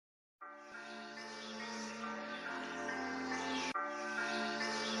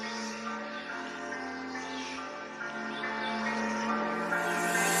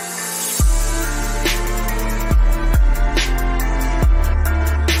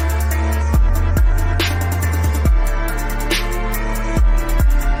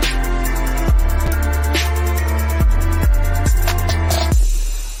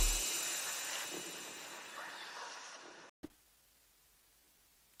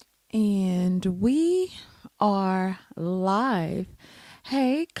And we are live.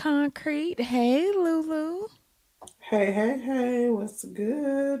 Hey, Concrete. Hey, Lulu. Hey, hey, hey, what's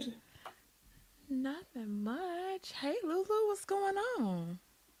good? Nothing much. Hey, Lulu, what's going on?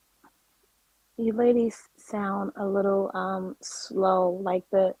 You ladies sound a little slow, like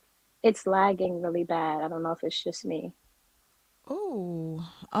it's lagging really bad. I don't know if it's just me. Oh,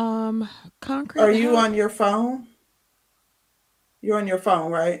 Are Concrete, you how? on your phone? You're on your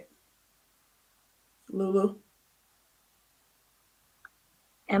phone, right, Lulu?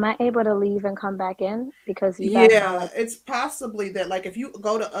 Am I able to leave and come back in? Because you guys sound Yeah, like it's possibly that, like, if you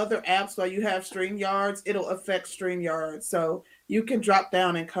go to other apps while you have StreamYards, it'll affect StreamYards. So you can drop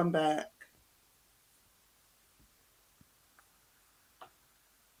down and come back.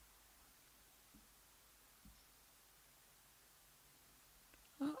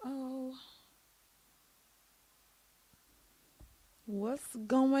 Uh-oh. What's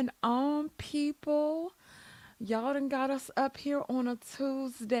going on, people? Y'all done got us up here on a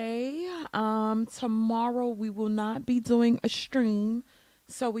Tuesday. Tomorrow we will not be doing a stream.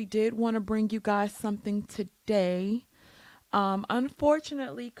 So we did want to bring you guys something today.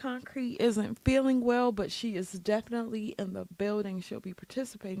 Unfortunately, Concrete isn't feeling well, but she is definitely in the building. She'll be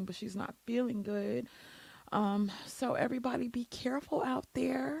participating, but she's not feeling good. So everybody be careful out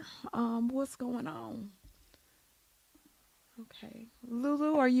there. What's going on? Okay.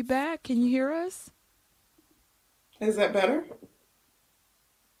 Lulu, are you back? Can you hear us? Is that better?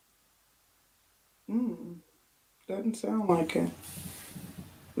 Hmm, doesn't sound like it.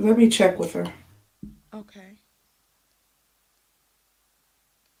 Let me check with her. Okay.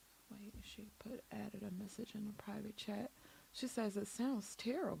 Wait, she put added a message in a private chat. She says it sounds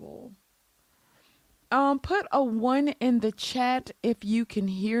terrible. Put a one in the chat if you can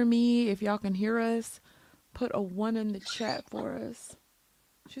hear me, if y'all can hear us. Put a one in the chat for us.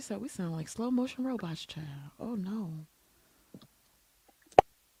 She said we sound like slow motion robots, child. Oh no.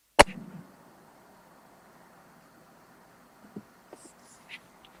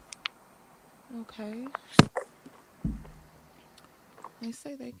 Okay. They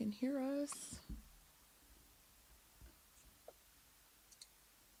say they can hear us.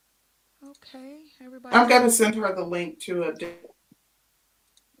 Okay. Everybody I'm say gonna send her the link to a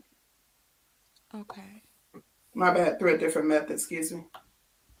okay. my bad, through a different method. Excuse me.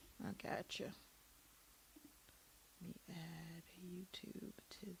 I got you. Let me add YouTube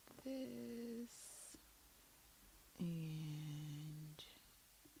to this. And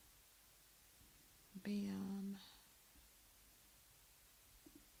bam.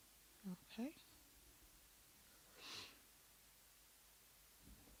 Okay.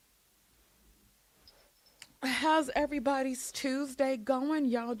 How's everybody's Tuesday going?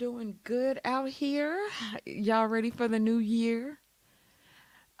 Y'all doing good out here? Y'all ready for the new year?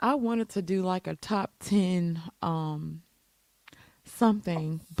 I wanted to do like a top 10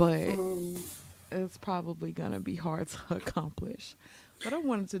 something, but Mm, it's probably going to be hard to accomplish. But I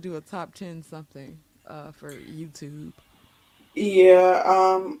wanted to do a top 10 something for YouTube. yeah,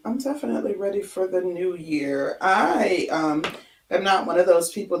 I'm definitely ready for the new year. I am not one of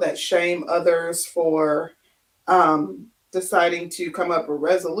those people that shame others for deciding to come up with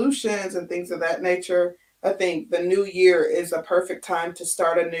resolutions and things of that nature. I think the new year is a perfect time to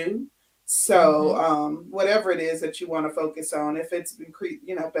start anew. So, Mhm. whatever it is that you want to focus on, if it's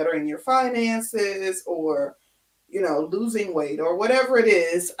bettering your finances or losing weight or whatever it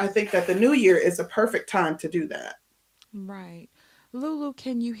is, I think that the new year is a perfect time to do that. Right. Lulu,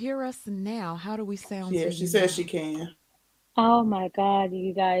 can you hear us now? How do we sound Yeah, to she you says she now? can. oh my God,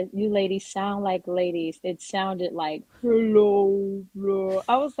 you guys, you ladies sound like ladies. It sounded like hello, blah.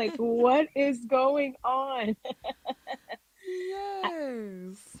 I was like, what is going on? I,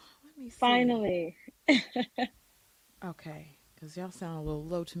 Yes. Let me see. finally. Okay, because y'all sound a little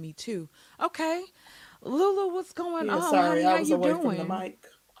low to me too. Okay, Lulu, what's going Yeah, on, sorry, honey? I How was you away from the doing? mic.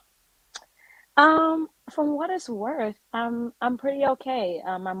 From what it's worth, I'm pretty okay.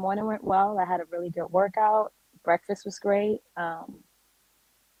 My morning went well. I had a really good workout. Breakfast was great.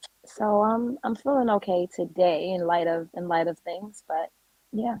 So I'm feeling okay today in light of things, but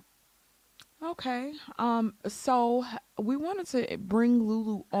yeah. Okay. So we wanted to bring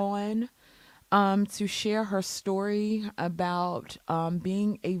Lulu on, to share her story about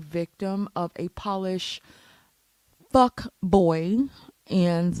being a victim of a Polish fuck boy,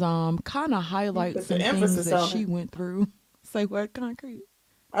 and kind of You highlight put the some things emphasis that on she it. went through. Say what, Concrete?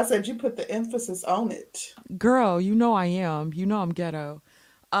 I said you put the emphasis on it. Girl, you know I am. You know I'm ghetto.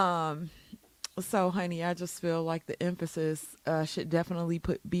 Um, So, honey, I just feel like the emphasis should definitely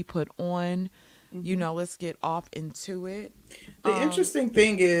be put on. Hmm. Let's get off into it. The Um, interesting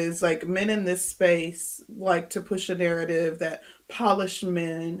thing is, like, men in this space like to push a narrative that polished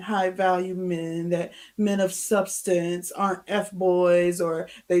men, high value men, that men of substance aren't F boys or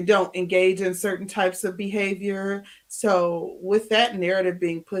they don't engage in certain types of behavior. So, with that narrative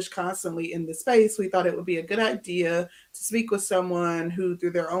being pushed constantly in the space, we thought it would be a good idea to speak with someone who,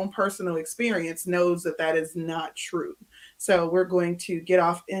 through their own personal experience, knows that that is not true. So, we're going to get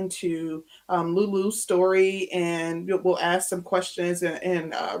off into Lulu's story, and we'll ask some questions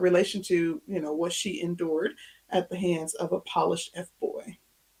in relation to what she endured at the hands of a polished F boy.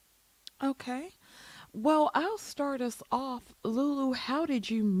 okay. Well, I'll start us off. Lulu, how did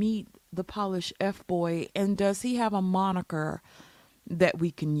you meet the polished F boy, and does he have a moniker that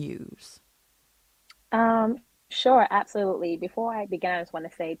we can use? Um, sure, absolutely. Before I begin, I just want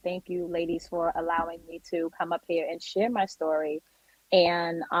to say thank you, ladies, for allowing me to come up here and share my story.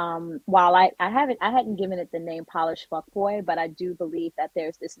 And while I hadn't given it the name Polished Fuckboy, but I do believe that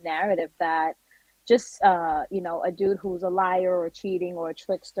there's this narrative that just a dude who's a liar or cheating or a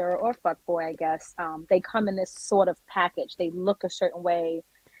trickster or fuckboy, I guess, they come in this sort of package. They look a certain way.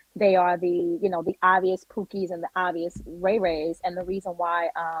 They are the obvious Pookies and the obvious Ray Rays. And the reason why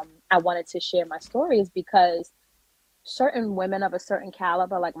I wanted to share my story is because certain women of a certain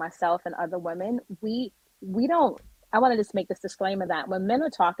caliber, like myself and other women, we don't. I want to just make this disclaimer that when men are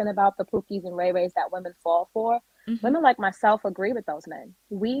talking about the Pookies and Ray Rays that women fall for, Mm-hmm. women like myself agree with those men.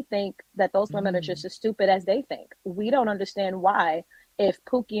 We think that those women are just Mm. as stupid as they think. We don't understand why. If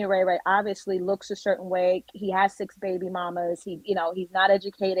Pookie and Ray Ray obviously looks a certain way, he has six baby mamas, he's not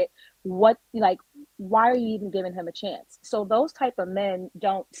educated. What like why are you even giving him a chance? So those type of men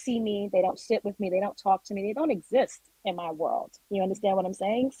don't see me, they don't sit with me, they don't talk to me, they don't exist in my world. You understand what I'm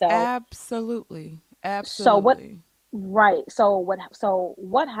saying? Absolutely. So what Absolutely. right. So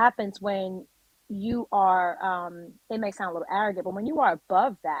what happens when you are it may sound a little arrogant, but when you are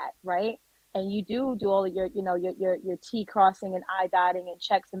above that, right? And you do all of your T crossing and I dotting and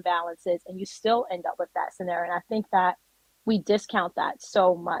checks and balances, and you still end up with that scenario. And I think that we discount that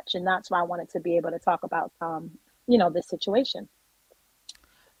so much. And that's why I wanted to be able to talk about this situation.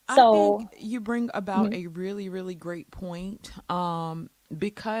 I think So you bring about mhm, a really, really great point.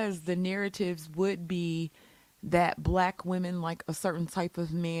 Because the narratives would be that black women like a certain type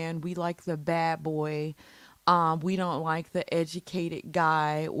of man. We like the bad boy. We don't like the educated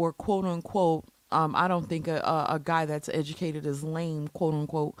guy, or quote unquote. I don't think a guy that's educated is lame, quote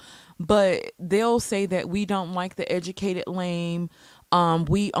unquote. But they'll say that we don't like the educated lame.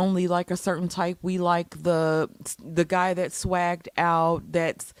 We only like a certain type. We like the guy that's swagged out,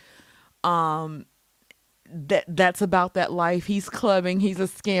 that's about that life. He's clubbing, he's a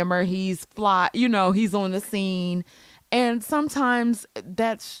scammer, he's fly, he's on the scene. And sometimes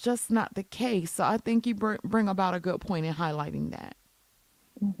that's just not the case. So I think you bring about a good point in highlighting that.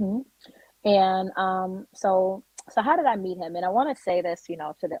 mhm. And so how did I meet him? And I want to say this, to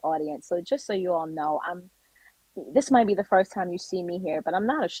the audience. So just so you all know, this might be the first time you see me here, but I'm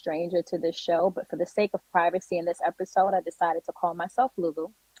not a stranger to this show. But for the sake of privacy in this episode, I decided to call myself Lulu.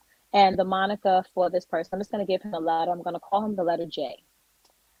 And the moniker for this person, I'm just going to give him a letter. I'm going to call him the letter J.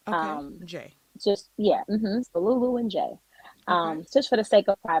 Okay, Um, Jay. just yeah, so Lulu and J. Okay. Just for the sake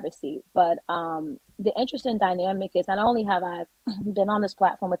of privacy. But the interesting dynamic is not only have I been on this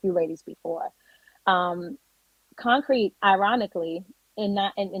platform with you ladies before, um, Concrete, ironically,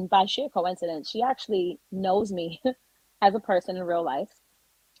 and by sheer coincidence, she actually knows me as a person in real life.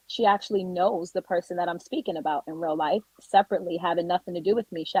 She actually knows the person that I'm speaking about in real life, separately, having nothing to do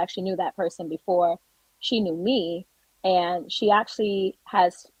with me. She actually knew that person before she knew me. And she actually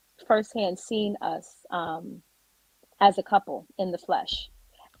has firsthand seen us as a couple in the flesh.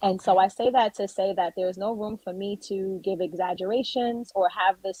 And so Okay. I say that to say that there's no room for me to give exaggerations or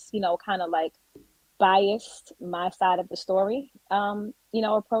have this, kind of like biased my side of the story,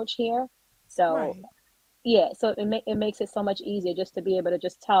 approach here. So Right. yeah, so it makes it so much easier just to be able to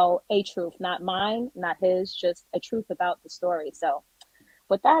just tell a truth, not mine, not his, just a truth about the story. So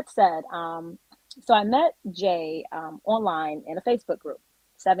with that said, so I met Jay online in a Facebook group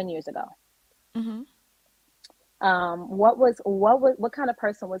 7 years ago. Mm-hmm. What kind of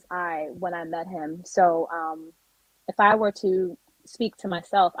person was I when I met him? So if I were to speak to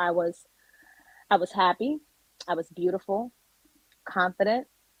myself, I was happy, I was beautiful, confident,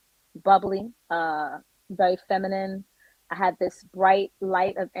 bubbly, very feminine. I had this bright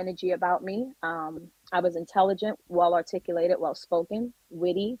light of energy about me. I was intelligent, well articulated, well spoken,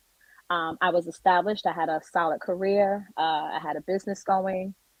 witty. I was established. I had a solid career. I had a business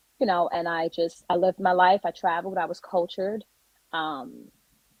going, and I lived my life. I traveled. I was cultured. Um,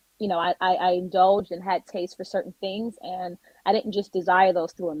 I indulged and had taste for certain things, and I didn't just desire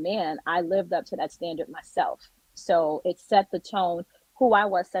those through a man. I lived up to that standard myself. So it set the tone. Who I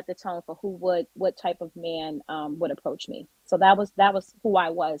was set the tone for what type of man would approach me. So that was who I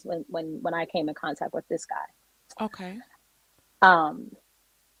was when I came in contact with this guy. Okay. Um,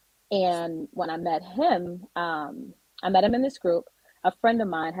 and when I met him in this group. A friend of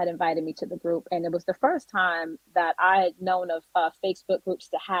mine had invited me to the group, and it was the first time that I had known of Facebook groups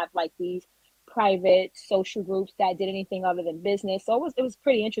to have like these private social groups that did anything other than business. So it was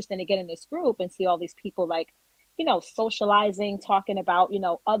pretty interesting to get in this group and see all these people like, socializing, talking about,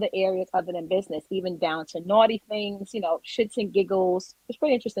 other areas other than business, even down to naughty things, shits and giggles. It's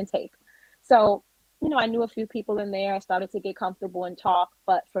pretty interesting take. So I knew a few people in there. I started to get comfortable and talk.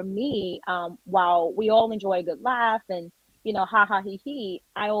 But for me, while we all enjoy a good laugh and, ha ha he he,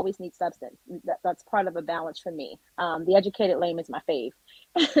 I always need substance. That's part of a balance for me. The educated lame is my fave.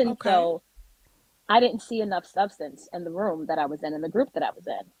 And Okay. so I didn't see enough substance in the room that I was in the group that I was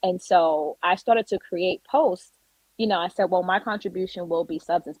in. And so I started to create posts. I said, well, my contribution will be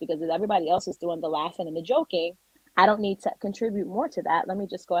substance because if everybody else is doing the laughing and the joking, I don't need to contribute more to that. Let me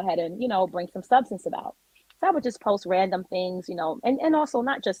just go ahead and, bring some substance about. So I would just post random things, and also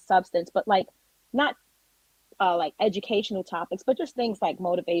not just substance, but like not like educational topics, but just things like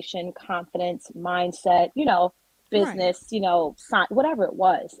motivation, confidence, mindset, Right. business, whatever it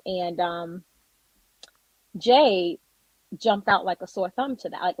was. And Jay jumped out like a sore thumb to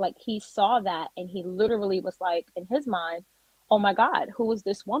that. Like he saw that and he literally was like in his mind, "Oh my God, who is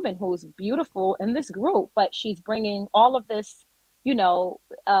this woman who's beautiful in this group, but she's bringing all of this,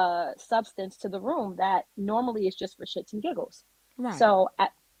 substance to the room that normally is just for shits and giggles." Right. So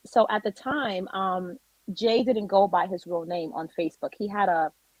at the time, Jay didn't go by his real name on Facebook. He had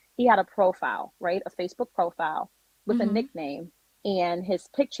a profile, right? A Facebook profile with a Mm-hmm. nickname, and his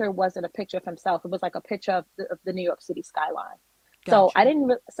picture wasn't a picture of himself. It was like a picture of the New York City skyline. So Gotcha. I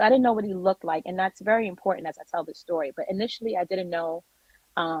didn't know what he looked like, and that's very important as I tell the story. But initially, I didn't know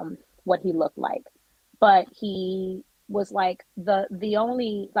what he looked like, but he was like the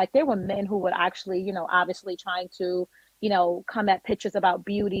only, like, there were men who would actually, obviously trying to, come at pictures about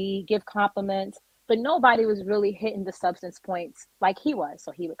beauty, give compliments, but nobody was really hitting the substance points like he was.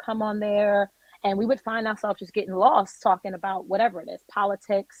 So he would come on there and we would find ourselves just getting lost talking about whatever it is,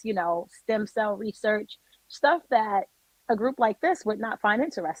 politics, stem cell research, stuff that a group like this would not find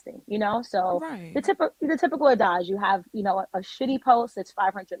interesting, so Right. the typical adage, you have, a shitty post, it's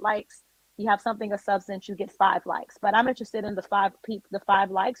 500 likes. You have something of substance, you get 5 likes. But I'm interested in the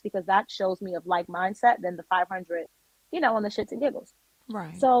five likes because that shows me of like mindset than the 500, on the shits and giggles.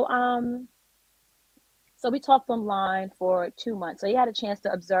 Right. So we talked online for 2 months. So he had a chance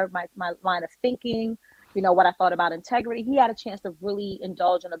to observe my line of thinking, what I thought about integrity. He had a chance to really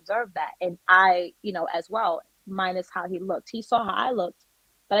indulge and observe that. And I, as well, minus how he looked. He saw how I looked,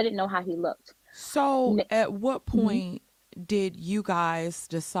 but I didn't know how he looked. So, at what Mhm. point did you guys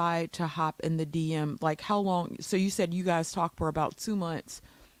decide to hop in the DM? Like, how long? So, you said you guys talked for about 2 months,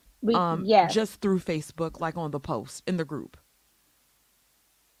 Yes. just through Facebook, like on the post in the group.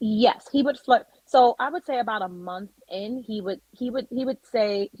 Yes, he would flirt. So I would say about a month in, he would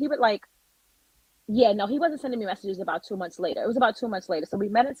like, yeah, no, he wasn't sending me messages about 2 months later. It was about 2 months later. So we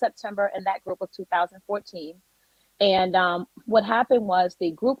met in September in that group of 2014. And what happened was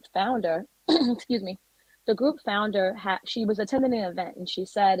the group founder, excuse me, the group founder she was attending an event and she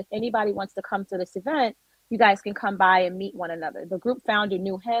said, if anybody wants to come to this event, you guys can come by and meet one another. The group founder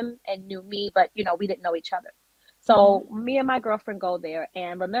knew him and knew me, but we didn't know each other. Mm-hmm. So me and my girlfriend go there,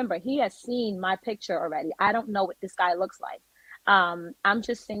 and remember, he has seen my picture already. I don't know what this guy looks like. I'm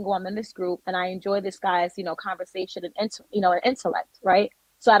just single. I'm in this group, and I enjoy this guy's, conversation and and intellect, right?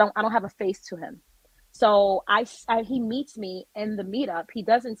 So I don't have a face to him. So he meets me in the meetup. He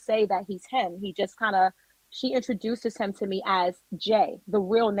doesn't say that he's him. He just kind of, she introduces him to me as Jay, the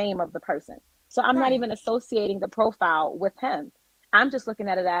real name of the person. So I'm not Right. even associating the profile with him. I'm just looking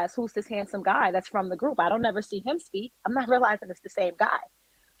at it as, who's this handsome guy that's from the group? I don't ever see him speak. I'm not realizing it's the same guy.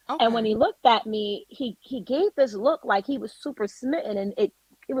 And when Okay. he looked at me, he gave this look like he was super smitten, and it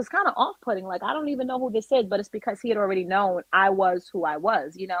was kind of off putting. Like, I don't even know who this is, but it's because he had already known I was who I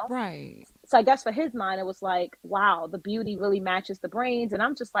was. Right. So I guess for his mind, it was like, wow, the beauty really matches the brains. And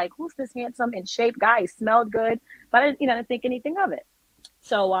I'm just like, who's this handsome and shaped guy? He smelled good, but I didn't think anything of it.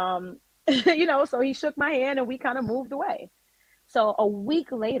 So, so he shook my hand and we kind of moved away. So a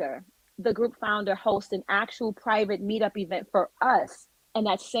week later, the group founder hosts an actual private meetup event for us. And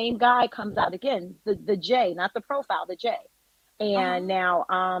that same guy comes out again, the J, not the profile, the J. Uh And huh.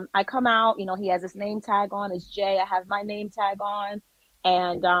 now I come out, he has his name tag on, it's Jay. I have my name tag on.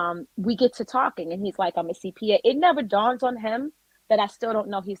 And we get to talking, and he's like, I'm a CPA. It never dawns on him that I still don't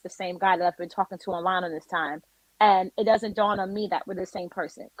know he's the same guy that I've been talking to online on this time. And it doesn't dawn on me that we're the same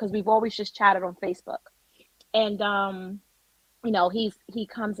person because we've always just chatted on Facebook. And he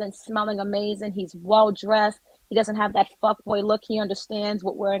comes in smelling amazing. He's well dressed. He doesn't have that fuck boy look. He understands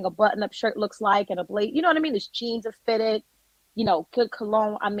what wearing a button up shirt looks like and a blaze. You know what I mean? His jeans are fitted. Good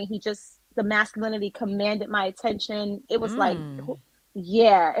cologne. I mean, he just the masculinity commanded my attention. It was like, Mm.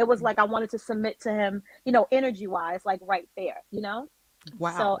 yeah, it was like I wanted to submit to him. Energy wise, like right there. So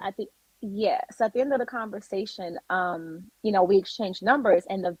Wow. so at the end of the conversation, we exchanged numbers,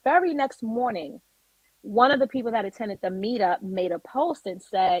 and the very next morning one of the people that attended the meetup made a post and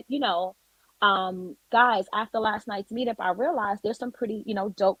said, guys, after last night's meetup, I realized there's some pretty,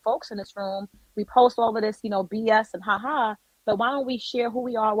 dope folks in this room. We post all of this, BS and haha, but why don't we share who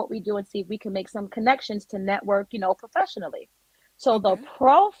we are, what we do, and see if we can make some connections to network, professionally. So the Okay.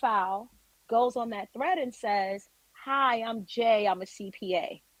 profile goes on that thread and says, hi, I'm Jay, I'm a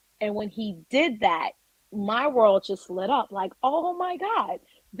CPA. And when he did that, my world just lit up like, oh my God,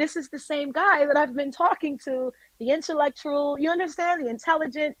 this is the same guy that I've been talking to, the intellectual, you understand, the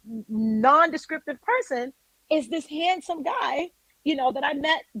intelligent, non-descriptive person is this handsome guy, that I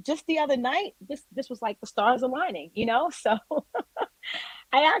met just the other night. This was like the stars aligning. So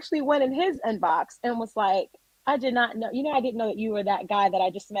I actually went in his inbox and was like, I did not know, I didn't know that you were that guy that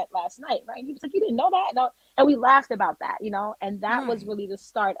I just met last night, right? And he was like, you didn't know that? No. And we laughed about that. And that was Right. really the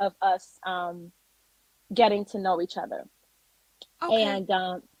start of us getting to know each other. Okay. And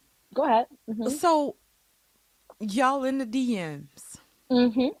go ahead. Mm-hmm. So y'all in the DMs.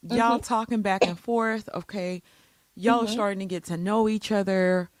 Mm-hmm. Y'all Mm-hmm. talking back and forth. Okay. Y'all Mm-hmm. starting to get to know each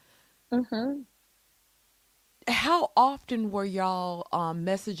other. Mm-hmm. How often were y'all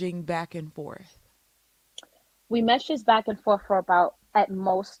messaging back and forth? We messaged back and forth for about at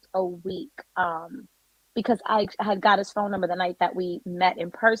most a week. Because I had got his phone number the night that we met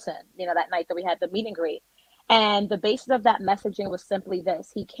in person, that night that we had the meet and greet. And the basis of that messaging was simply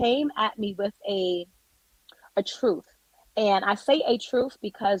this. He came at me with a truth. And I say a truth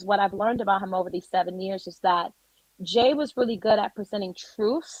because what I've learned about him over these 7 years is that Jay was really good at presenting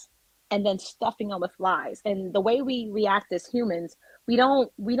truths and then stuffing them with lies. And the way we react as humans, we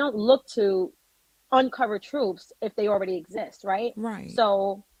don't look to uncover truths if they already exist, right? Right.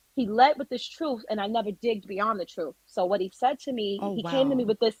 So he led with this truth, and I never digged beyond the truth. So what he said to me, Oh he came to me wow.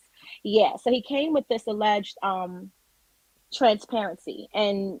 with this, yeah. So he came with this alleged transparency,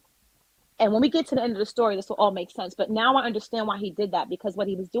 and when we get to the end of the story, this will all make sense. But now I understand why he did that, because what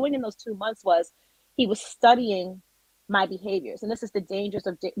he was doing in those 2 months was he was studying my behaviors. And this is the dangers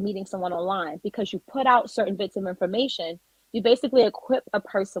of meeting someone online, because you put out certain bits of information, you basically equip a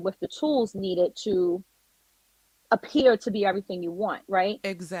person with the tools needed to appear to be everything you want, right?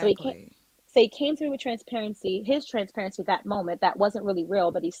 So he can't. Exactly. So he came to me with transparency, his transparency that moment that wasn't really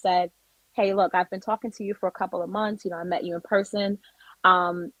real, but he said, hey, look, I've been talking to you for a couple of months. I met you in person.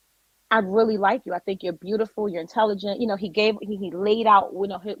 Um, I really like you. I think you're beautiful. You're intelligent. He laid out,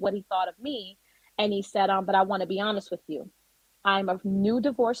 what he thought of me. And he said, but I want to be honest with you. I'm a new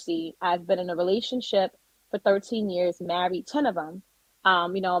divorcee. I've been in a relationship for 13 years, married 10 of them.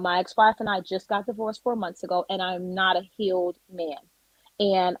 My ex-wife and I just got divorced 4 months ago, and I'm not a healed man.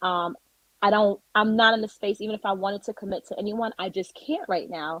 And I'm not in the space, even if I wanted to commit to anyone, I just can't right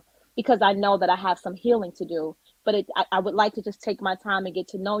now, because I know that I have some healing to do. But I would like to just take my time and get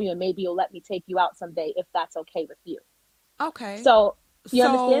to know you, and maybe you'll let me take you out someday if that's okay with you. Okay. So you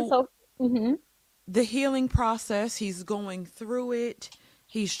understand? So So, mm-hmm, the healing process, he's going through it.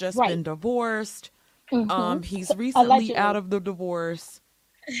 He's just right. been divorced. Mm-hmm. He's recently out Allegedly. of the divorce.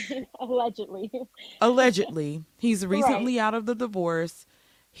 Allegedly. Allegedly, he's Right. recently out of the divorce.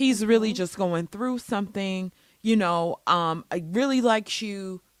 He's really Mm-hmm. just going through something. I really likes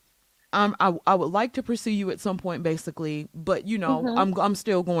you. I would like to pursue you at some point, basically, but Mm-hmm. I'm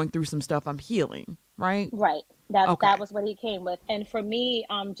still going through some stuff. I'm healing, right? Right. That Okay. was what he came with. And for me,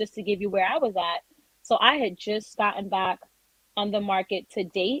 just to give you where I was at, so I had just gotten back on the market to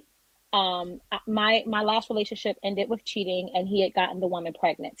date. My last relationship ended with cheating, and he had gotten the woman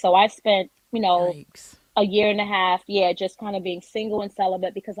pregnant. So I spent, Yikes. a year and a half, yeah, just kind of being single and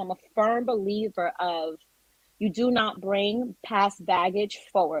celibate, because I'm a firm believer of you do not bring past baggage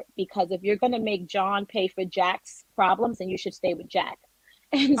forward, because if you're going to make John pay for Jack's problems, then you should stay with Jack.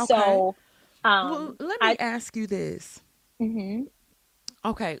 And Okay. so Well, let me I ask you this. mhm.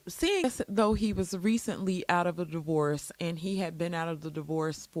 Okay, seeing as though he was recently out of a divorce and he had been out of the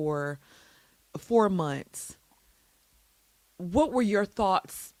divorce for 4 months, what were your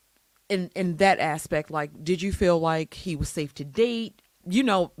thoughts in that aspect? Like, did you feel like he was safe to date?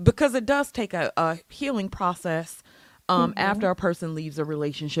 because it does take a healing process Mm-hmm. after a person leaves a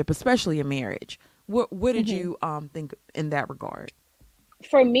relationship, especially a marriage. What did Mm-hmm. you think in that regard?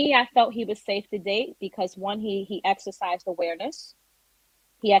 For me, I felt he was safe to date because one, he exercised awareness,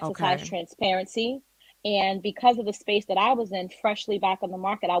 he exercised Okay. transparency, and because of the space that I was in, freshly back on the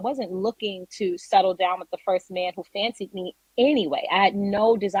market, I wasn't looking to settle down with the first man who fancied me anyway. I had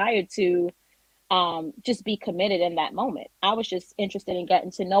no desire to just be committed in that moment. I was just interested in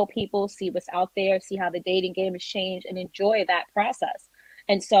getting to know people, see what's out there, see how the dating game has changed, and enjoy that process.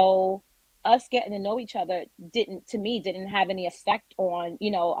 And so, us getting to know each other didn't, to me, didn't have any effect on,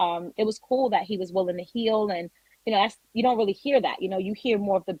 it was cool that he was willing to heal. And that's, you don't really hear that. You hear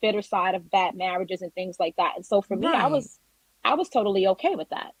more of the bitter side of bad marriages and things like that. And so for me, Right. I was totally okay with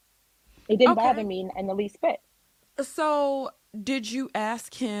that. It didn't bother Okay. me in the least bit. So, did you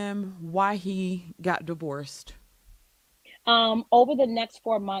ask him why he got divorced? Over the next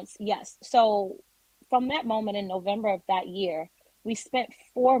 4 months, yes. So from that moment in November of that year, we spent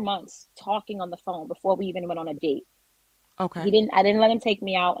 4 months talking on the phone before we even went on a date. Okay. I didn't let him take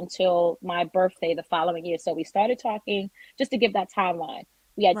me out until my birthday the following year. So we started talking just to give that timeline.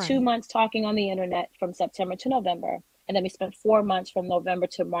 We had two Right. months talking on the internet from September to November. And then we spent 4 months from November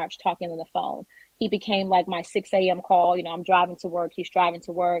to March talking on the phone. He became like my 6 a.m. call. I'm driving to work, he's driving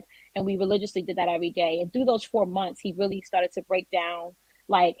to work. And we religiously did that every day. And through those 4 months, he really started to break down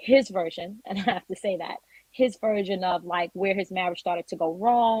like his version. And I have to say that his version of like where his marriage started to go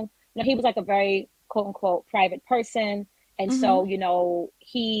wrong. He was like a very quote unquote private person, and Mm-hmm. so,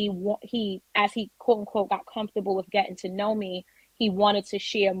 he as he quote unquote got comfortable with getting to know me, he wanted to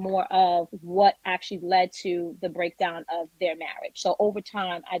share more of what actually led to the breakdown of their marriage. So over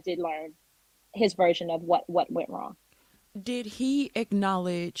time, I did learn his version of what went wrong. Did he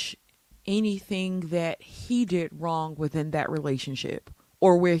acknowledge anything that he did wrong within that relationship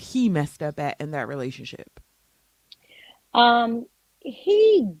or where he messed up at in that relationship? Um,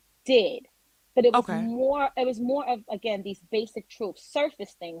 he did, but Okay. it was more of, again, these basic truths,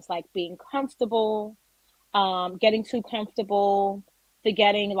 surface things like being comfortable, getting too comfortable,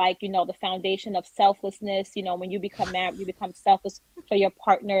 forgetting like, the foundation of selflessness. When you become married, you become selfless for your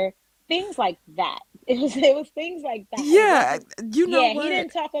partner, things like that. It was things like that. It Yeah, wasn't, you know yeah, he what?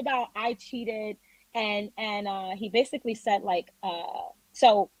 didn't talk about I cheated. And he basically said like,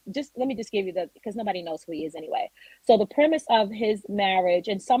 so just let me just give you the, because nobody knows who he is anyway. So the premise of his marriage,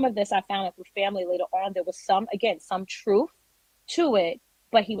 and some of this I found out through family later on, there was some, again, some truth to it,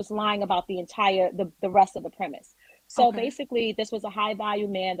 but he was lying about the rest of the premise. So Okay. basically, this was a high value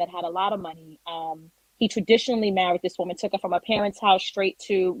man that had a lot of money. He traditionally married this woman, took her from her parents' house straight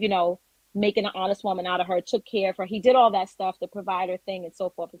to, making an honest woman out of her, took care of her. He did all that stuff, the provider thing, and so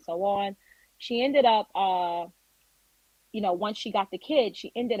forth and so on. She ended up, once she got the kid,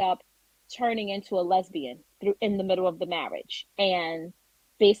 she ended up turning into a lesbian through in the middle of the marriage, and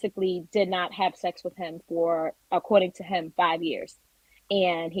basically did not have sex with him for, according to him, 5 years.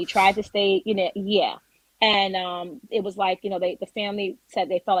 And he tried to stay, yeah. And it was like, the family said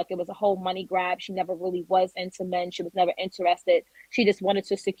they felt like it was a whole money grab. She never really was into men. She was never interested. She just wanted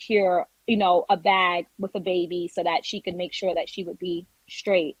to secure, a bag with a baby so that she could make sure that she would be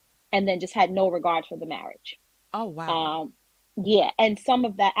straight, and then just had no regard for the marriage. Oh, wow. um yeah, and some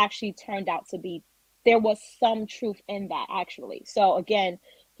of that actually turned out to be, there was some truth in that actually. So again,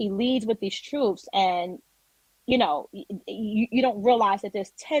 he leads with these truths, and you don't realize that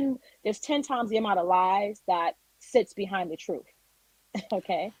there's 10 times the amount of lies that sits behind the truth.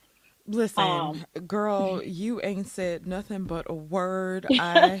 Okay. Listen, um girl, you ain't said nothing but a word.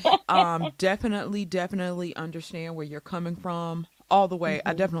 I definitely understand where you're coming from. All the way.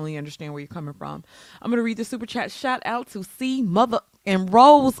 I hmm definitely understand where you're coming from. I'm gonna read the super chat. Shout out to C Mother and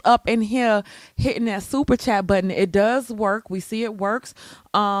Rose up in here hitting that super chat button. It does work. We see it works.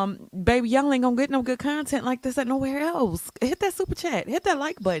 Baby, y'all ain't gonna get no good content like this at nowhere else. Hit that super chat. Hit that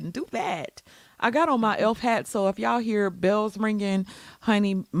like button. Do that. I got on my elf hat, so if y'all hear bells ringing,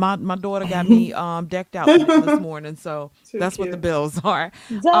 honey, my daughter got me decked out this morning, so Too that's what the cute. bells are.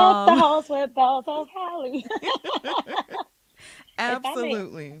 Deck the Um, halls with bells of holly. if i may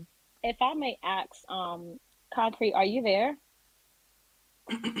absolutely. if I may ask, Concrete, are you there?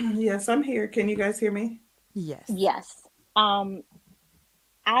 Yes, I'm here. Can you guys hear me? Yes. Yes. um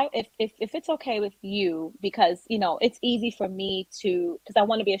I if it's okay with you, because it's easy for me to, because I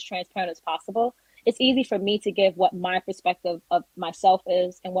want to be as transparent as possible. It's easy for me to give what my perspective of myself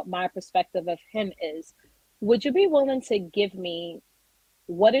is and what my perspective of him is. Would you be willing to give me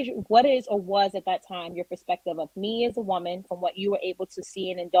what is or was at that time your perspective of me as a woman, from what you were able to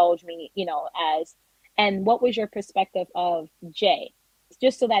see and indulge me, as, and what was your perspective of Jay?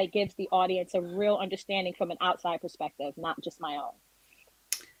 just so that it gives the audience a real understanding from an outside perspective, not just my own.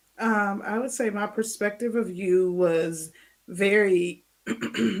 I would say my perspective of you was very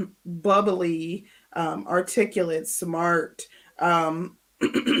bubbly, articulate, smart, um,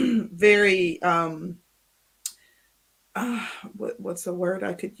 very uh, what's a word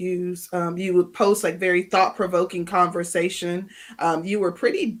I could use? You would post like very thought provoking conversation. You were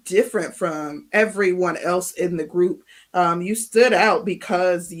pretty different from everyone else in the group. You stood out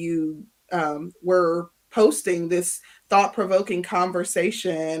because you were posting this thought provoking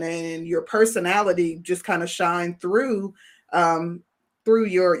conversation, and your personality just kind of shined um, through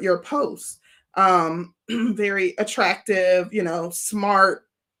your posts. Very attractive, smart,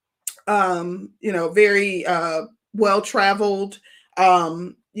 very well traveled.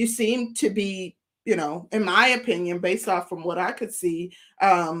 You seem to be, in my opinion, based off from what I could see,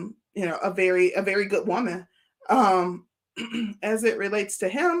 a very good woman. Um, as it relates to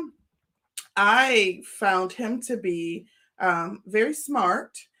him, I found him to be very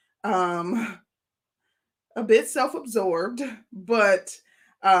smart, um, a bit self absorbed, but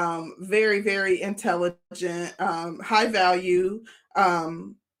very, very intelligent, high value,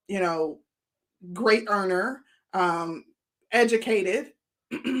 um, you know, great earner, um, educated,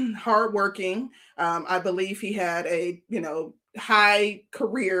 hardworking. I believe he had a high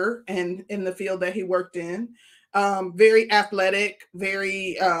career in the field that he worked in. Very athletic,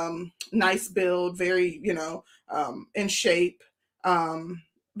 very nice build, very in shape. Um,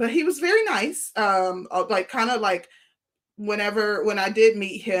 but he was very nice. Like kind of like when I did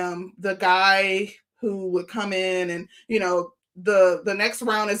meet him, the guy who would come in and the next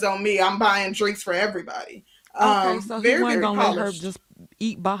round is on me. I'm buying drinks for everybody. Okay, so he Very wasn't very gonna let her polished. just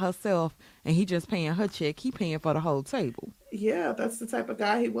eat by herself, and he just paying her check. He paying for the whole table. Yeah, that's the type of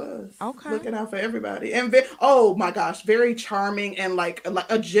guy he was, Okay. looking out for everybody. And oh my gosh, very charming and like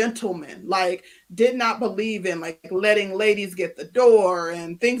a gentleman. Like did not believe in like letting ladies get the door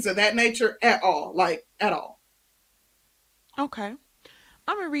and things of that nature at all. Like at all. Okay.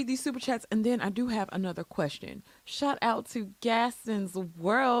 I'm gonna read these super chats, and then I do have another question. Shout out to Gaston's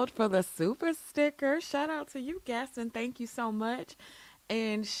World for the super sticker. Shout out to you, Gaston. Thank you so much.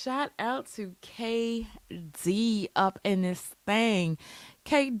 And shout out to KD up in this thing.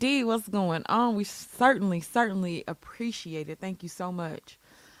 KD, what's going on? We certainly appreciate it. Thank you so much.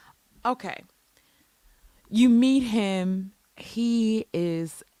 Okay. You meet him, he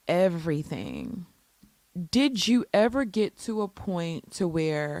is everything. Did you ever get to a point to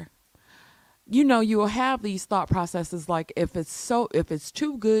where you will have these thought processes like if it's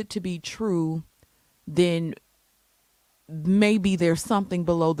too good to be true, then maybe there's something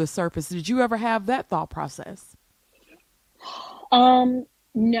below the surface. Did you ever have that thought process? Um,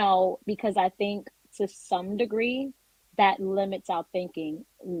 no, because I think to some degree that limits our thinking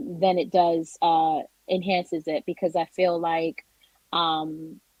than it does enhances it, because I feel like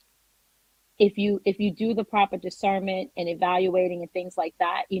um if you do the proper discernment and evaluating and things like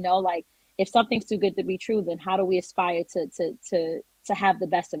that, like if something's too good to be true, then how do we aspire to have the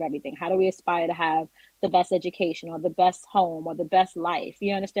best of everything? How do we aspire to have the best education or the best home or the best life?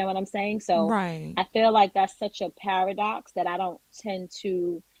 You understand what I'm saying? So Right. I feel like that's such a paradox that I don't tend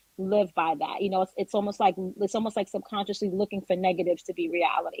to live by that. It's almost like subconsciously looking for negatives to be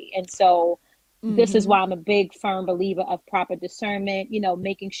reality. And so this is Mm-hmm. why I'm a big firm believer of proper discernment,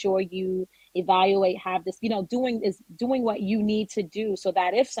 making sure you evaluate, have this, doing what you need to do so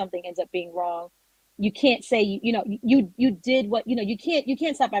that if something ends up being wrong, you can't say you did what, you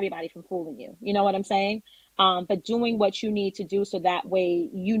can't stop everybody from fooling you. You know what I'm saying? But doing what you need to do so that way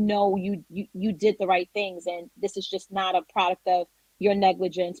you did the right things, and this is just not a product of your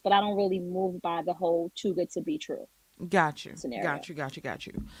negligence. But I don't really move by the whole too good to be true Got you. scenario. Got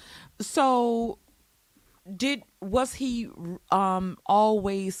you. So did was he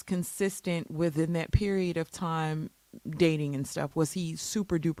always consistent within that period of time dating and stuff? Was he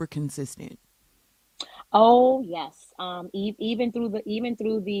super duper consistent? Oh yes. Even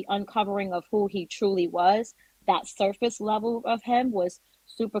through the uncovering of who he truly was, that surface level of him was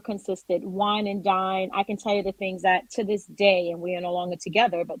super consistent. Wine and dine. I can tell you the things that to this day, and we are no longer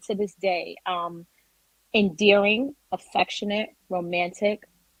together, but to this day, endearing, affectionate, romantic,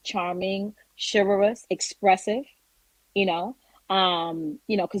 charming, chivalrous, expressive, you know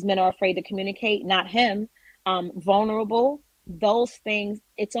because men are afraid to communicate, not him. Vulnerable, those things,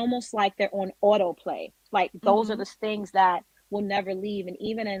 it's almost like they're on autoplay. Like those are Mm-hmm. the things that will never leave. And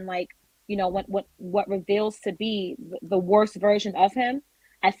even in, like, what reveals to be the worst version of him,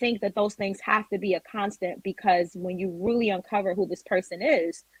 I think that those things have to be a constant, because when you really uncover who this person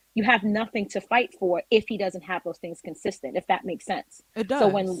is, you have nothing to fight for if he doesn't have those things consistent, if that makes sense. It So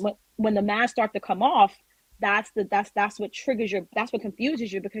does. when the masks start to come off, that's what triggers your, that's what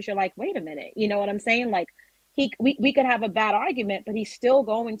confuses you, because you're like, wait a minute, you know what I'm saying? Like, we could have a bad argument, but he's still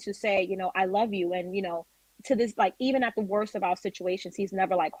going to say, I love you. And to this, like, even at the worst of our situations, he's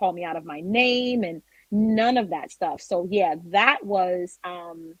never like called me out of my name and none of that stuff. So yeah, that was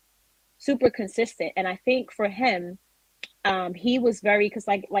super consistent. And I think for him, he was very, because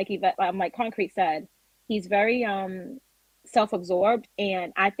like Concrete said, he's very self-absorbed,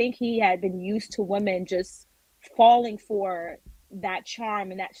 and I think he had been used to women just falling for that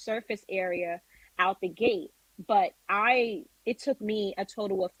charm and that surface area out the gate. But I it took me a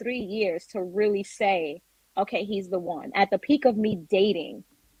total of 3 years to really say, okay, he's the one. At the peak of me dating,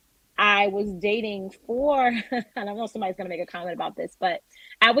 I was dating four, and I know somebody's going to make a comment about this, but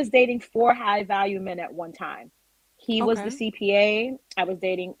I was dating four high value men at one time. He was the Okay. CPA. I was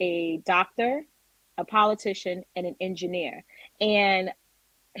dating a doctor, a politician, and an engineer. And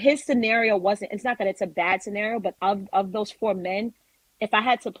his scenario wasn't, it's not that it's a bad scenario, but of those four men, if I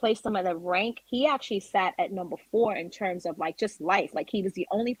had to place them at a rank, he actually sat at number four in terms of like just life. Like, he was the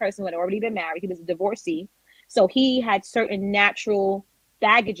only person who had already been married. He was a divorcee. So he had certain natural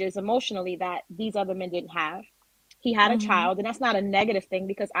baggages emotionally that these other men didn't have. He had a Mm-hmm. child, and that's not a negative thing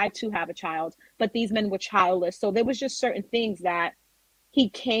because I too have a child, but these men were childless. So there was just certain things that he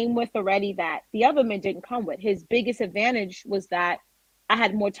came with already that the other men didn't come with. His biggest advantage was that I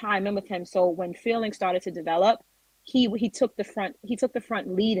had more time in with him. So when feelings started to develop, he took the front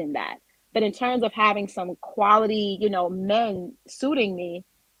lead in that. But in terms of having some quality, men suiting me,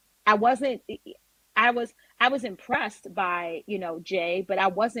 I wasn't I was impressed by, Jay, but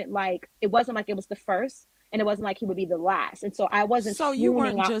it wasn't like it was the first, and it wasn't like he would be the last. And so I wasn't So you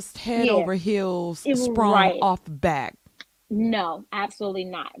swooning weren't off. just head Yeah, over heels sprung right. off the back. No, absolutely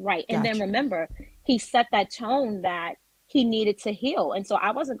not. Right. And then Got you. remember, he set that tone that he needed to heal. And so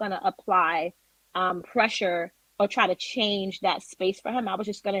I wasn't going to apply pressure or try to change that space for him. I was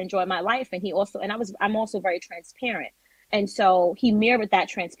just going to enjoy my life. And I'm also very transparent. And so he mirrored that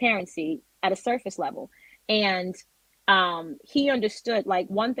transparency at a surface level. And he understood, like,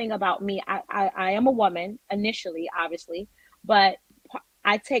 one thing about me, I am a woman initially, obviously, but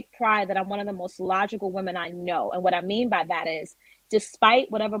I take pride that I'm one of the most logical women I know. And what I mean by that is,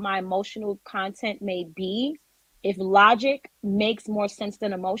 despite whatever my emotional content may be, if logic makes more sense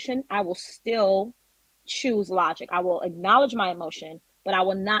than emotion, I will still choose logic. I will acknowledge my emotion, but I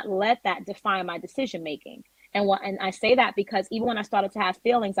will not let that define my decision making. And I say that because even when I started to have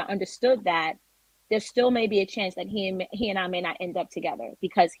feelings, I understood that there still may be a chance that he and I may not end up together,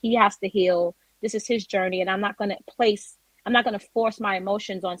 because he has to heal. This is his journey, and I'm not going to force my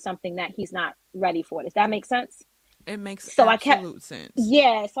emotions on something that he's not ready for. Does that make sense? It makes So I kept, absolute sense.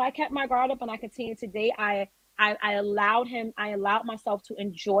 yeah, so I kept my guard up and I continued to date. I allowed myself to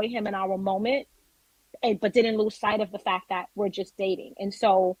enjoy him in our moment, but didn't lose sight of the fact that we're just dating. And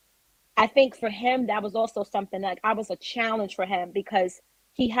so I think for him, that was also something that I was a challenge for him, because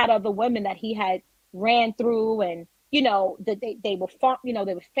he had other women that he had ran through, and that they were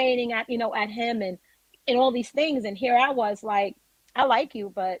fainting at him, and all these things. And here I was like, I like you,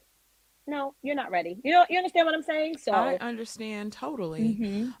 but no, you're not ready. You understand what I'm saying? I So, understand totally.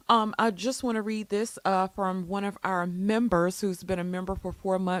 hmm I just want to read this from one of our members who's been a member for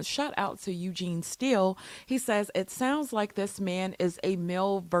 4 months. Shout out to Eugene Steele. He says, it sounds like this man is a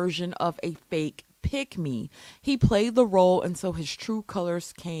male version of a fake pick me. He played the role until his true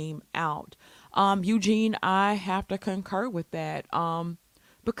colors came out. Eugene, I have to concur with that.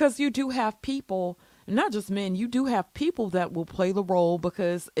 Because you do have people, not just men, you do have people that will play the role,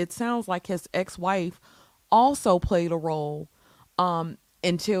 because it sounds like his ex-wife also played a role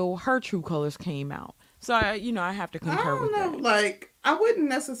until her true colors came out. So I have to I concur with don't know. that. Like, I wouldn't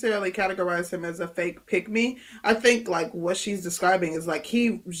necessarily categorize him as a fake pick me. I think like what she's describing is like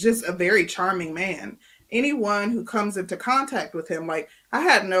he was just a very charming man. Anyone who comes into contact with him, like I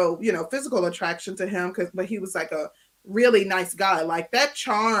had no, physical attraction to him, but he was like a really nice guy. Like that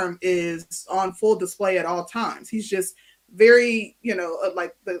charm is on full display at all times. He's just very,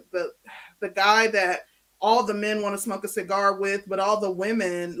 like the guy that all the men want to smoke a cigar with, but all the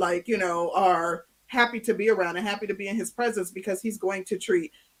women like, are happy to be around and happy to be in his presence, because he's going to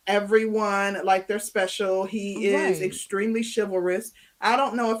treat everyone like they're special. He is Right. extremely chivalrous. I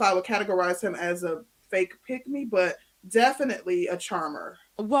don't know if I would categorize him as a fake pick me, but definitely a charmer.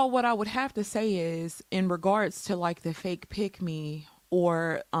 Well, what I would have to say is, in regards to like the fake pick me,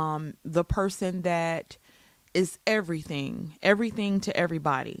 or the person that is everything to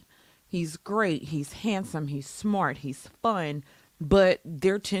everybody. He's great, he's handsome, he's smart, he's fun. but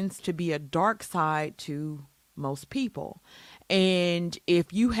there tends to be a dark side to most people. And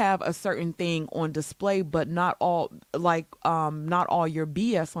if you have a certain thing on display but not all, like not all your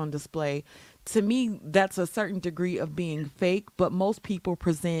BS on display, to me that's a certain degree of being fake. But most people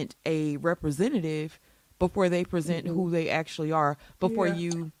present a representative before they present Hmm. who they actually are, before Yeah.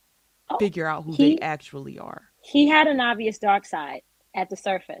 you Oh, figure out who they he actually are. he had an obvious dark side at the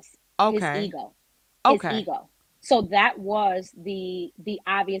surface. His Okay. ego. His Okay. ego. So that was the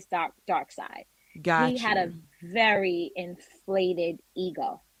obvious dark side. He Got had a you. very inflated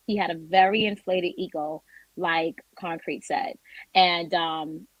ego. He had a very inflated ego, like Concrete said. And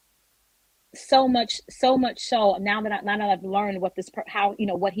so much so now that I've learned what how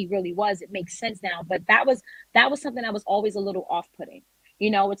what he really was, it makes sense now. But that was something that was always a little off-putting.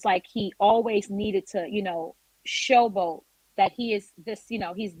 It's like he always needed to showboat that he is this,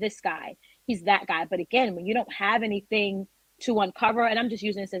 he's this guy, he's that guy. But again, when you don't have anything to uncover, and I'm just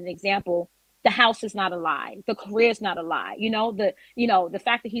using this as an example, the house is not a lie, the career is not a lie, the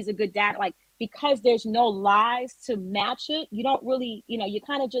fact that he's a good dad, like, because there's no lies to match it, you don't really, you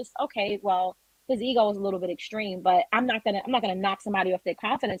kind of just, okay, well, his ego is a little bit extreme, but I'm not gonna knock somebody off their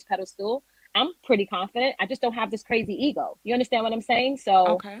confidence pedestal. I'm pretty confident. I just don't have this crazy ego. You understand what I'm saying?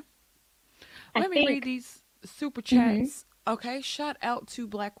 So Okay. I Let me read think. these super Hmm. chats. Okay, shout out to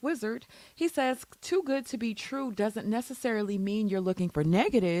Black Wizard. He says, too good to be true doesn't necessarily mean you're looking for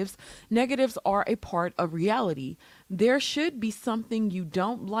negatives. Negatives are a part of reality. There should be something you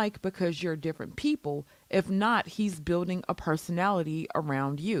don't like because you're different people. If not, he's building a personality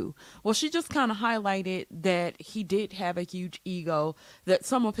around you. Well, she just kind of highlighted that he did have a huge ego, that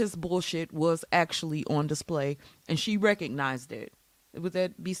some of his bullshit was actually on display, and she recognized it. Would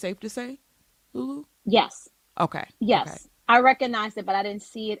that be safe to say, Lulu? Yes, Okay. Okay. yes, I recognized it, but I didn't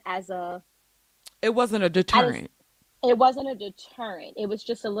see it as a. It wasn't a I didn't. deterrent. It wasn't a deterrent. It was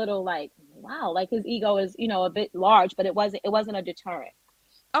just a little like, wow, like his ego is, a bit large, but it wasn't a deterrent.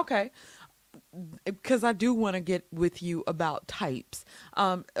 Okay. Because I do want to get with you about types.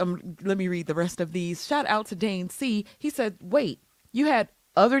 Let me read the rest of these. Shout out to Dane C. He said, wait, you had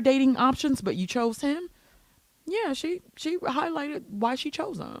other dating options, but you chose him? Yeah, she highlighted why she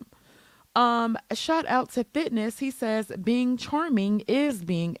chose him. Shout out to Fitness. He says being charming is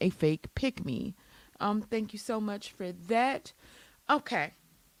being a fake pick me. Thank you so much for that. Okay.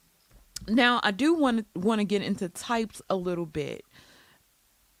 Now I do want to get into types a little bit.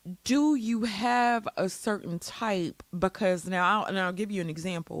 Do you have a certain type? Because and I'll give you an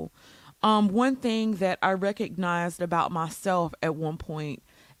example. One thing that I recognized about myself at one point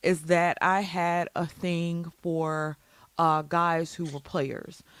is that I had a thing for guys who were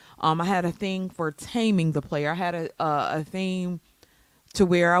players. I had a thing for taming the player. I had a thing to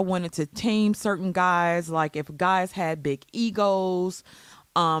where I wanted to tame certain guys. Like if guys had big egos,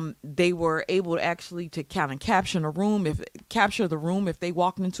 they were able to actually to kind of capture the room. If they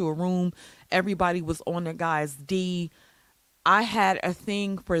walked into a room, everybody was on the guy's D. I had a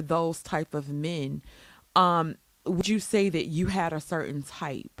thing for those type of men. Would you say that you had a certain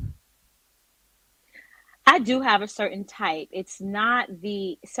type? I do have a certain type. It's not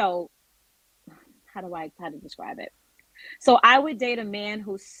the so how to describe it? So I would date a man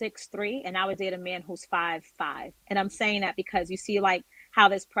who's 6'3", and I would date a man who's 5'5". And I'm saying that because you see, like, how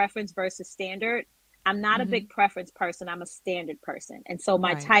there's preference versus standard. I'm not a Mm-hmm. big preference person. I'm a standard person. And so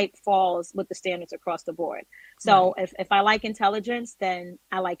my Right. type falls with the standards across the board. So Right. if I like intelligence, then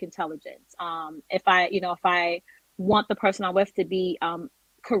I like intelligence. If I want the person I'm with to be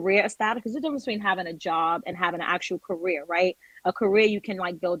career established, because there's a difference between having a job and having an actual career, right? A career you can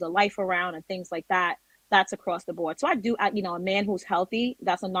like build a life around and things like that. That's across the board. So a man who's healthy,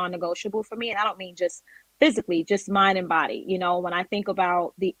 that's a non-negotiable for me. And I don't mean just physically, just mind and body. When I think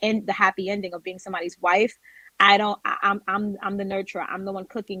about the happy ending of being somebody's wife, I don't, I'm the nurturer. I'm the one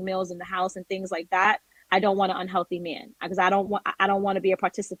cooking meals in the house and things like that. I don't want an unhealthy man because I don't want to be a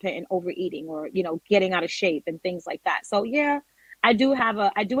participant in overeating or, getting out of shape and things like that. So yeah, I do have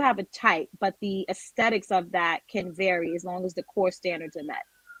a type, but the aesthetics of that can vary as long as the core standards are met.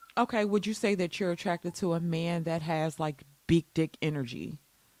 Okay. Would you say that you're attracted to a man that has like big dick energy?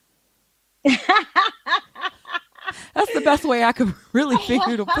 That's the best way I could really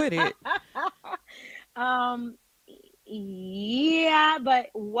figure to put it. um, yeah, but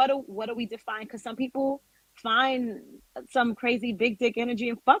what do we define? Because some people find some crazy big dick energy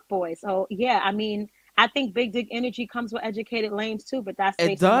in fuck boys. So yeah, I mean, I think big dick energy comes with educated lames too, but that's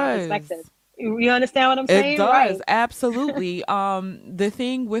It based on my perspective. does. You understand what I'm It saying, does, right? absolutely. The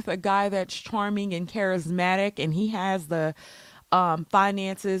thing with a guy that's charming and charismatic, and he has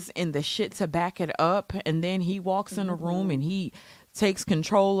finances and the shit to back it up, and then he walks in a room Mm-hmm. and he takes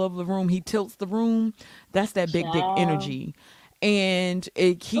control of the room, he tilts the room. That's that big dick Child. energy. And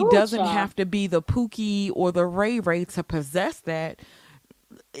he Ooh, doesn't child. have to be the Pookie or the Ray Ray to possess that.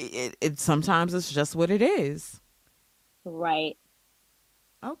 Sometimes it's just what it is. Right.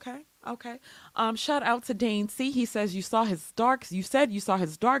 Okay. Okay. Shout out to Dane C. He says you said you saw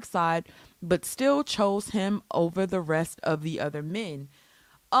his dark side, but still chose him over the rest of the other men.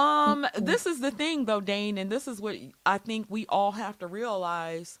 Mm-hmm. This is the thing though, Dane, and this is what I think we all have to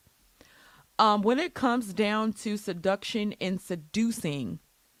realize. When it comes down to seduction and seducing,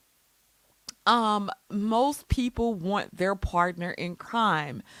 most people want their partner in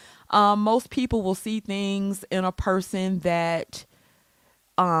crime. Most people will see things in a person that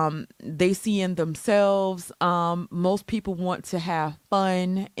they see in themselves. Most people want to have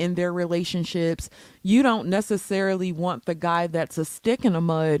fun in their relationships. You don't necessarily want the guy that's a stick in the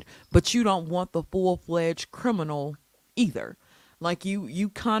mud, but you don't want the full-fledged criminal either. Like you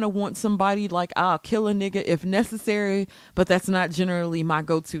kind of want somebody like, I'll kill a nigga if necessary, but that's not generally my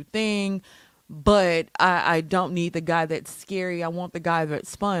go-to thing. But I don't need the guy that's scary. I want the guy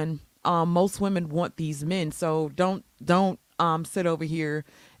that's fun. Most women want these men, so don't sit over here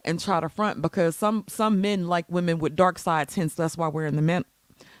and try to front, because some men like women with dark sides. Hence, that's why we're in the men.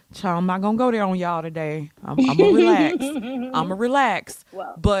 Child, I'm not gonna go there on y'all today. I'm gonna relax. I'm gonna relax.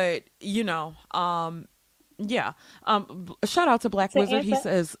 Well, But yeah. Shout out to Black to Wizard. He answer,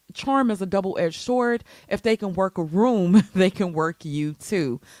 says charm is a double-edged sword. If they can work a room, they can work you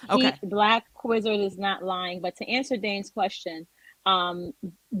too. he Okay. Black Wizard is not lying. But to answer Dane's question, um,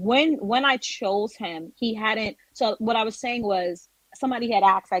 when I chose him, he hadn't. So what I was saying was, somebody had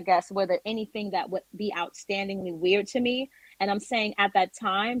asked, I guess, whether anything that would be outstandingly weird to me. And I'm saying at that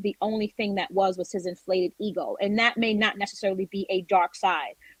time, the only thing that was his inflated ego. And that may not necessarily be a dark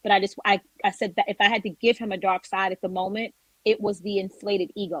side. But I said that if I had to give him a dark side at the moment, it was the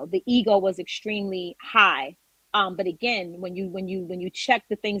inflated ego. The ego was extremely high. But again, when you check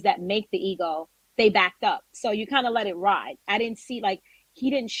the things that make the ego, they backed up. So you kind of let it ride. I didn't see, like, he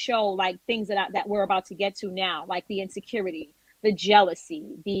didn't show like things that we're about to get to now, like the insecurity, the jealousy,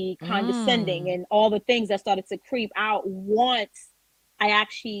 the condescending, Mm. and all the things that started to creep out once I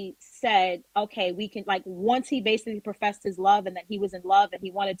actually said, okay, we can, like, once he basically professed his love and that he was in love and he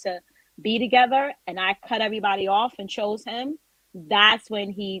wanted to be together, and I cut everybody off and chose him, that's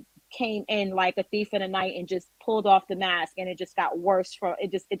when he came in like a thief in the night and just pulled off the mask, and it just got worse from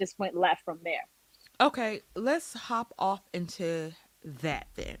it just went left from there. Okay, let's hop off into that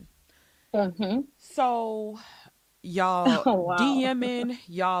then. Mm-hmm. So y'all Oh wow. DMing,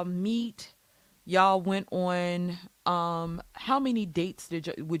 y'all meet, y'all went on how many dates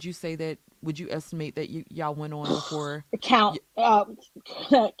would you say that would you estimate that y'all went on before Count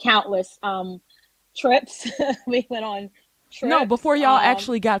y- countless trips. We went on no, trips. before y'all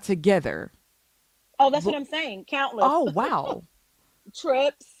actually got together? Oh, that's what Bu- I'm saying. Countless oh wow.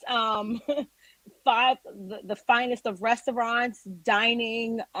 trips. Five the finest of restaurants,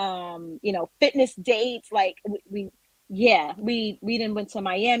 dining, fitness dates. Like yeah, we then went to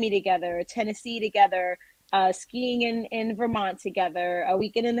Miami together, Tennessee together, skiing in Vermont together, a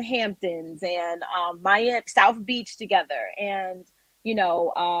weekend in the Hamptons, and Miami South Beach together, and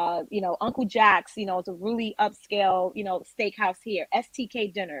Uncle Jack's, it's a really upscale, steakhouse here,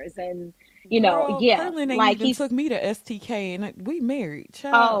 STK dinners, and Girl, yeah, Curlin ain't like even he's took me to STK, and we married,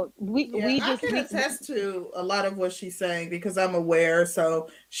 child. oh we Yeah, we I just can we attest to a lot of what she's saying because I'm aware. So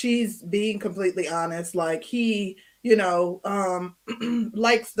she's being completely honest. Like he,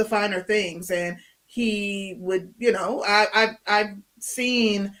 likes the finer things, and he would, I've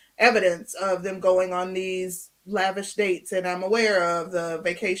seen evidence of them going on these lavish dates, and I'm aware of the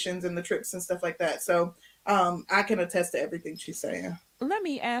vacations and the trips and stuff like that. So I can attest to everything she's saying. Let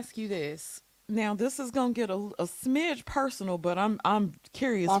me ask you this. Now, this is gonna get a smidge personal, but I'm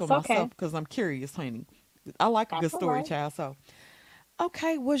curious for That's myself okay. because I'm curious, honey. I like a good That's all story, right. child. So,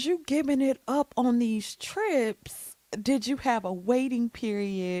 okay, was you giving it up on these trips? Did you have a waiting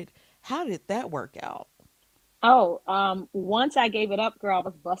period? How did that work out? Oh, once I gave it up, girl, I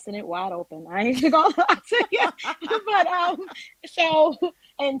was busting it wide open. I ain't even gonna lie to you. But so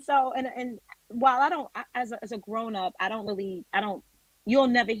and while I don't, as a grown up, I don't. You'll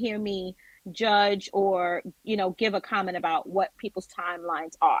never hear me judge or give a comment about what people's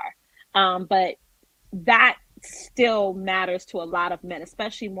timelines are. But that still matters to a lot of men,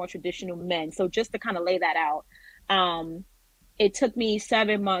 especially more traditional men. So just to kind of lay that out, um, it took me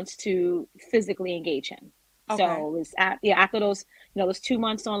 7 months to physically engage him. Okay. So it was after those, those 2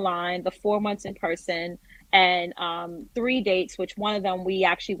 months online, the 4 months in person, and 3 dates, which one of them we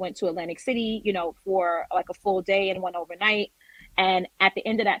actually went to Atlantic City, for like a full day and one overnight. And at the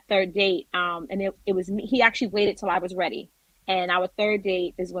end of that third date, and it was me, he actually waited till I was ready. And our third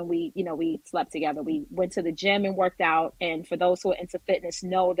date is when we slept together. We went to the gym and worked out. And for those who are into fitness,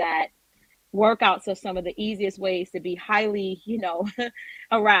 know that workouts are some of the easiest ways to be highly,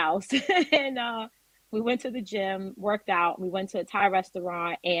 aroused. And we went to the gym, worked out, we went to a Thai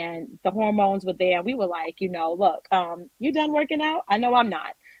restaurant, and the hormones were there. We were like, look, you done working out? I know I'm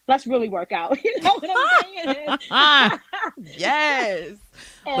not. Let's really work out. You know what I'm saying? Yes.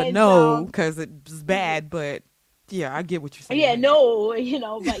 But And no, because it's bad. But yeah, I get what you're yeah, saying.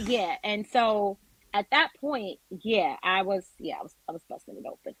 no, but yeah. And so at that point, yeah, I was busting it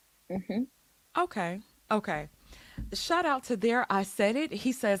open. Hmm. Okay. Okay. Shout out to There I Said It.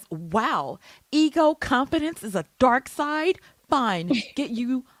 He says, wow, ego confidence is a dark side. Fine. Get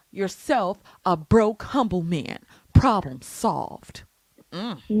you yourself a broke, humble man. Problem solved.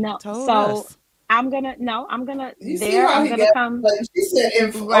 No, Told so us. You see how I'm he gonna got, come. like she said,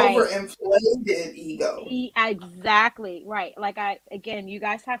 Right. overinflated ego. Exactly right. Like, again, you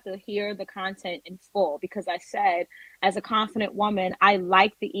guys have to hear the content in full, because I said, as a confident woman, I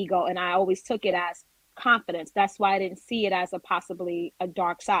like the ego and I always took it as confidence. That's why I didn't see it as a possibly a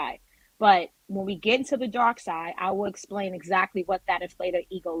dark side. But when we get into the dark side, I will explain exactly what that inflated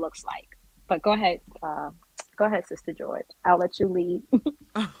ego looks like. But go ahead, Sister George. I'll let you lead.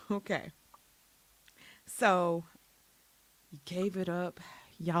 Okay. So you gave it up.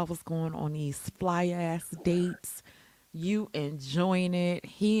 Y'all was going on these fly ass dates. You enjoying it.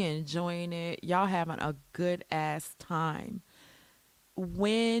 He enjoying it. Y'all having a good ass time.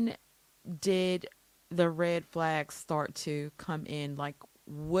 When did the red flags start to come in?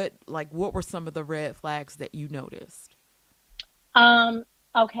 What were some of the red flags that you noticed? Um,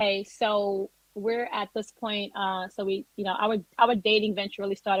 okay, so we're at this point. So our dating venture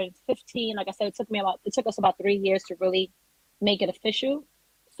really started at 15. Like I said, it took us about 3 years to really make it official.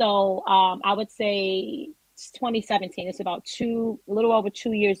 So I would say it's 2017. It's about a little over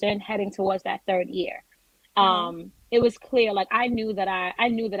 2 years in, heading towards that third year. Uh-huh. It was clear, like I knew that I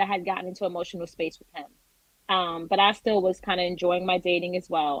had gotten into emotional space with him. But I still was kind of enjoying my dating as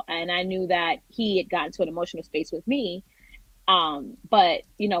well, and I knew that he had gotten to an emotional space with me. But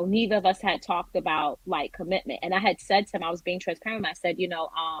neither of us had talked about like commitment. And I had said to him, I was being transparent. I said,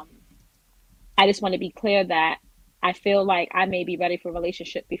 I just want to be clear that I feel like I may be ready for a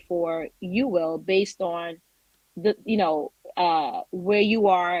relationship before you will, based on where you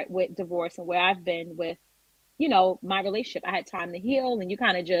are with divorce and where I've been with, my relationship. I had time to heal, and you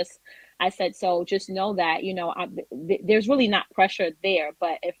kind of just, I said, so just know that, there's really not pressure there.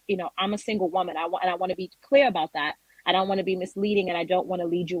 But if, I'm a single woman, I want to be clear about that. I don't want to be misleading, and I don't want to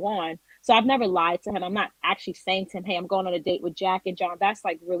lead you on. So I've never lied to him. I'm not actually saying to him, hey, I'm going on a date with Jack and John. That's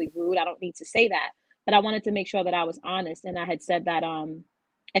like really rude. I don't need to say that. But I wanted to make sure that I was honest. And I had said that,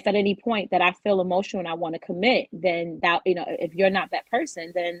 if at any point that I feel emotional and I want to commit, then that, if you're not that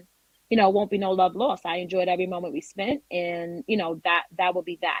person, then it won't be no love lost. I enjoyed every moment we spent, and that will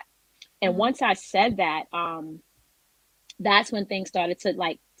be that. And Mm-hmm. once I said that, that's when things started to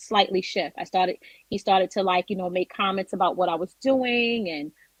like slightly shift. He started to, like, make comments about what I was doing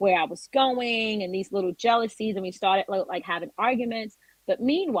and where I was going, and these little jealousies, and we started like having arguments. But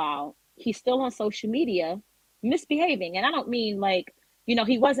meanwhile, he's still on social media misbehaving. And I don't mean like,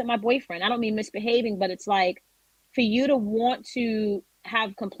 he wasn't my boyfriend. I don't mean misbehaving, but it's like, for you to want to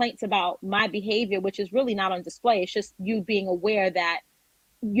have complaints about my behavior, which is really not on display. It's just you being aware that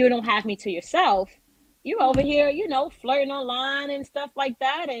you don't have me to yourself. You over Mm-hmm. here, flirting online and stuff like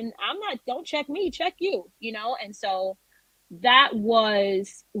that. And I'm not, don't check me, check you, And so that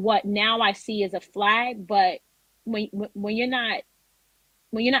was what now I see as a flag. But when you're not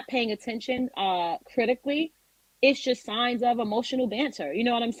paying attention critically, it's just signs of emotional banter. You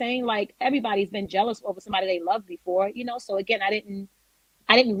know what I'm saying? Like, everybody's been jealous over somebody they loved before, So again, I didn't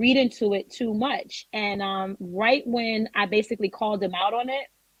read into it too much. And right when I basically called him out on it,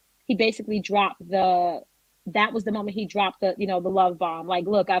 he basically dropped the that was the moment he dropped the love bomb. Like,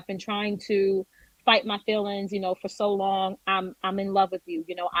 look, I've been trying to fight my feelings, for so long. I'm in love with you.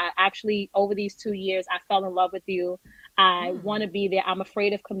 I actually, over these 2 years, I fell in love with you. I want Mm. to be there. I'm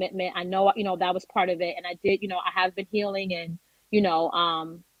afraid of commitment. I know, that was part of it. And I did, I have been healing. And, you know,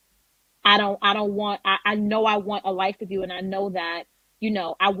 I don't want, I know I want a life with you. And I know that,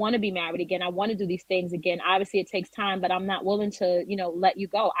 I want to be married again. I want to do these things again. Obviously it takes time, but I'm not willing to, let you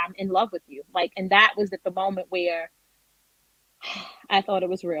go. I'm in love with you. Like, and that was at the moment where I thought it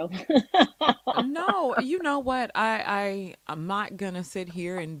was real. No, you know what? I'm not gonna sit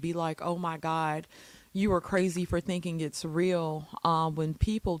here and be like, oh my God, you are crazy for thinking it's real. When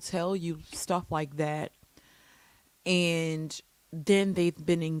people tell you stuff like that, and then they've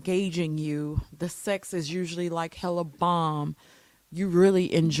been engaging you, the sex is usually like hella bomb. You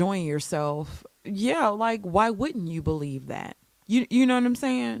really enjoying yourself. Yeah, like why wouldn't you believe that? You know what I'm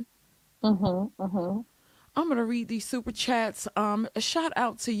saying? Mhm. Mhm. I'm gonna read these super chats. A shout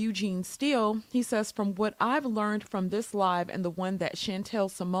out to Eugene Steele. He says, from what I've learned from this live and the one that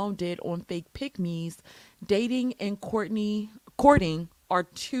Chantel Simone did on Fake Pick Me's, dating and courting are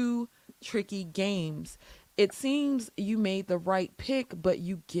two tricky games. It seems you made the right pick, but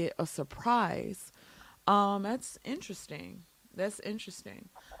you get a surprise. That's interesting. That's interesting.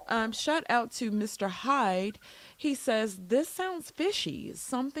 Shout out to Mr. Hyde. He says, this sounds fishy.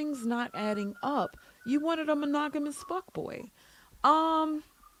 Something's not adding up. You wanted a monogamous fuckboy. Um,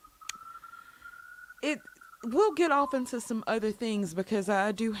 it we'll get off into some other things because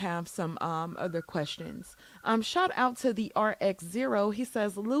I do have some other questions. Shout out to the RX0. He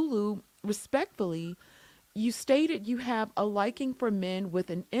says, Lulu, respectfully, you stated you have a liking for men with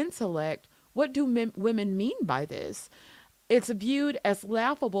an intellect. What do women mean by this? It's viewed as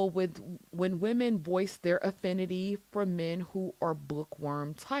laughable when women voice their affinity for men who are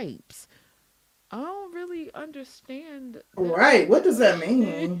bookworm types. I don't really understand that. Right. What does that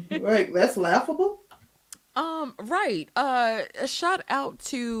mean? Like, that's laughable? Right. A shout out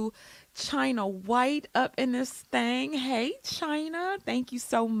to China White up in this thing. Hey, China. Thank you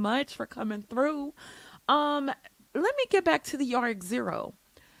so much for coming through. Um, Let me get back to the RX0.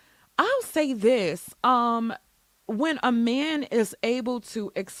 I'll say this. When a man is able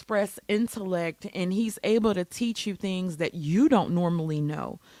to express intellect and he's able to teach you things that you don't normally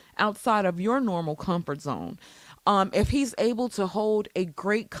know outside of your normal comfort zone, if he's able to hold a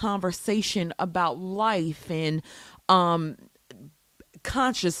great conversation about life and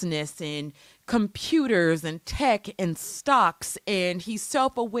consciousness and computers and tech and stocks, and he's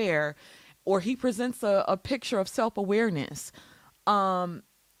self-aware, or he presents a picture of self-awareness,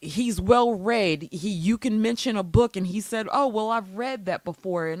 he's well read. You can mention a book and he said, oh well, I've read that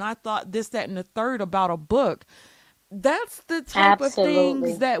before and I thought this, that, and the third about a book. That's the type of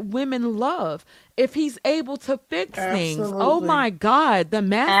things Absolutely. that women love. If he's able to fix things, oh Absolutely. my God, the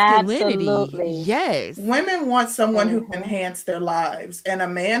masculinity, Absolutely. yes. Women want someone who can Mhm. enhance their lives. And a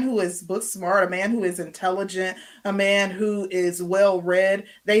man who is book smart, a man who is intelligent, a man who is well read,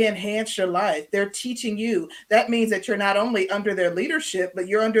 they enhance your life. They're teaching you. That means that you're not only under their leadership, but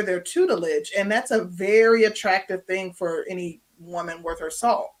you're under their tutelage. And that's a very attractive thing for any woman worth her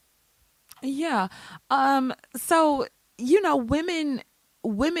salt. Yeah. So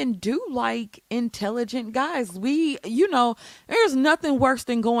women do like intelligent guys. There's nothing worse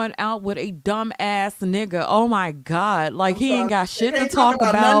than going out with a dumb ass nigga. Oh my God. Like I'm he ain't sorry. got They shit to can't talk talk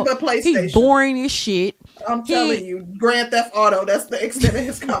about nothing about. but He PlayStation. boring as shit. I'm telling He you, Grand Theft Auto, that's the extent of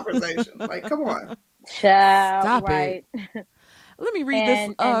his conversation. Like, come on. Child, Stop it. right. Let me read this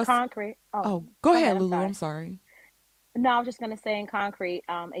And concrete. Oh, oh, go go ahead, ahead. I'm Lulu. I'm sorry. sorry. No, I was just gonna say in concrete.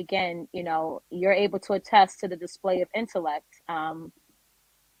 Again, you're able to attest to the display of intellect.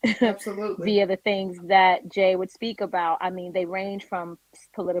 Absolutely. Via the things that Jay would speak about. I mean, they range from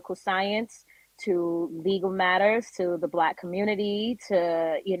political science to legal matters to the Black community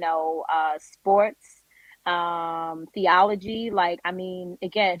to, sports, theology. Like, I mean,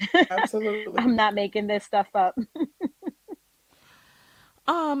 again, Absolutely. I'm not making this stuff up.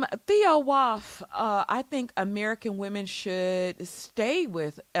 Theo Waff, I think American women should stay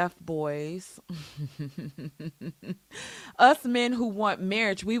with F boys. Us men who want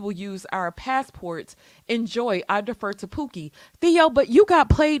marriage, we will use our passports. Enjoy. I defer to Pookie. Theo, but you got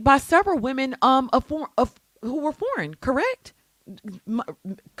played by several women who were foreign, correct? M-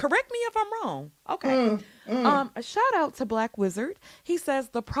 Correct me if I'm wrong. Okay. Mm, mm. A shout out to Black Wizard. He says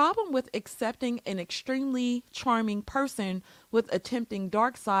the problem with accepting an extremely charming person with a tempting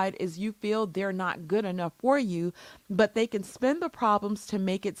dark side is you feel they're not good enough for you, but they can spin the problems to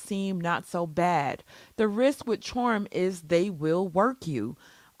make it seem not so bad. The risk with charm is they will work you.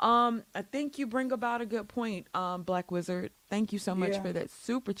 I think you bring about a good point, Black Wizard. Thank you so much Yeah. for that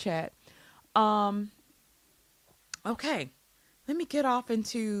super chat. Um, okay, let me get off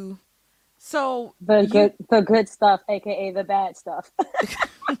into so you The good stuff, aka the bad stuff.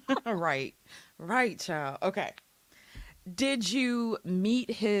 right, right, child. Okay. Did you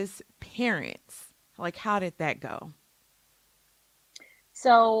meet his parents? Like, how did that go?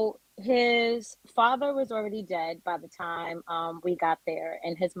 So his father was already dead by the time we got there,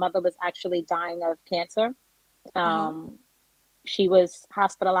 and his mother was actually dying of cancer. Uh huh. Um, she was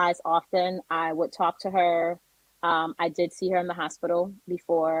hospitalized often. I would talk to her. I did see her in the hospital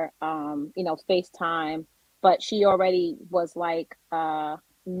before, FaceTime, but she already was like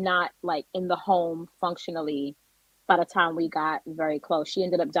not like in the home functionally by the time we got very close. She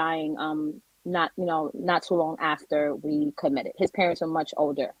ended up dying not too long after we committed. His parents were much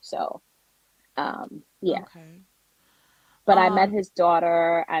older, so yeah. Okay. But I met Um, his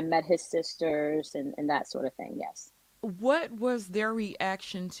daughter, I met his sisters, and that sort of thing. Yes. what was their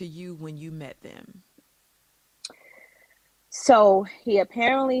reaction to you when you met them? So he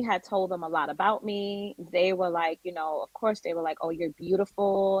apparently had told them a lot about me. They were like, of course, they were like, "Oh, you're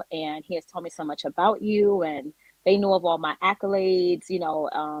beautiful," and he has told me so much about you, and they knew of all my accolades. He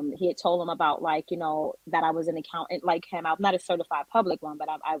had told them about like, that I was an accountant like him. I'm not a certified public one, but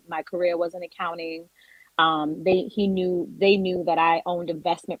my career was in accounting. They knew that I owned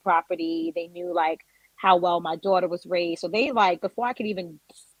investment property. They knew like how well my daughter was raised. So they like before I could even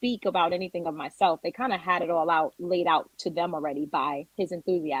speak about anything of myself, they kind of had it all out laid out to them already by his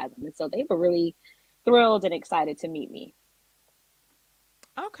enthusiasm. And so they were really thrilled and excited to meet me.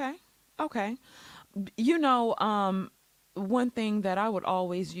 Okay. Okay. You know, one thing that I would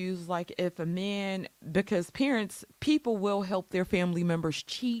always use, like if a man, because people will help their family members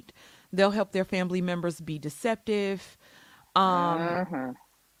cheat, they'll help their family members be deceptive. Uh-huh.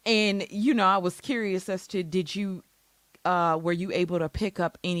 And, I was curious as to were you able to pick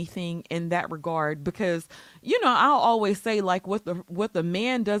up anything in that regard? Because, I'll always say like what the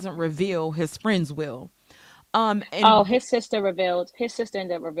man doesn't reveal, his friends will. Oh, And his sister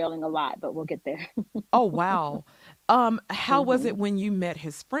ended up revealing a lot, but we'll get there. Oh wow. How was it hmm when you met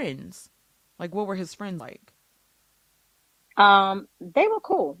his friends? Like what were his friends like? They were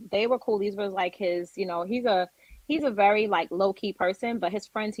cool. They were cool. These were like his, he's a very like low key person, but his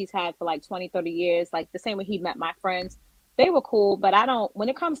friends he's had for like 20, 30 years, like the same way he met my friends, they were cool. But I don't, when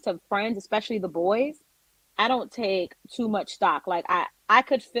it comes to friends, especially the boys, I don't take too much stock. Like I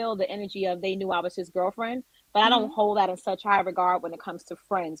could feel the energy of they knew I was his girlfriend, but I don't Mhm. hold that in such high regard when it comes to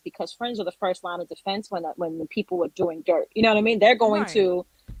friends because friends are the first line of defense when the people are doing dirt. You know what I mean? They're going Right. to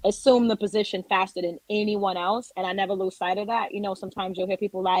assume the position faster than anyone else, and I never lose sight of that. Sometimes you'll hear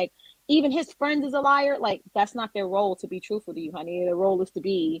people like, even his friend is a liar. Like that's not their role to be truthful to you, honey. Their role is to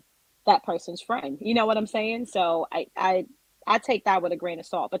be that person's friend. You know what I'm saying? So I take that with a grain of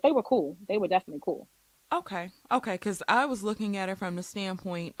salt. But they were cool. They were definitely cool. Okay. Okay, cuz I was looking at it from the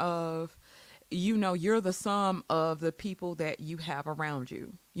standpoint of you're the sum of the people that you have around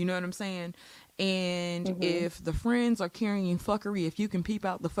you. You know what I'm saying? And hmm if the friends are carrying fuckery, if you can peep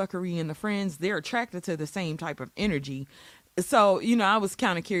out the fuckery in the friends, they're attracted to the same type of energy. So, I was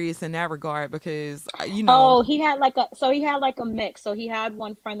kind of curious in that regard because, Oh, he had like a mix. So he had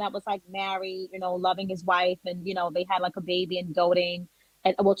one friend that was like married, loving his wife, and they had like a baby and doting.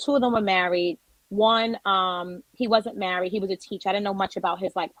 And well, two of them were married. One, he wasn't married. He was a teacher. I didn't know much about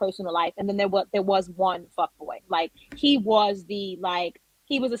his like personal life. And then there was one fuck boy. Like he was a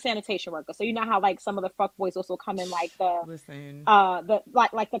sanitation worker. So you know how like some of the fuck boys also come in like the listen, the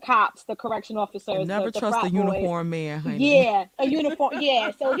like the cops, the correction officers, never the trust a frat boys. uniform man, honey. Yeah, a uniform.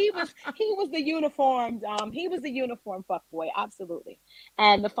 Yeah, so he was the uniform fuck boy, absolutely.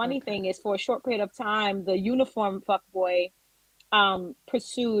 And the funny Okay. thing is, for a short period of time, the uniform fuck boy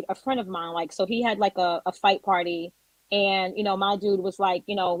pursued a friend of mine. Like, so he had like a fight party, and my dude was like,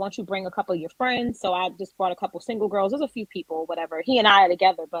 why don't you bring a couple of your friends? So I just brought a couple single girls. There's a few people, whatever. He and I are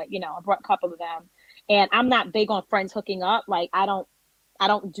together, but I brought a couple of them. And I'm not big on friends hooking up. Like, I don't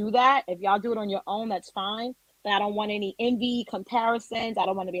do that. If y'all do it on your own, that's fine. But I don't want any envy, comparisons. I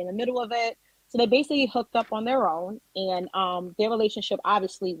don't want to be in the middle of it. So they basically hooked up on their own, and their relationship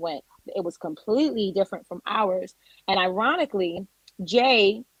obviously went. It was completely different from ours. And ironically,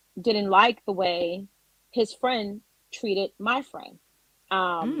 Jay didn't like the way his friend treated my friend.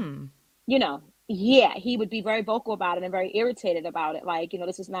 Um, Mm. yeah, he would be very vocal about it and very irritated about it. Like,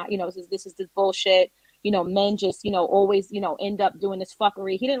 this is not, this is this bullshit. Men just, always, end up doing this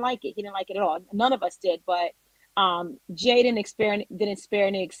fuckery. He didn't like it. He didn't like it at all. None of us did, but Jay didn't spare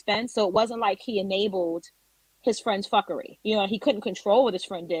any expense. So it wasn't like he enabled his friend's fuckery. He couldn't control what his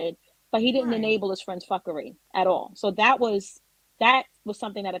friend did, but he didn't Right. enable his friend's fuckery at all. So that was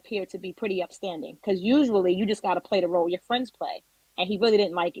something that appeared to be pretty upstanding, because usually you just got to play the role your friends play, and he really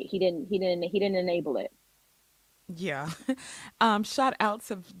didn't like it. He didn't enable it. Yeah. Shout out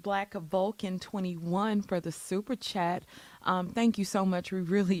to Black Vulcan 21 for the super chat. Thank you so much. We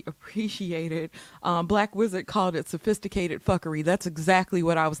really appreciate it. Black Wizard called it sophisticated fuckery. That's exactly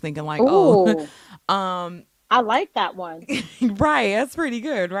what I was thinking. Like, oh, Ooh, um, I like that one. right. That's pretty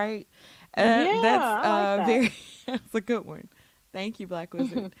good, right? Yeah, That's I like that. very. That's a good one. Thank you, Black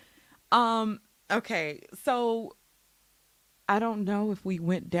Wizard. Um, Okay, so I don't know if we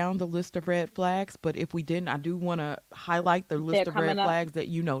went down the list of red flags, but if we didn't, I do want to highlight the They're list of red coming up. flags that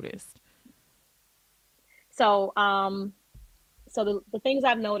you noticed. So so the things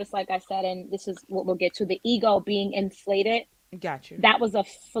I've noticed, like I said, and this is what we'll get to, the ego being inflated. Got you. That was a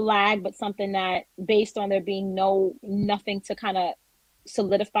flag, but something that, based on there being nothing to kind of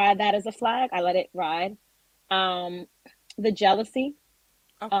solidify that as a flag, I let it ride. um the jealousy,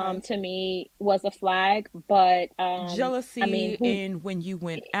 Okay. to me, was a flag, but I mean, Jealousy who in when you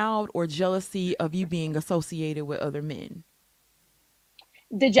went out, or jealousy of you being associated with other men?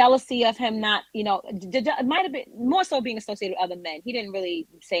 the jealousy of him not, it might have been more so being associated with other men. He didn't really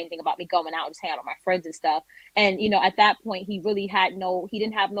say anything about me going out and just hanging out with my friends and stuff. And at that point, he didn't have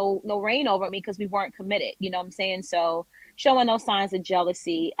no reign over me because we weren't committed. You know what I'm saying? So showing those signs of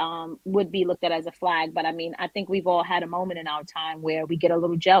jealousy would be looked at as a flag. But I mean, I think we've all had a moment in our time where we get a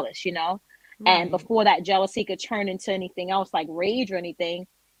little jealous. And Right. before that jealousy could turn into anything else like rage or anything,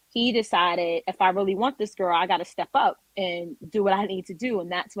 he decided, if I really want this girl, I got to step up and do what I need to do. And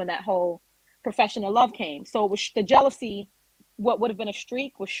that's when that whole professional love came. So it was the jealousy. What would have been a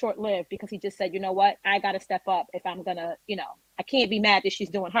streak was short lived, because he just said, you know what, I got to step up if I'm gonna, I can't be mad that she's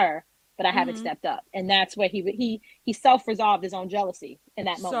doing her, but I haven't Mm-hmm. stepped up. And that's where he self resolved his own jealousy in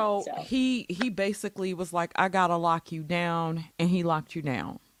that moment. So So he basically was like, I gotta lock you down, and he locked you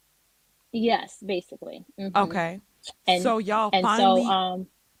down. yes, basically. Okay. And So y'all and so finally.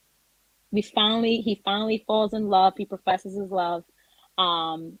 he finally falls in love. He professes his love.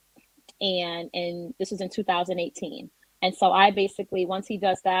 Um, and this was in 2018. And so I basically, once he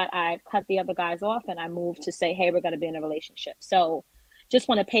does that, I cut the other guys off and I moved to say, hey, we're going to be in a relationship. So just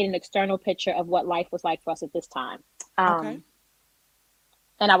want to paint an external picture of what life was like for us at this time. Okay. Um,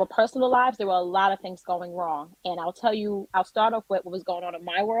 in our personal lives, there were a lot of things going wrong. And I'll start off with what was going on in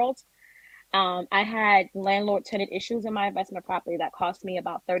my world. I had landlord tenant issues in my investment property that cost me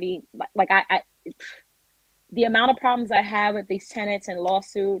about 30, like the amount of problems I had with these tenants and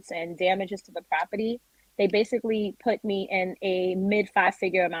lawsuits and damages to the property, they basically put me in a mid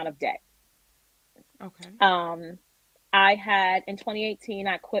five-figure amount of debt. Okay. Um, I had in 2018,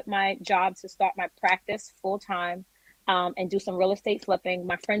 I quit my job to start my practice full time, and do some real estate flipping.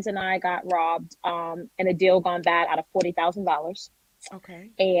 My friends and I got robbed, and a deal gone bad out of $40,000. Okay.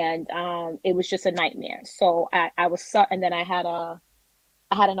 And it was just a nightmare. So I was so, and then I had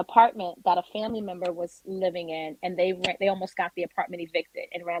an apartment that a family member was living in, and they almost got the apartment evicted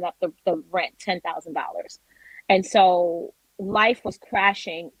and ran up the rent $10,000. And so life was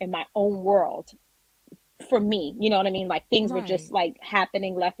crashing in my own world for me. You know what I mean? Like things were just Right. like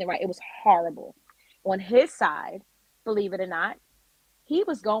happening left and right. It was horrible. On his side, believe it or not, he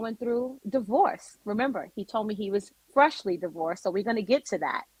was going through divorce. Remember, he told me he was freshly divorced. So we're going to get to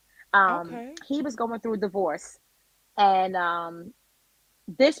that. Okay. He was going through divorce, and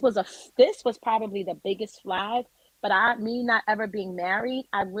this was a this was probably the biggest flag. But me not ever being married,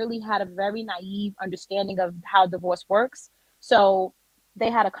 I really had a very naive understanding of how divorce works. So they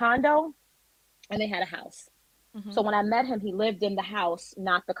had a condo and they had a house. Mm-hmm. So when I met him, he lived in the house,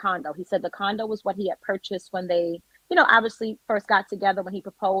 not the condo. He said the condo was what he had purchased when they, obviously first got together. When he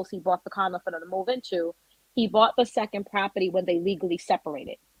proposed, he bought the condo for them to move into. He bought the second property when they legally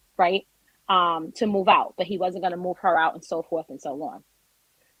separated, right? To move out, but he wasn't going to move her out, and so forth and so on.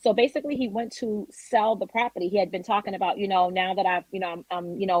 So basically, he went to sell the property. He had been talking about, now that I've,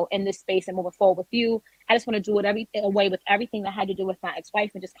 in this space and moving forward with you, I just want to do it away with everything that had to do with my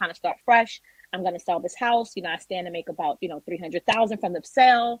ex-wife and just kind of start fresh. I'm going to sell this house. I stand to make about, 300,000 from the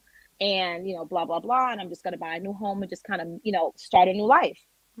sale, and, blah, blah, blah. And I'm just going to buy a new home and just kind of, start a new life.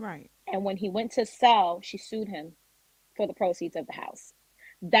 Right. And when he went to sell, she sued him for the proceeds of the house.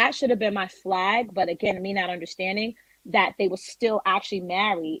 That should have been my flag. But again, me not understanding that they were still actually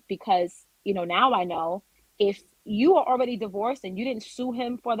married, because, now I know, if you are already divorced and you didn't sue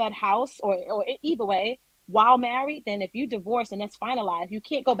him for that house, or either way, while married, then if you divorce and that's finalized, you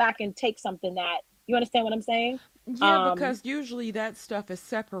can't go back and take something that, you understand what I'm saying? Yeah, Um, because usually that stuff is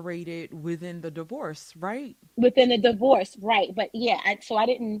separated within the divorce, right? within the divorce, right? But yeah, I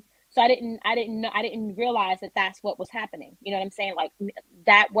didn't realize that that's what was happening. You know what I'm saying? Like,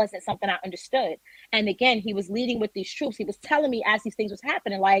 that wasn't something I understood. And again, he was leading with these truths. He was telling me as these things was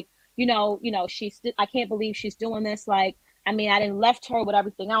happening, like, I can't believe she's doing this. Like, I mean, I didn't left her with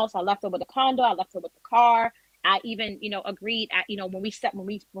everything else. I left her with the condo. I left her with the car. I even, agreed at, when we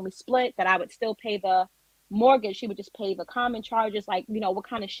split, that I would still pay the mortgage. She would just pay the common charges. Like, what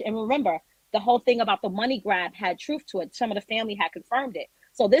kind of shit. And remember, the whole thing about the money grab had truth to it. Some of the family had confirmed it.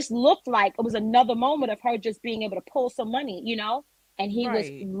 So this looked like it was another moment of her just being able to pull some money. and he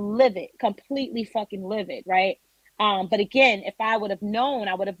was Right. livid, completely fucking livid, right? But again, if I would have known,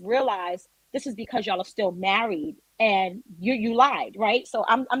 I would have realized this is because y'all are still married and you lied, right? So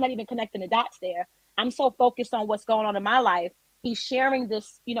I'm not even connecting the dots there. I'm so focused on what's going on in my life. He's sharing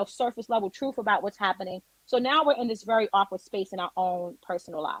this, surface level truth about what's happening. So now we're in this very awkward space in our own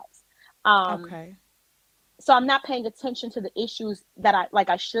personal lives. Um, Okay. so I'm not paying attention to the issues that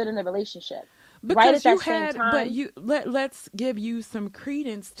I should in the relationship. Right at Because you that same had, but time, let's give you some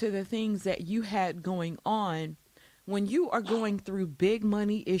credence to the things that you had going on. When you are going through big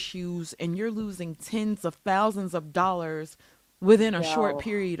money issues and you're losing tens of thousands of dollars within a short yo,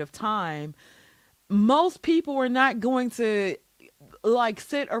 period of time, most people are not going to like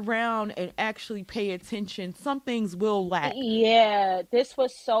sit around and actually pay attention. Some things will lack. yeah, this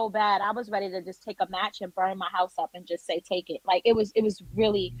was so bad. I was ready to just take a match and burn my house up and just say, take it. Like it was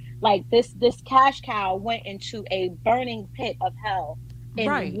really like this cash cow went into a burning pit of hell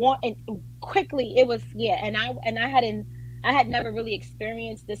in Right. one and quickly it was, yeah. I had never really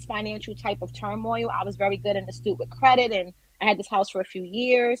experienced this financial type of turmoil. I was very good and astute with credit, and I had this house for a few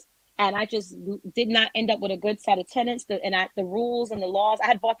years. And I just did not end up with a good set of tenants. The rules and the laws. I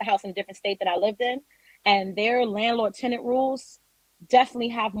had bought the house in a different state that I lived in, and their landlord tenant rules definitely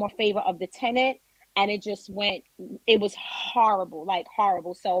have more favor of the tenant, and it was horrible, like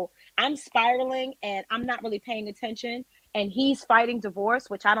horrible. So I'm spiraling and I'm not really paying attention, and he's fighting divorce,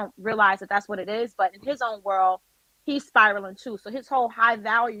 which I don't realize that that's what it is, but in his own world he's spiraling too, so his whole high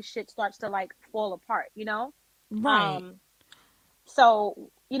value shit starts to like fall apart. Right. um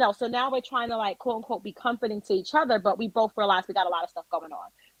so now we're trying to like quote unquote be comforting to each other, but we both realize we got a lot of stuff going on.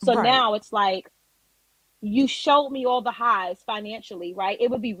 So Right. now it's like, you showed me all the highs financially, right? It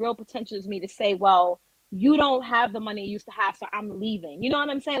would be real pretentious of me to say, well, you don't have the money you used to have, so I'm leaving. You know what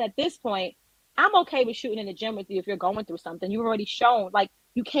I'm saying? At this point, I'm okay with shooting in the gym with you if you're going through something. You've already shown, like,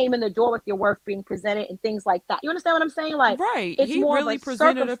 you came in the door with your work being presented and things like that. You understand what I'm saying? Like, Right. it's He more of a really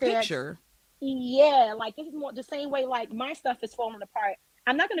presented a circumstance. picture. Yeah, like this is more the same way like my stuff is falling apart.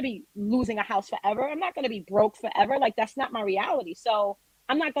 I'm not going to be losing a house forever. I'm not going to be broke forever. Like that's not my reality. So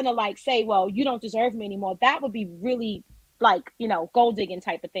I'm not going to like say, well, you don't deserve me anymore. That would be really like, gold digging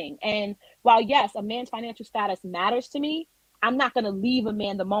type of thing. And while yes, a man's financial status matters to me, I'm not going to leave a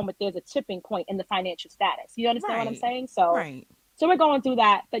man the moment there's a tipping point in the financial status. You understand what I'm Right. saying? So Right. so we're going through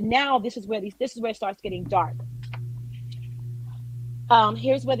that, but now this is where it starts getting dark.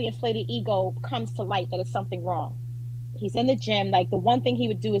 Here's where the inflated ego comes to light that it's something wrong. He's in the gym. Like the one thing he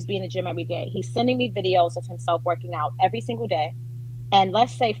would do is be in the gym every day. He's sending me videos of himself working out every single day. And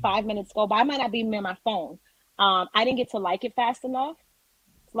let's say 5 minutes go by, I might not be near my phone. I didn't get to like it fast enough.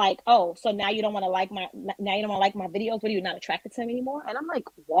 It's like, oh, so now you don't want to like my videos. What, are you not attracted to me anymore? And I'm like,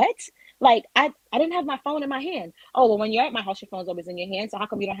 what? Like I didn't have my phone in my hand. Oh, well, when you're at my house, your phone's always in your hand. So how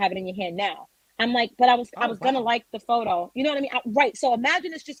come you don't have it in your hand now? I'm like, but I Oh was gonna wow. like the photo. You know what I mean? Right. So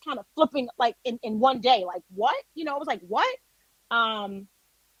imagine it's just kind of flipping like in one day. Like what? It was like what? Um,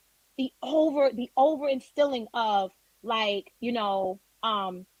 the over instilling of like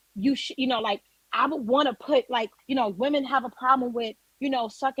like I would want to put like women have a problem with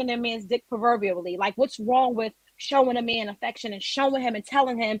sucking their man's dick proverbially. Like what's wrong with showing a man affection and showing him and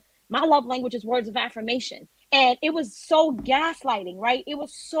telling him my love language is words of affirmation? And it was so gaslighting, right? It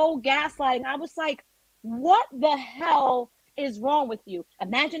was so gaslighting. I was like, what the hell is wrong with you?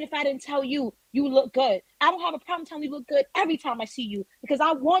 Imagine if I didn't tell you you look good. I don't have a problem telling you look good every time I see you because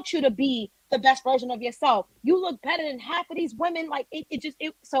I want you to be the best version of yourself. You look better than half of these women. Like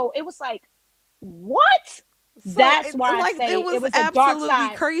so it was like, what? So That's why I like it say it was was a dark absolutely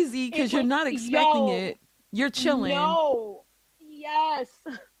side. crazy It because you're was, not expecting yo, it. You're chilling. no, yes.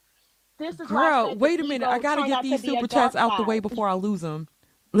 This is why I Girl, said the wait a minute. I ego gotta turned get out to these be a super chats dark out the way side. before I lose them.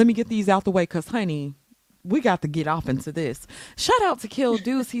 Let me get these out the way because, honey, we got to get off into this. Shout out to Kill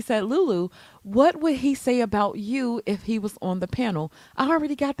Deuce. He said, Lulu, what would he say about you if he was on the panel? I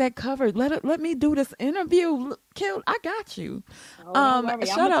already got that covered. Let me do this interview. Kill, I got you. Oh, don't worry.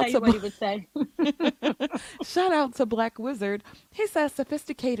 I'm Shout gonna out tell you to what he would say. Shout out to Black Wizard. He says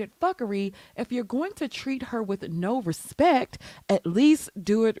sophisticated fuckery. If you're going to treat her with no respect, at least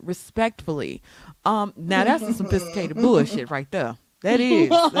do it respectfully. Now that's some sophisticated bullshit right there.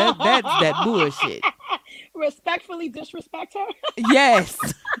 That's that bullshit. Respectfully disrespect her.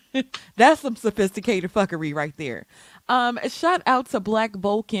 Yes. That's some sophisticated fuckery right there. Shout out to Black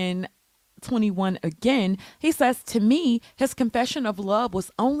Vulcan 21 again. He says, to me, his confession of love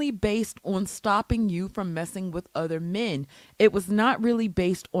was only based on stopping you from messing with other men. It was not really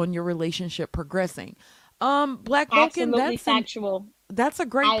based on your relationship progressing. Black Vulcan, Absolutely factual. that's a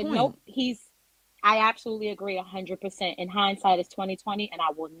great I nope. point. I absolutely agree 100%. In hindsight, it's 2020, and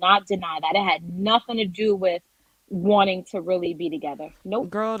I will not deny that it had nothing to do with wanting to really be together. Nope.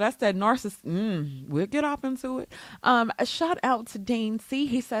 Girl, that's that narcissist. We'll get off into it. A shout out to Dane C.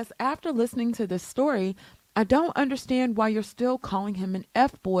 He says, after listening to this story, I don't understand why you're still calling him an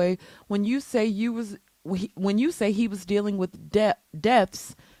F boy when you say he was dealing with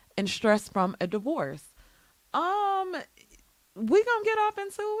deaths and stress from a divorce. Um, we gonna get off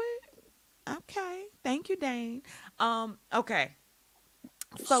into it. Okay, thank you, Dane. Okay.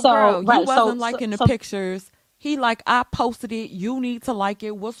 So, So girl, you right. wasn't liking the So pictures. He like, I posted it. You need to like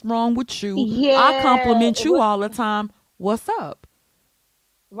it. What's wrong with you? I yeah, compliment it you was all the time. What's up?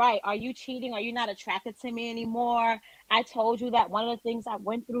 right. Are you cheating? Are you not attracted to me anymore? I told you that one of the things I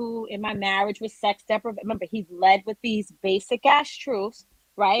went through in my marriage was sex deprivation. Remember, he led with these basic ass truths,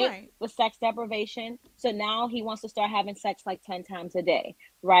 right? Right. With sex deprivation. So now he wants to start having sex like 10 times a day,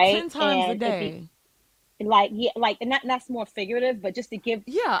 right? 10 times a And it be day. like, yeah, like, and that's more figurative, but just to give,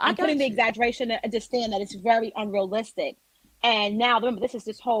 Yeah, I I'm putting the got you. exaggeration to understand that it's very unrealistic. And now remember, this is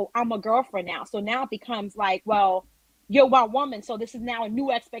this whole I'm a girlfriend now. So now it becomes like, well, you're one woman, so this is now a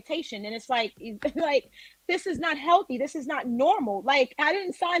new expectation. And it's like like this is not healthy. This is not normal. Like I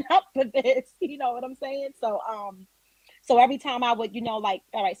didn't sign up for this. You know what I'm saying? So every time I would, like,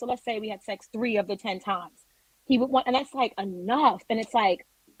 all right, so let's say we had sex 3 of the 10 times. He would want, and that's like enough. And it's like,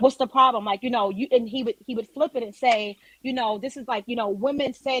 what's the problem? Like, and he would flip it and say, this is like,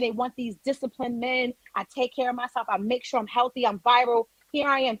 women say they want these disciplined men. I take care of myself. I make sure I'm healthy. I'm viral. Here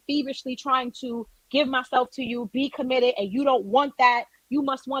I am feverishly trying to give myself to you, be committed, and you don't want that. You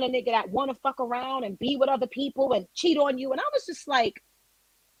must want a nigga that want to fuck around and be with other people and cheat on you. And I was just like,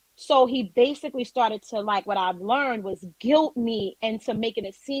 so he basically started to, like, what I've learned was guilt me into making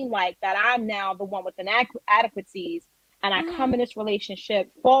it seem like that I'm now the one with inadequacies, and I come in this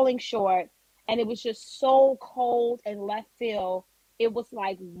relationship falling short, and it was just so cold and left field. It was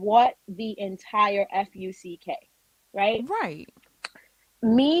like, what the entire fuck, right? Right.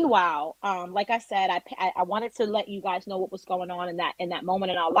 Meanwhile, like I said, I wanted to let you guys know what was going on in that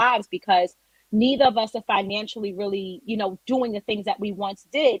moment in our lives, because neither of us are financially really, doing the things that we once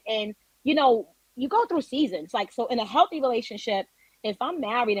did. And you go through seasons. Like, so in a healthy relationship, if I'm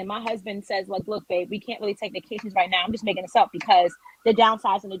married and my husband says, like, look, babe, we can't really take vacations right now. I'm just making this up because they're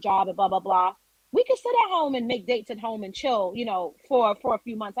downsizing the job and blah blah blah. We can sit at home and make dates at home and chill, for a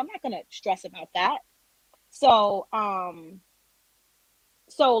few months. I'm not gonna stress about that. So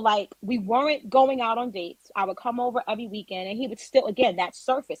like, we weren't going out on dates. I would come over every weekend, and he would still, again, that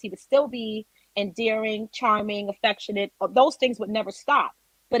surface, he would still be endearing, charming, affectionate. Those things would never stop,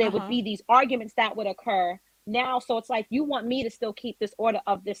 but Uh it would huh. be these arguments that would occur now. So it's like, you want me to still keep this order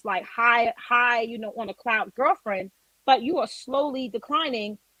of this, like, high, on a cloud girlfriend, but you are slowly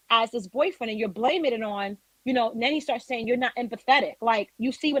declining as this boyfriend, and you're blaming it on, and then he starts saying you're not empathetic. Like,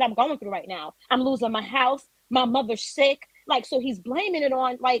 you see what I'm going through right now. I'm losing my house. My mother's sick. Like, so he's blaming it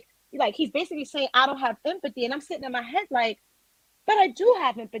on, like he's basically saying I don't have empathy. And I'm sitting in my head like, but I do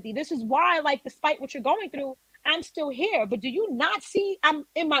have empathy. This is why, like, despite what you're going through, I'm still here. But do you not see I'm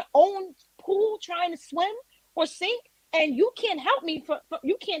in my own pool trying to swim or sink? And you can't help me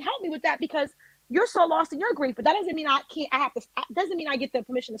you can't help me with that because you're so lost in your grief. But that doesn't mean I can't, I have to, doesn't mean I get the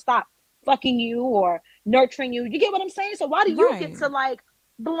permission to stop fucking you or nurturing you. You get what I'm saying? So why do you get Right. to, like,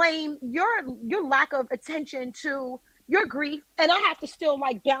 blame your lack of attention to your grief, and I have to still,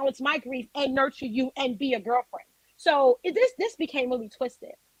 like, balance my grief and nurture you and be a girlfriend? So this became really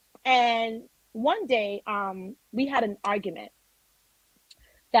twisted. And one day, we had an argument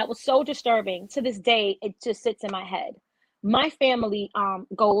that was so disturbing. To this day, it just sits in my head. My family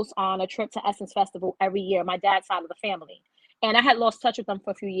goes on a trip to Essence Festival every year, my dad's side of the family. And I had lost touch with them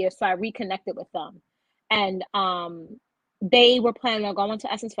for a few years, so I reconnected with them. And they were planning on going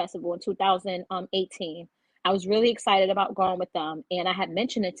to Essence Festival in 2018. I was really excited about going with them. And I had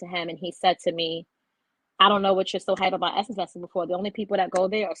mentioned it to him, and he said to me, I don't know what you're so hype about Essence Festival for. The only people that go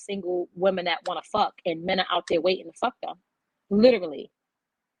there are single women that want to fuck, and men are out there waiting to fuck them. Literally.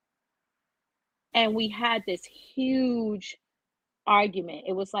 And we had this huge argument.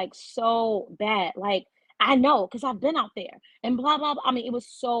 It was like so bad. Like, I know because I've been out there and blah, blah, blah. I mean, it was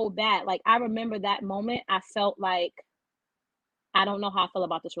so bad. Like, I remember that moment. I felt like I don't know how I feel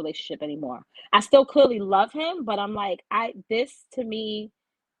about this relationship anymore. I still clearly love him, but I'm like, this to me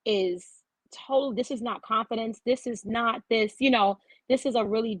is total, this is not confidence. This is not this, this is a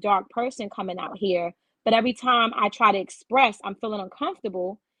really dark person coming out here. But every time I try to express, I'm feeling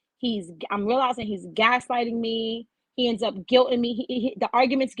uncomfortable. I'm realizing he's gaslighting me. He ends up guilting me. The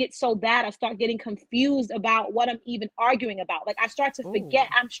arguments get so bad, I start getting confused about what I'm even arguing about. Like, I start to Oh. forget.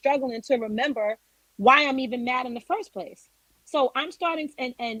 I'm struggling to remember why I'm even mad in the first place. So I'm starting,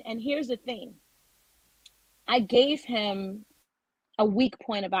 and here's the thing. I gave him a weak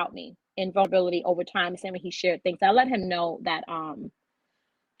point about me in vulnerability over time, saying when he shared things. I let him know that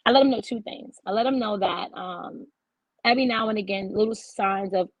I let him know two things. I let him know that every now and again little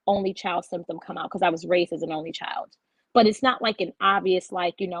signs of only child symptom come out because I was raised as an only child. But it's not like an obvious,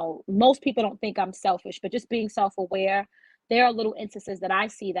 like, most people don't think I'm selfish, but just being self-aware, there are little instances that I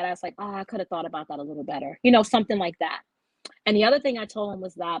see that I was like, oh, I could have thought about that a little better, something like that. And the other thing I told him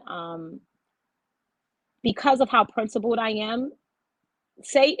was that because of how principled I am,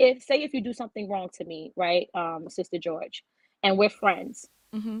 say if you do something wrong to me, right, Sister George, and we're friends,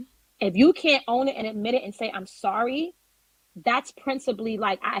 Mm-hmm. if you can't own it and admit it and say I'm sorry, that's principally,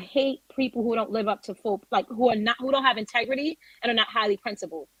 like, I hate people who don't live up to full, like, who don't have integrity and are not highly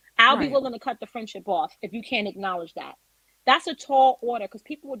principled. I'll be Right. willing to cut the friendship off if you can't acknowledge that. That's a tall order because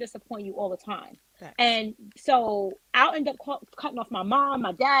people will disappoint you all the time. Facts. And so I'll end up cutting off my mom,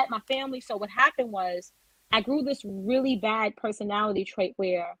 my dad, my family. So what happened was I grew this really bad personality trait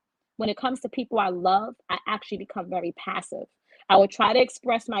where when it comes to people I love, I actually become very passive. I would try to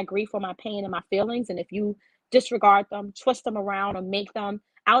express my grief or my pain and my feelings. And if you disregard them, twist them around, or make them,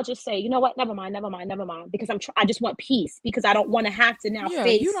 I'll just say, you know what, never mind, never mind, never mind, because I just want peace because I don't want to have to now Yeah,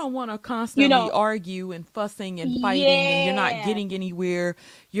 you face, don't want to you constantly know, argue and fussing and fighting, and you're not yeah, getting anywhere.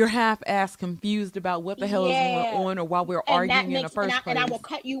 You're half-ass confused about what the hell is going yeah, on or why we're and that arguing in the makes, and I first and I place. will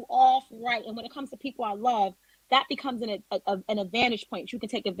cut you off, right. And when it comes to people I love, that becomes an advantage point you can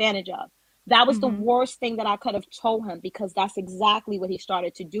take advantage of. That was the Mm-hmm. worst thing that I could have told him because that's exactly what he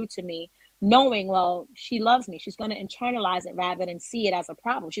started to do to me, knowing, well, she loves me, she's going to internalize it rather than see it as a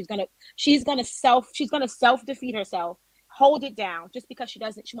problem. She's going to self defeat herself, hold it down just because she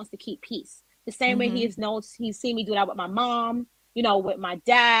wants to keep peace. The same way Mm-hmm. he's seen me do that with my mom, with my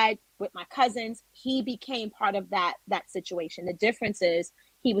dad, with my cousins. He became part of that situation. The difference is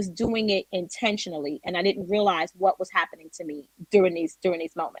he was doing it intentionally, and I didn't realize what was happening to me during these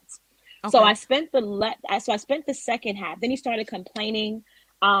moments. So I Okay. spent the second half. Then he started complaining,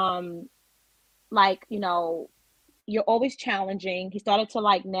 um, like, you're always challenging. He started to,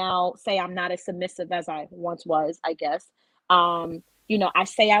 like, now say I'm not as submissive as I once was, I guess. I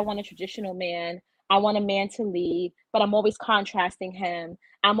say I want a traditional man. I want a man to lead, but I'm always contrasting him.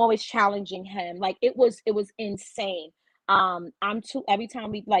 I'm always challenging him. Like, it was insane. I'm too every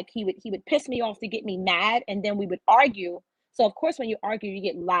time he would piss me off to get me mad, and then we would argue. So of course when you argue, you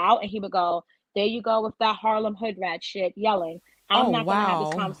get loud, and he would go, there you go with that Harlem hood rat shit, yelling. I'm Oh, not going to have this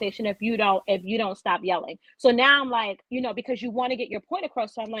wow. conversation if you don't stop yelling. So now I'm like, because you want to get your point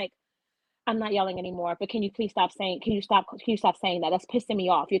across. So I'm like, I'm not yelling anymore, but can you stop saying that? That's pissing me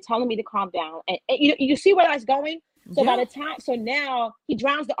off. You're telling me to calm down. And you see where that's going? So by Yeah. the time, so now he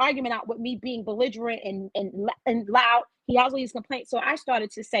drowns the argument out with me being belligerent and loud. He has all these complaints. So I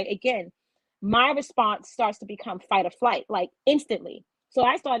started to say again, my response starts to become fight or flight, like instantly. So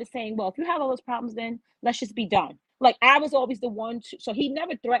I started saying, well, if you have all those problems, then let's just be done. Like, I was always the one so he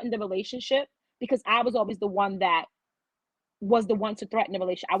never threatened the relationship because I was always the one to threaten the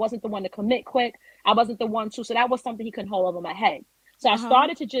relationship. I wasn't the one to commit quick. I wasn't the one to, so that was something he couldn't hold over my head. So I Uh-huh.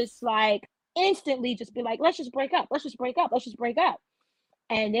 started to just, like, instantly just be like, let's just break up. Let's just break up. Let's just break up.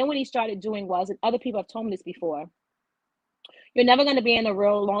 And then what he started doing was, and other people have told me this before, you're never going to be in a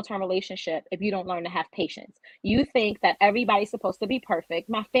real long-term relationship if you don't learn to have patience. You think that everybody's supposed to be perfect.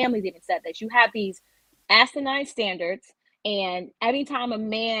 My family's even said this. You have these asinine standards, and every time a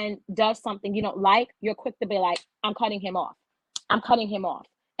man does something you don't like, you're quick to be like, I'm cutting him off. I'm cutting him off.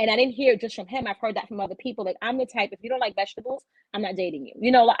 And I didn't hear it just from him. I've heard that from other people. Like, I'm the type, if you don't like vegetables, I'm not dating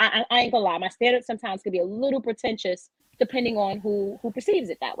you. Like, I ain't gonna lie. My standards sometimes could be a little pretentious depending on who perceives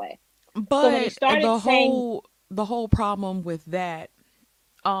it that way. So when he But started saying, the whole problem with that,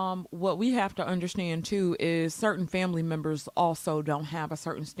 what we have to understand too is certain family members also don't have a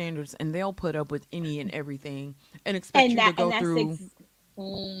certain standards, and they'll put up with any and everything and expect and you to that go and that's through.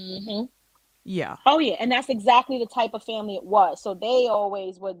 hmm Yeah. oh yeah, and that's exactly the type of family it was. So they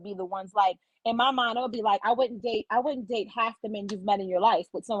always would be the ones, like, in my mind it would be like, I wouldn't date half the men you've met in your life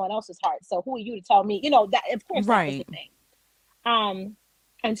with someone else's heart. So who are you to tell me, that, of course, that was the Right. thing. um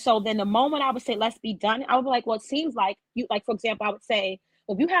and so then the moment I would say let's be done, I would be like, well, it seems like you, like, for example, I would say,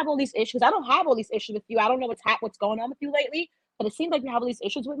 well, if you have all these issues, I don't have all these issues with you. I don't know what's going on with you lately, but it seems like you have all these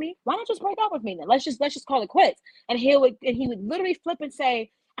issues with me. Why not just break up with me then? Let's just call it quits. And he would literally flip and say,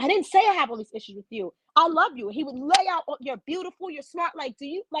 I didn't say I have all these issues with you. I love you. And he would lay out, oh, you're beautiful, you're smart. Like, do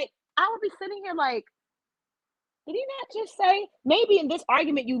you, like, I would be sitting here like, did he not just say, maybe in this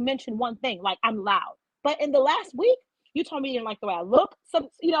argument you mentioned one thing, like I'm loud, but in the last week You told me you didn't like the way I look.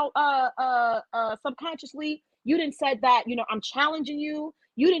 Subconsciously, you didn't said that. I'm challenging you.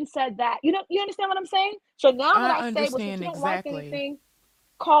 You didn't said that. You understand what I'm saying? So now that I I say, well, since understand you don't like exactly. anything,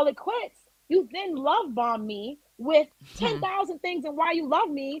 call it quits. You then love bomb me with Hmm. 10,000 things and why you love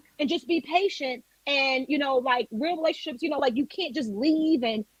me, and just be patient. And, like real relationships, like you can't just leave.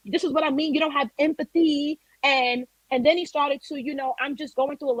 And this is what I mean. You don't have empathy. And then he started to, I'm just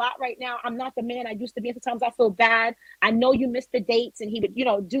going through a lot right now. I'm not the man I used to be. And sometimes I feel bad. I know you missed the dates, and he would,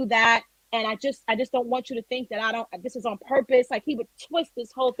 do that. And I just don't want you to think that I don't, this is on purpose. Like he would twist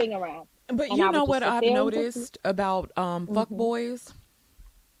this whole thing around. But And you I know would what just sit I've there and just, noticed about fuck mm-hmm, boys?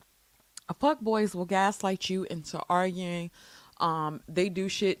 Fuck boys will gaslight you into arguing. They do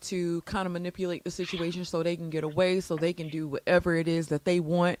shit to kind of manipulate the situation so they can get away, so they can do whatever it is that they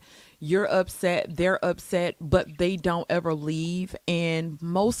want. You're upset, they're upset, but they don't ever leave. And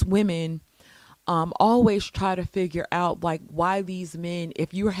most women always try to figure out like why these men,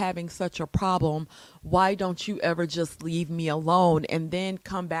 if you're having such a problem, why don't you ever just leave me alone, and then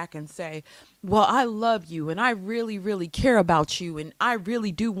come back and say, well, I love you and I really really care about you and I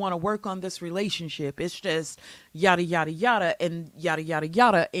really do want to work on this relationship. It's just yada yada yada and yada yada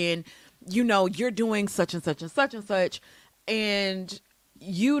yada, and you're doing such and such and such and such. And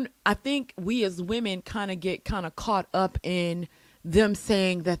I think we as women kind of get kind of caught up in them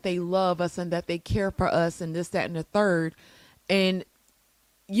saying that they love us and that they care for us and this, that, and the third. And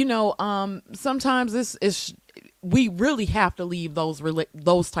sometimes this is we really have to leave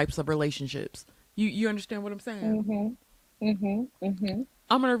those types of relationships. You understand what I'm saying? mm-hmm, mm-hmm, mm-hmm.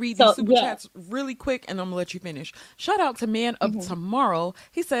 I'm gonna read these So super yeah. chats really quick, and I'm gonna let you finish. Shout out to Man of Mm-hmm. Tomorrow.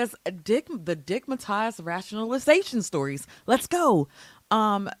 He says, the digmatized rationalization stories. Let's go."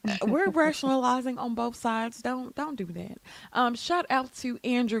 We're rationalizing on both sides. Don't do that. Shout out to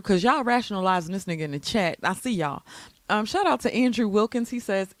Andrew, because y'all rationalizing this nigga in the chat. I see y'all. Shout out to Andrew Wilkins. He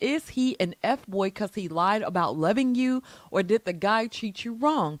says, "Is he an F boy because he lied about loving you, or did the guy treat you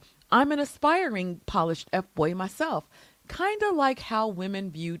wrong? I'm an aspiring polished F boy myself. Kind of like how women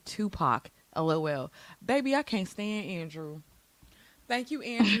view Tupac. LOL." Baby, I can't stand Andrew. Thank you,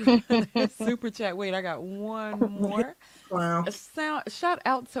 Andrew, for that super chat. Wait, I got one more. Wow. Shout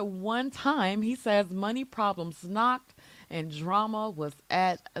out to One Time. He says money problems knocked and drama was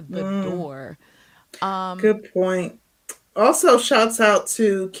at the Mm, door. Um, good point. Also, shouts out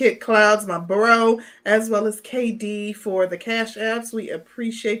to Kit Clouds, my bro, as well as KD for the cash apps. We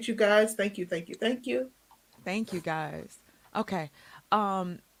appreciate you guys. Thank you, thank you, thank you. Thank you guys. Okay.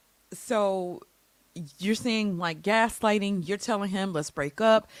 Um, so you're saying like gaslighting, you're telling him let's break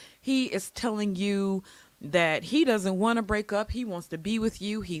up. He is telling you that he doesn't want to break up. He wants to be with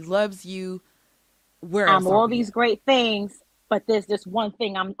you. He loves you. Where I'm else are all we these at? great things, but there's this one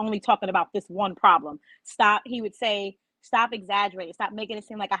thing. I'm only talking about this one problem. Stop. He would say, stop exaggerating. Stop making it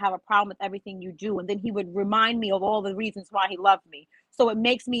seem like I have a problem with everything you do. And then he would remind me of all the reasons why he loved me. So it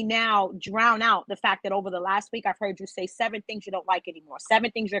makes me now drown out the fact that over the last week, I've heard you say 7 things you don't like anymore, 7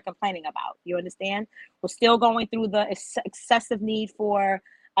 things you're complaining about. You understand? We're still going through the excessive need for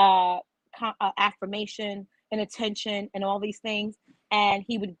uh, affirmation and attention and all these things. And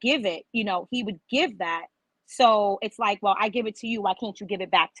he would give it, he would give that. So it's like, well, I give it to you, why can't you give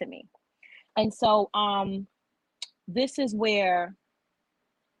it back to me? And so this is where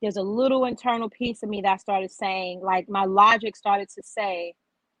there's a little internal piece of me that started saying, like, my logic started to say,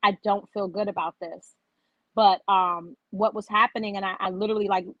 I don't feel good about this. But what was happening, and I literally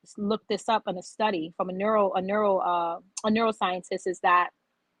like looked this up in a study from a neuroscientist, is that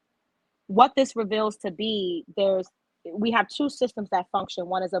what this reveals to be, we have two systems that function.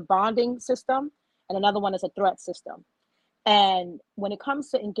 One is a bonding system, and another one is a threat system. And when it comes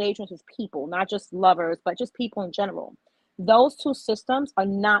to engagements with people, not just lovers, but just people in general, those two systems are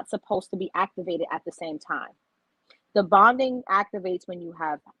not supposed to be activated at the same time. The bonding activates when you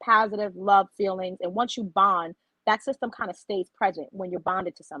have positive love feelings. And once you bond, that system kind of stays present when you're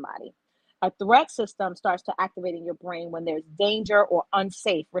bonded to somebody. A threat system starts to activate in your brain when there's danger or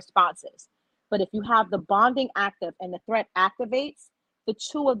unsafe responses. But if you have the bonding active and the threat activates, the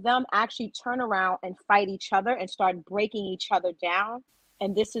two of them actually turn around and fight each other and start breaking each other down.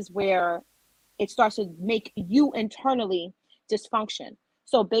 And this is where it starts to make you internally dysfunction.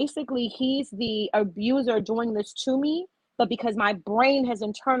 So basically, he's the abuser doing this to me, but because my brain has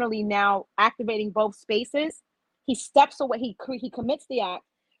internally now activating both spaces, he steps away, he commits the act,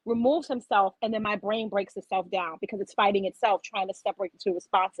 removes himself, and then my brain breaks itself down because it's fighting itself, trying to separate the two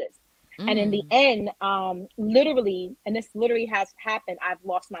responses. And in the Mm. end, literally, and this literally has happened, I've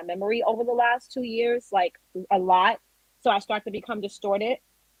lost my memory over the last 2 years, like a lot. So I start to become distorted.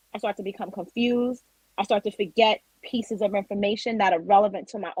 I start to become confused. I start to forget pieces of information that are relevant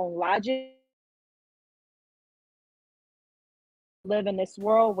to my own logic. Live in this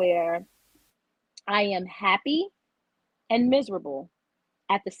world where I am happy and miserable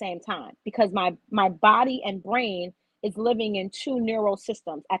at the same time because my body and brain is living in two neural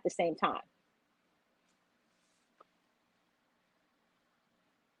systems at the same time.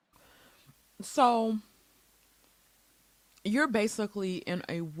 So you're basically in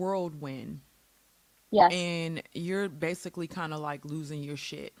a whirlwind Yes. and you're basically kind of like losing your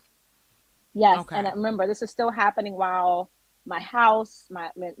shit. Yes, and Okay. remember, this is still happening while my house,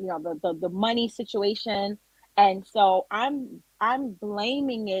 the money situation, and so I'm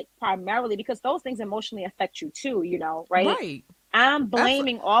blaming it primarily because those things emotionally affect you too, right? Right. I'm That's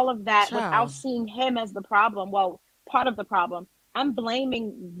blaming all of that without child. seeing him as the problem. Well, part of the problem. I'm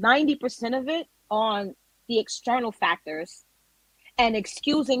blaming 90% of it on the external factors and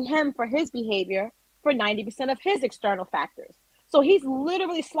excusing him for his behavior for 90% of his external factors. So he's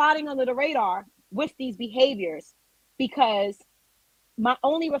literally sliding under the radar with these behaviors because my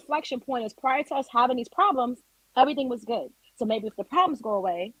only reflection point is prior to us having these problems, everything was good. So maybe if the problems go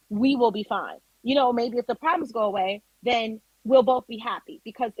away, we will be fine. Maybe if the problems go away, then we'll both be happy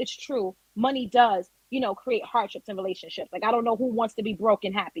because it's true. Money does, create hardships in relationships. Like, I don't know who wants to be broke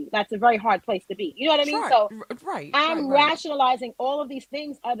and happy. That's a very hard place to be. You know what I mean? Right. So Right. Right. I'm Right. rationalizing all of these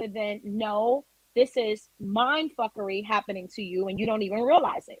things other than no, this is mind fuckery happening to you and you don't even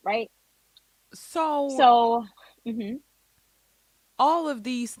realize it, right? So So, mhm, all of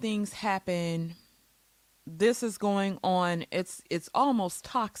these things happen. This is going on. It's almost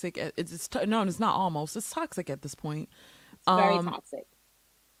toxic. No, it's not almost. It's toxic at this point. it's very toxic.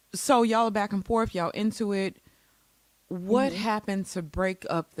 So y'all are back and forth. Y'all into it. What Hmm. happened to break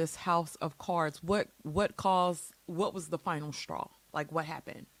up this house of cards? What caused? What was the final straw? Like what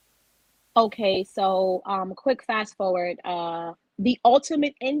happened? Okay, so quick fast forward. The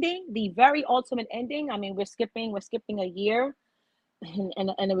ultimate ending, the very ultimate ending. I mean, we're skipping a year,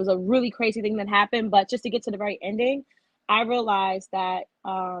 and it was a really crazy thing that happened. But just to get to the very ending, I realized that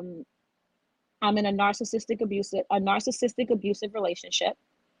I'm in a narcissistic abusive relationship,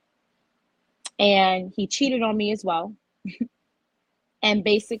 and he cheated on me as well, and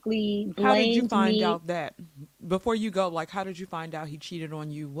basically How did you blamed find me. out that? Before you go, like how did you find out he cheated on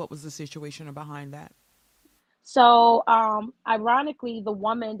you? What was the situation behind that? So, ironically,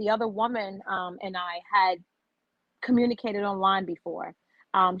 the other woman, and I had communicated online before.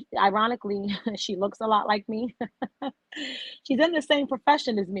 Ironically, she looks a lot like me. She's in the same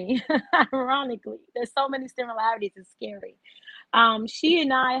profession as me. Ironically, there's so many similarities. It's scary. She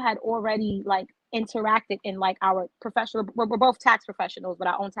and I had already like interacted in like our professional. We're both tax professionals with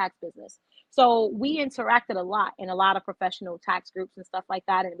our own tax business, so we interacted a lot in a lot of professional tax groups and stuff like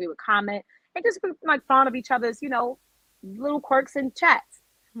that. And we would comment and just be like fond of each other's, little quirks and chats.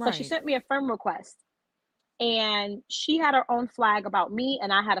 So she Right. sent me a friend request, and she had her own flag about me,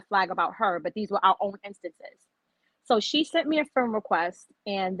 and I had a flag about her, but these were our own instances. So she sent me a friend request,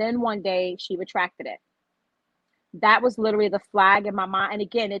 and then one day she retracted it. That was literally the flag in my mind. And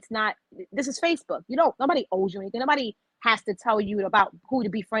again, it's not, this is Facebook. Nobody owes you anything. Nobody has to tell you about who to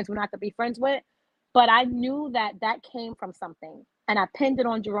be friends, who not to be friends with. But I knew that that came from something. And I pinned it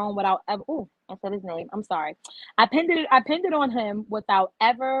on Jerome without ever, oh, I said his name. I'm sorry. I pinned it on him without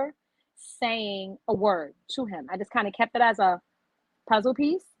ever saying a word to him. I just kind of kept it as a puzzle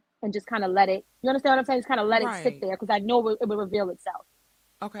piece and just kind of let it, you understand what I'm saying? Just kind of let it sit Right. there because I know it would reveal itself.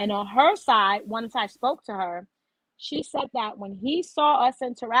 And Okay. on her side, once I spoke to her, she said that when he saw us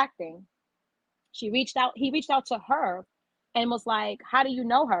interacting, he reached out to her and was like, "How do you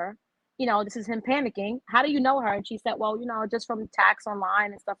know her?" This is him panicking. "How do you know her?" And she said, "Well, just from tax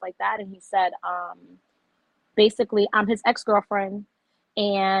online and stuff like that." And he said, basically, I'm his ex-girlfriend,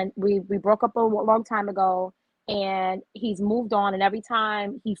 and we broke up a long time ago, and he's moved on, and every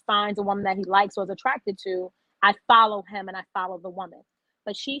time he finds a woman that he likes or is attracted to, I follow him and I follow the woman.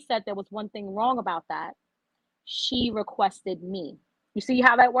 But she said there was one thing wrong about that. She requested me. You see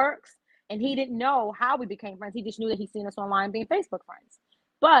how that works? And he didn't know how we became friends. He just knew that he'd seen us online being Facebook friends.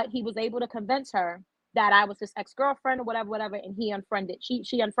 But he was able to convince her that I was his ex-girlfriend or whatever, whatever, and he unfriended.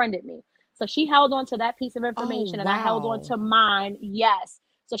 She unfriended me. So she held on to that piece of Oh information and I held on wow. to mine. Yes.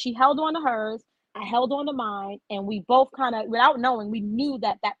 So she held on to hers. I held on to mine, and we both kind of, without knowing, we knew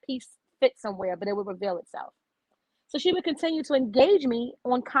that that piece fit somewhere, but it would reveal itself. So she would continue to engage me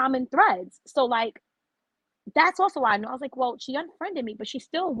on common threads. So like that's also why I know. I was like, well, she unfriended me, but she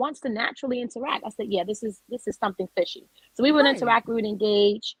still wants to naturally interact. I said, yeah, this is something fishy. So we would Right. interact, we would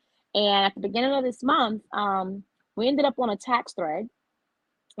engage, and at the beginning of this month, we ended up on a tax thread,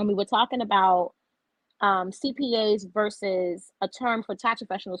 and we were talking about CPAs versus a term for tax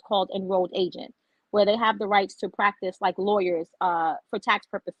professionals called enrolled agent, where they have the rights to practice like lawyers for tax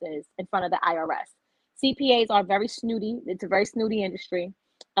purposes in front of the IRS. CPAs are very snooty. It's a very snooty industry.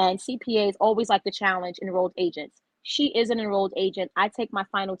 And CPAs always like to challenge enrolled agents. She is an enrolled agent. I take my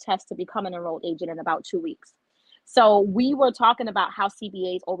final test to become an enrolled agent in about 2 weeks. So we were talking about how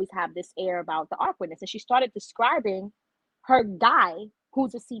CPAs always have this air about the awkwardness. And she started describing her guy,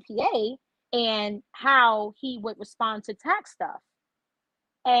 who's a CPA, and how he would respond to tax stuff.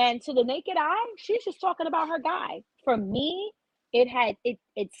 And to the naked eye, she's just talking about her guy. For me, it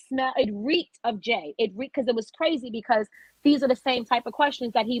smelled, it reeked of Jay. It reeked because it was crazy because these are the same type of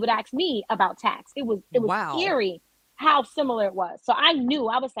questions that he would ask me about tax. It was Wow. eerie how similar it was. So I knew,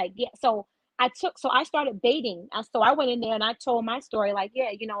 I was like, yeah. So I started baiting. So I went in there and I told my story, like,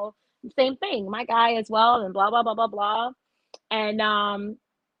 yeah, same thing, my guy as well, and blah blah blah blah blah. And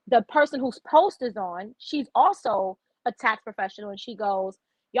the person whose post is on, she's also a tax professional, and she goes,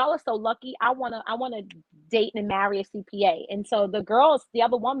 "Y'all are so lucky. I wanna date and marry a CPA." And so the girls, the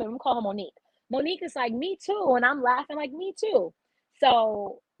other woman, we call her Monique. Monique is like, "Me too," and I'm laughing like, "Me too."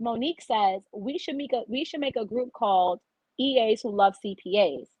 So Monique says we should make a group called EAs who love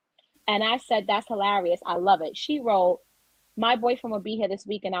CPAs. And I said, "That's hilarious. I love it." She wrote, "My boyfriend will be here this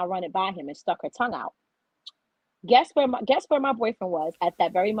week and I'll run it by him," and stuck her tongue out. Guess where my boyfriend was at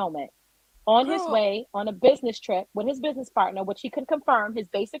that very moment? On his Girl, way on a business trip with his business partner, which he could confirm his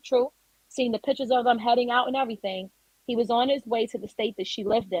basic truth, seeing the pictures of them heading out and everything. He was on his way to the state that she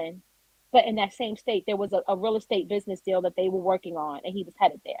lived in, but in that same state, there was a real estate business deal that they were working on, and he was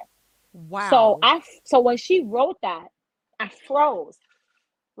headed there. So wow. so when she wrote that, I froze.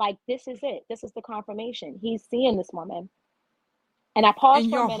 Like, this is it. This is the confirmation. He's seeing this woman. And I paused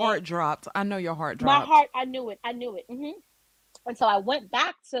And for a your minute. heart dropped. I know your heart My dropped. heart, I knew it. I knew it. And so I went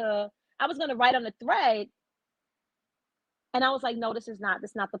back to, I was going to write on the thread, and I was like, no, this is not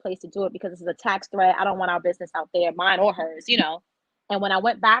the place to do it because this is a tax thread. I don't want our business out there, mine or hers. And when I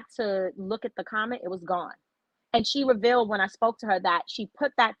went back to look at the comment, it was gone. And she revealed when I spoke to her that she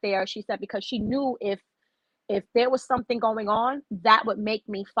put that there. She said because she knew if there was something going on, that would make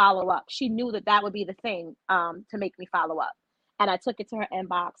me follow up. She knew that that would be the thing to make me follow up. And I took it to her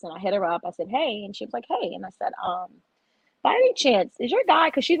inbox and I hit her up. I said, hey, and she was like, hey, and I said, by any chance, is your guy,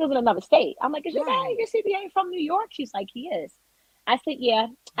 because she lives in another state. I'm like, is your guy, Right. your CPA from New York? She's like, he is. I said, yeah.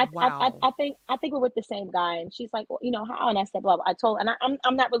 Wow. I think we're with the same guy. And she's like, well, how? And I said, blah, blah. I told, and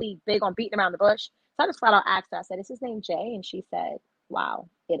I'm not really big on beating around the bush. So I just flat out asked her. I said, is his name Jay? And she said, wow,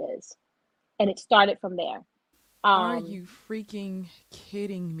 it is. And it started from there. Are Um, you freaking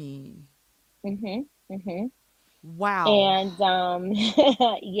kidding me? mhm, mhm. Wow. And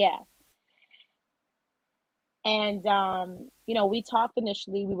yeah. And we talked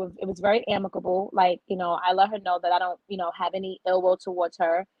initially. It was very amicable. Like, I let her know that I don't, have any ill will towards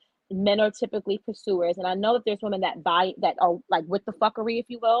her. Men are typically pursuers, and I know that there's women that are like with the fuckery, if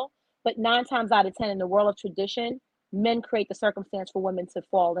you will. But 9 times out of 10, in the world of tradition, men create the circumstance for women to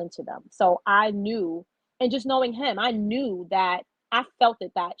fall into them. So I knew, and just knowing him, I knew that I felt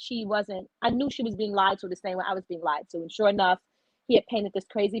it, that she wasn't. I knew she was being lied to the same way I was being lied to, and sure enough, he had painted this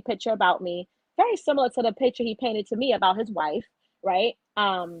crazy picture about me, very similar to the picture he painted to me about his wife, right?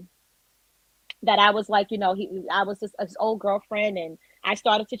 That I was like, I was just his old girlfriend, and I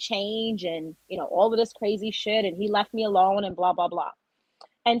started to change, and all of this crazy shit, and he left me alone, and blah blah blah.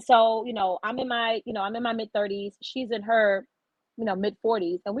 And so, I'm in my mid 30s. She's in her, mid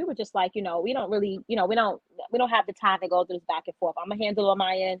 40s, and we were just like, we don't really, we don't have the time to go through this back and forth. I'm gonna handle it on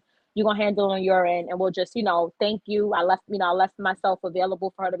my end. You're gonna handle it on your end, and we'll just, thank you. I left myself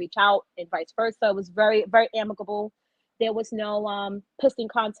available for her to reach out, and vice versa. It was very, very amicable. There was no pissing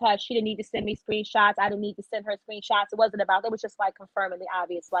contest. She didn't need to send me screenshots. I didn't need to send her screenshots. It wasn't about. It was just like confirming the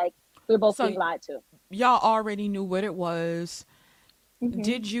obvious. Like, we are both So being lied to. y'all already knew what it was. Hmm.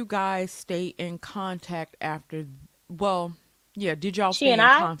 Did you guys stay in contact after? Well, yeah, did y'all She stay and in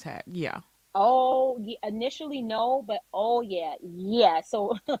I. contact? Yeah. Oh, yeah, initially no, but oh yeah, yeah.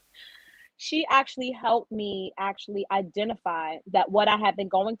 So she actually helped me actually identify that what I had been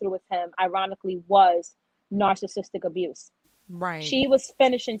going through with him, ironically, was narcissistic abuse. Right. She was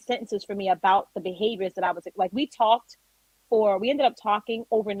finishing sentences for me about the behaviors that I was like. We ended up talking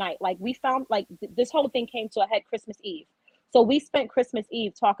overnight. Like, we found, like, this whole thing came to a head Christmas Eve. So we spent Christmas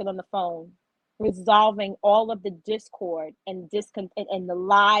Eve talking on the phone, resolving all of the discord and and the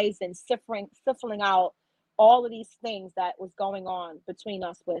lies, and sifting out all of these things that was going on between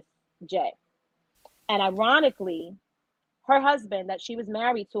us with Jay. And ironically, her husband that she was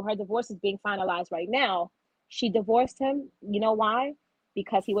married to, her divorce is being finalized right now. She divorced him. You know why?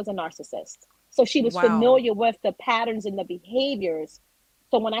 Because he was a narcissist. So she was Wow. familiar with the patterns and the behaviors.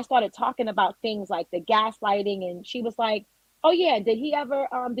 So when I started talking about things like the gaslighting, and she was like, "Oh yeah, did he ever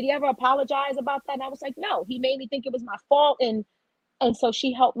apologize about that?" And I was like, "No, he made me think it was my fault." And so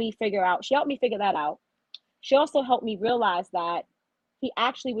she helped me figure that out. She also helped me realize that he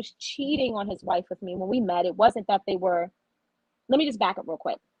actually was cheating on his wife with me when we met. It wasn't that they were. Let me just back up real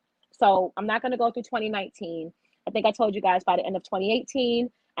quick. So I'm not going to go through 2019. I think I told you guys by the end of 2018,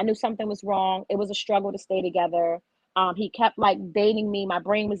 I knew something was wrong. It was a struggle to stay together. He kept like dating me. My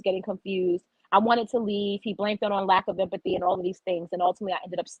brain was getting confused. I wanted to leave. He blamed it on lack of empathy and all of these things. And ultimately, I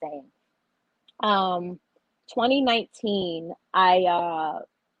ended up staying. Um, 2019,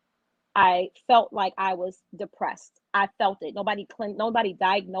 I felt like I was depressed. I felt it. Nobody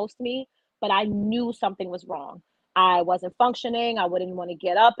diagnosed me, but I knew something was wrong. I wasn't functioning. I wouldn't want to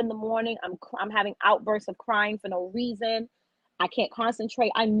get up in the morning. I'm having outbursts of crying for no reason. I can't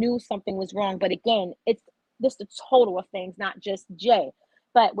concentrate. I knew something was wrong, but again, it's just the total of things, not just Jay.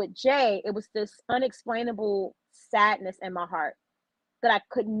 But with Jay, it was this unexplainable sadness in my heart that I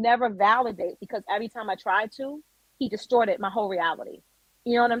could never validate because every time I tried to, he distorted my whole reality.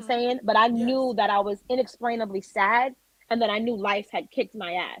 You know what I'm Mm-hmm. saying? But I knew Yes. that I was inexplainably sad and that I knew life had kicked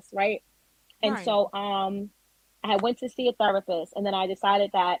my ass, right? And Right. so I went to see a therapist and then I decided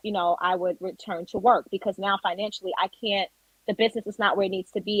that, I would return to work because now financially I can't the business is not where it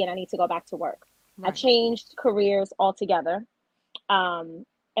needs to be and I need to go back to work. I Right. changed careers altogether. um,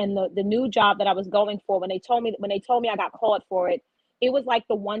 and the new job that I was going for, when they told me I got called for it, it was like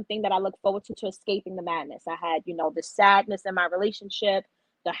the one thing that I looked forward to escaping the madness. I had, the sadness in my relationship.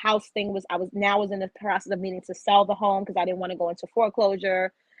 The house thing was in the process of needing to sell the home because I didn't want to go into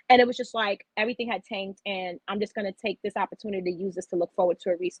foreclosure. And it was just like everything had tanked, and I'm just gonna take this opportunity to use this to look forward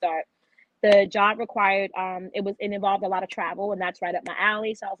to a restart. The job required it involved a lot of travel, and that's right up my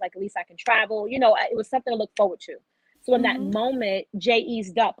alley. So I was like, at least I can travel. It was something to look forward to. So in that Mm-hmm. moment, Jay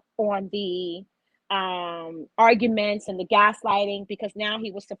eased up on the arguments and the gaslighting because now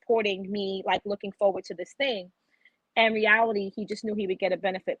he was supporting me, like looking forward to this thing. In reality, he just knew he would get a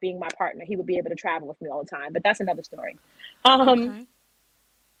benefit being my partner. He would be able to travel with me all the time, but that's another story. Um, Okay.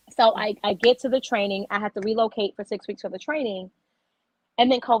 so I get to the training. I had to relocate for 6 weeks for the training. And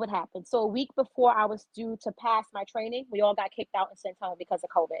then COVID happened. So a week before I was due to pass my training, we all got kicked out and sent home because of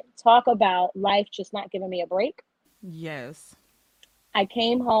COVID. Talk about life just not giving me a break. Yes. I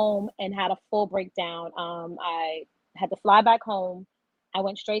came home and had a full breakdown. I had to fly back home. I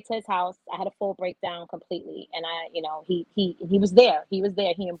went straight to his house. I had a full breakdown completely, and he was there. He was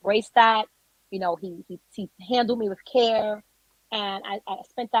there. He embraced that. He handled me with care, and I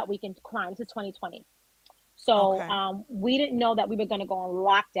spent that weekend crying. This is 2020. So Okay. we didn't know that we were going to go on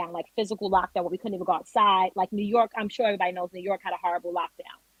lockdown, like physical lockdown, where we couldn't even go outside. Like New York, I'm sure everybody knows New York had a horrible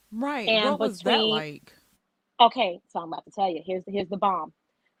lockdown. Right. And What was that between like? Okay, so I'm about to tell you. Here's the bomb.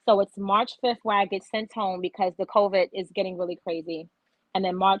 So it's March 5th where I get sent home because the COVID is getting really crazy, and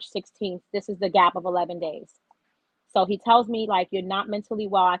then March 16th. This is the gap of 11 days. So he tells me like you're not mentally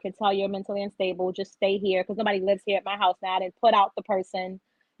well. I can tell you're mentally unstable. Just stay here because nobody lives here at my house now. I didn't put out the person.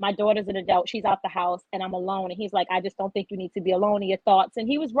 My daughter's an adult. She's out the house, and I'm alone. And he's like, I just don't think you need to be alone in your thoughts. And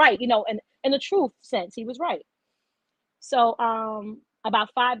he was right. And in the truth sense, he was right. So about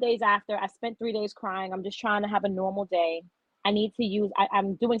 5 days after, I spent 3 days crying. I'm just trying to have a normal day. I'm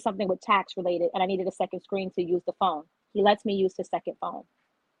doing something with tax related, and I needed a second screen to use the phone. He lets me use his second phone.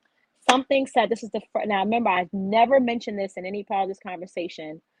 Something said this is the first. Now remember, I've never mentioned this in any part of this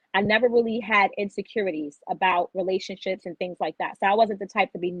conversation. I never really had insecurities about relationships and things like that. So I wasn't the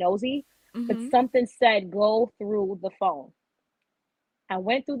type to be nosy, but Mm-hmm. something said go through the phone. I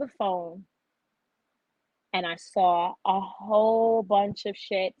went through the phone and I saw a whole bunch of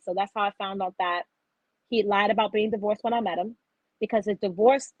shit. So that's how I found out that he lied about being divorced when I met him because his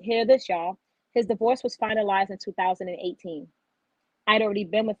divorce, hear this, y'all, his divorce was finalized in 2018. I'd already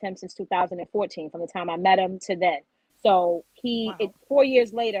been with him since 2014, from the time I met him to then. So 4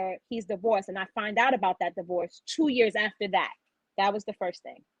 years later, he's divorced, and I find out about that divorce 2 years after that. That was the first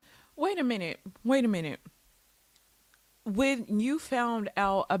thing. Wait a minute. Wait a minute. When you found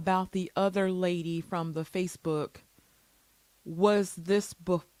out about the other lady from the Facebook, was this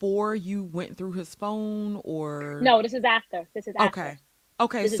before you went through his phone or? No, this is after. This is after. Okay.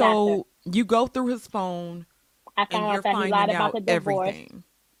 Okay, This is after. so you go through his phone I and found you're out that he lied finding about out the divorce. everything.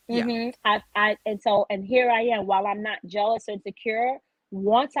 Yeah. And here I am. While I'm not jealous or insecure,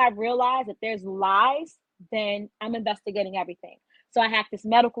 once I realize that there's lies, then I'm investigating everything. So I hacked his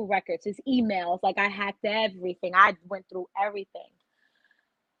medical records, his emails, like I hacked everything. I went through everything.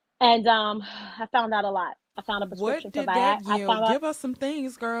 And I found out a lot. I found a prescription What for did Viagra. that I yield? found out. Give us some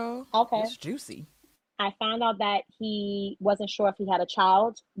things, girl. Okay. It's juicy. I found out that he wasn't sure if he had a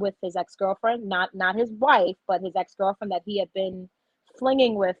child with his ex girlfriend, not his wife, but his ex girlfriend that he had been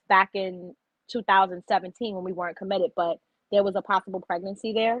flinging with back in 2017 when we weren't committed. But there was a possible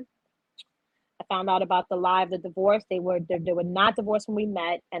pregnancy there. I found out about the lie of the divorce. They were not divorced when we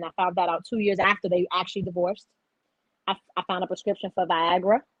met, and I found that out 2 years after they actually divorced. I found a prescription for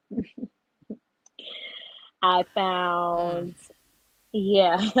Viagra. I Mm. found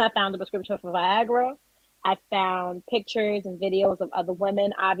Yeah, I found a prescription for Viagra. I found pictures and videos of other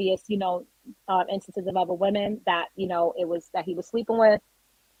women, obvious, instances of other women that, it was that he was sleeping with.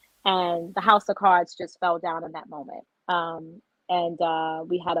 And the house of cards just fell down in that moment. And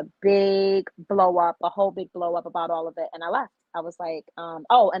we had a big blow up, a whole big blow up about all of it. And I left. I was like,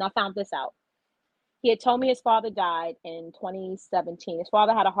 oh, and I found this out. He had told me his father died in 2017. His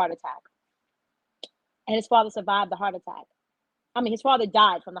father had a heart attack, and his father survived the heart attack. I mean, his father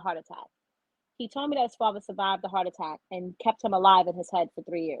died from the heart attack. He told me that his father survived the heart attack and kept him alive in his head for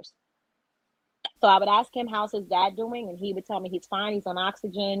 3 years. So I would ask him, how's his dad doing? And he would tell me he's fine, he's on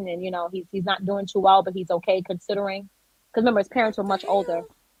oxygen, and he's not doing too well, but he's okay considering. Because remember, his parents were What the much older.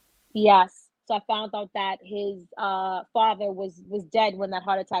 hell? Yes. So I found out that his father was dead when that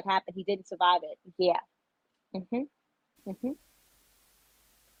heart attack happened. He didn't survive it. Yeah. Mhm. Mhm.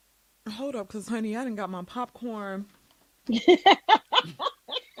 Hold up, cause honey, I didn't got my popcorn.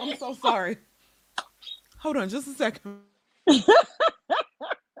 I'm so sorry. Hold on, just a second.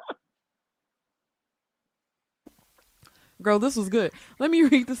 Girl, this was good. Let me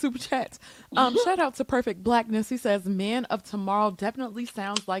read the super chats. Shout out to Perfect Blackness. He says, "Man of Tomorrow definitely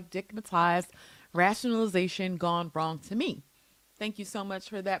sounds like digmatized rationalization gone wrong to me." Thank you so much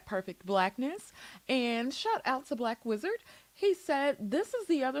for that, Perfect Blackness. And shout out to Black Wizard. He said, "This is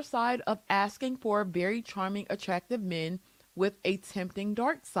the other side of asking for very charming, attractive men with a tempting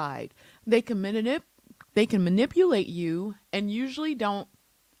dark side. They can they can manipulate you and usually don't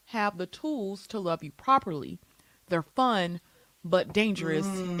have the tools to love you properly. They're fun, but dangerous,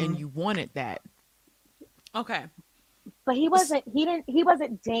 and Mm. you wanted that." Okay. But he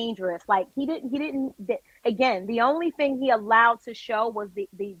wasn't dangerous. Like again, the only thing he allowed to show was the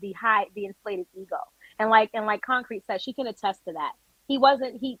inflated ego. And like Concrete says, she can attest to that. He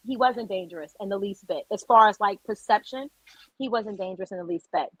wasn't dangerous in the least bit. As far as like perception, he wasn't dangerous in the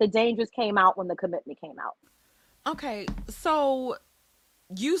least bit. The dangers came out when the commitment came out. Okay. So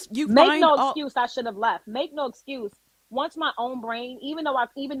you Make find no all. excuse, I should have left. Make no excuse. Once my own brain, even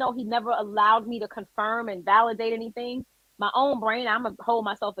though he never allowed me to confirm and validate anything, my own brain, I'm gonna hold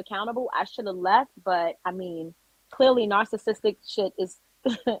myself accountable. I should have left, but I mean, clearly narcissistic shit is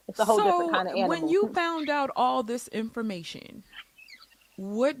it's a whole different So kind of when animal. you found out all this information,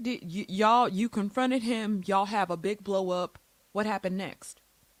 what did y'all? You confronted him. Y'all have a big blow up. What happened next?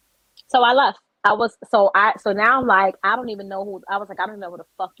 So I left. So now I'm like, I don't even know who I was like, I don't know who the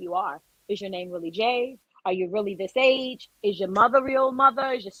fuck you are. Is your name really Jay? Are you really this age? Is your mother real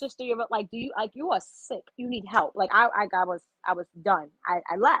mother? Is your sister your like do you like you are sick? You need help. Like I was done.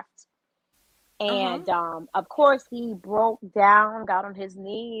 I left. Uh huh. And of course he broke down, got on his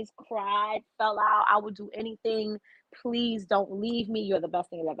knees, cried, fell out. I would do anything. Please don't leave me. You're the best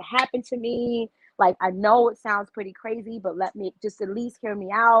thing that ever happened to me. Like I know it sounds pretty crazy, but let me just at least hear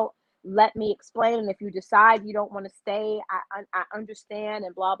me out. Let me explain. And if you decide you don't want to stay, I understand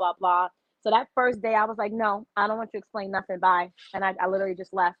and blah blah blah. So that first day I was like, no, I don't want you to explain nothing. Bye. And I literally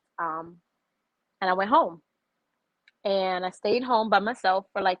just left. And I went home. And I stayed home by myself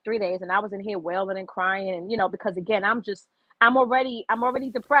for like 3 days, and I was in here wailing and crying, and because again, I'm already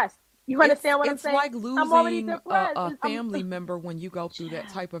depressed. You understand what I'm It's saying? like I'm already losing depressed. a I'm family member when you go through that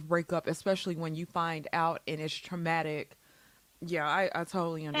type of breakup, especially when you find out and it's traumatic. Yeah, I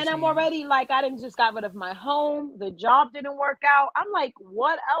totally and I'm understand. already like I didn't just got rid of my home. The job didn't work out. I'm like,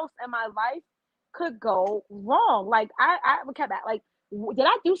 what else in my life could go wrong? Like I kept at like, did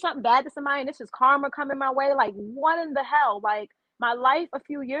I do something bad to somebody? And this is karma coming my way. Like what in the hell? Like my life a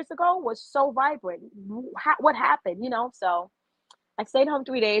few years ago was so vibrant. What happened? So I stayed home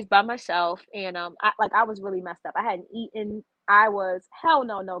 3 days by myself, and I was really messed up. I hadn't eaten. I was hell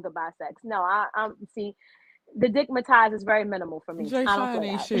no, no goodbye sex. No, I'm see the digmatized is very minimal for me. Jay I don't Fine play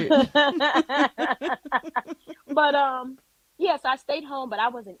ain't shit. that. But yeah, so I stayed home, but I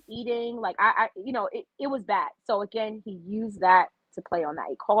wasn't eating. Like it was bad. So again, he used that to play on that.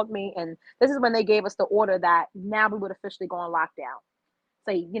 He called me, and this is when they gave us the order that now we would officially go on lockdown.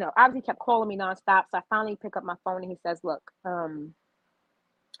 So obviously kept calling me nonstop. So I finally pick up my phone, and he says, "Look,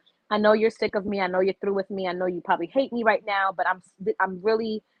 I know you're sick of me. I know you're through with me. I know you probably hate me right now, but I'm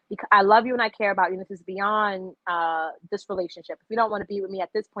really because I love you and I care about you. And this is beyond this relationship. If you don't want to be with me at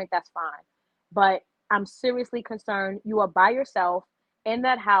this point, that's fine. But I'm seriously concerned. You are by yourself in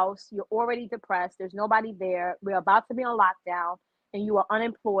that house. You're already depressed. There's nobody there. We're about to be on lockdown, and you are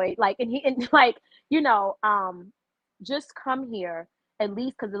unemployed. Like, and he and like, you know, just come here at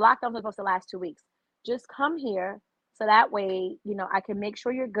least because the lockdown was supposed to last 2 weeks. Just come here so that way, I can make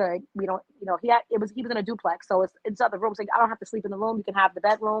sure you're good. We don't, he was in a duplex, so it's other rooms. So I don't have to sleep in the room. You can have the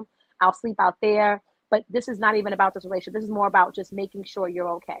bedroom. I'll sleep out there. But this is not even about this relationship. This is more about just making sure you're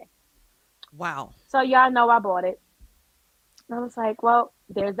okay. Wow. So y'all know I bought it. I was like, well,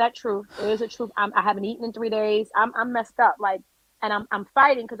 there's that truth. There's a truth. I haven't eaten in 3 days. I'm messed up. Like, and I'm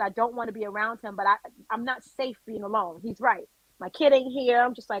fighting because I don't want to be around him, but I'm not safe being alone. He's right. My kid ain't here.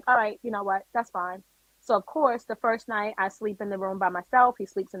 I'm just like, all right, you know what? That's fine. So of course, the first night I sleep in the room by myself. He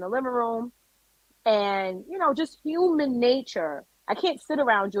sleeps in the living room, and just human nature. I can't sit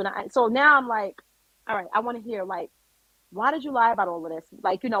around you, and so now I'm like, all right, I want to hear like, why did you lie about all of this?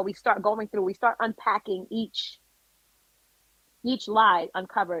 Like, we start unpacking each lie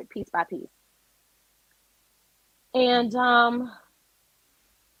uncovered piece by piece. And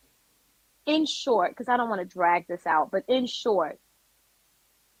in short, because I don't want to drag this out, but in short,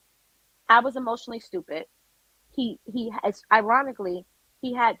 I was emotionally stupid. He has ironically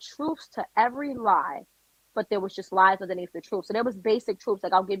he had truths to every lie, but there was just lies underneath the truth. So there was basic truths.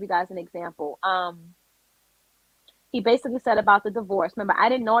 Like I'll give you guys an example. He basically said about the divorce. Remember, I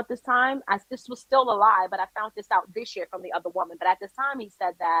didn't know at this time. This was still a lie, but I found this out this year from the other woman. But at this time, he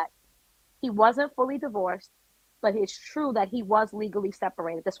said that he wasn't fully divorced, but it's true that he was legally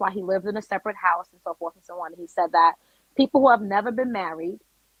separated. That's why he lived in a separate house and so forth and so on. He said that people who have never been married,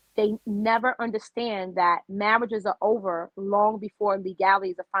 they never understand that marriages are over long before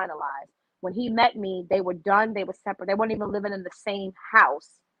legalities are finalized. When he met me, they were done. They were separate. They weren't even living in the same house.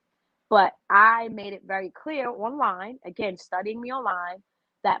 But I made it very clear online, again, studying me online,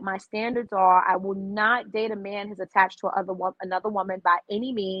 that my standards are I will not date a man who's attached to another woman by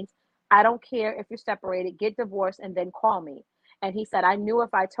any means. I don't care if you're separated, get divorced, and then call me. And he said, I knew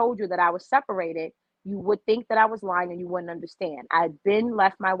if I told you that I was separated, you would think that I was lying and you wouldn't understand. I'd been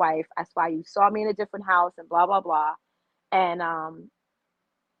left my wife. That's why you saw me in a different house and blah, blah, blah. And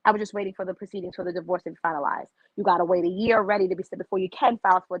I was just waiting for the proceedings for the divorce to be finalized. You got to wait a year already to be set before you can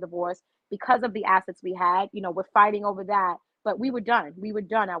file for a divorce because of the assets we had. We're fighting over that, but we were done. We were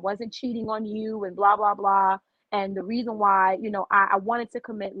done. I wasn't cheating on you and blah, blah, blah. And the reason why, I wanted to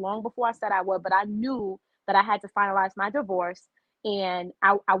commit long before I said I would, but I knew that I had to finalize my divorce. And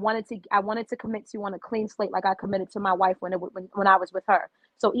I wanted to commit to you on a clean slate, like I committed to my wife when I was with her.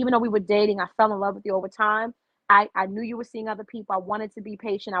 So even though we were dating, I fell in love with you over time. I knew you were seeing other people. I wanted to be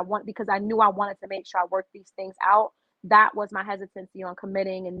patient. Because I knew I wanted to make sure I worked these things out. That was my hesitancy on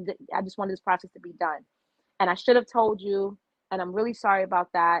committing, and I just wanted this process to be done. And I should have told you, and I'm really sorry about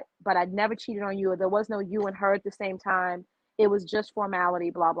that. But I never cheated on you. There was no you and her at the same time. It was just formality.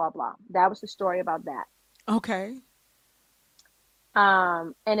 Blah blah blah. That was the story about that. Okay.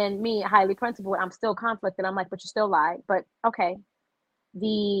 And then me, highly principled, I'm still conflicted. I'm like, but you still lied. But okay,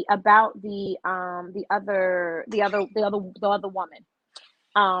 the other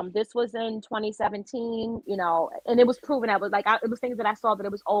woman. This was in 2017, and it was proven. I was like, it was things that I saw that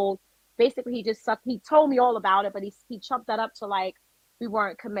it was old. Basically, he just sucked. He told me all about it, but he chumped that up to like we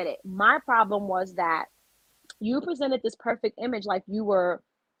weren't committed. My problem was that you presented this perfect image like you were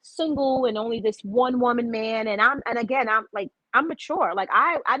single and only this one woman man, and again I'm like I'm mature. Like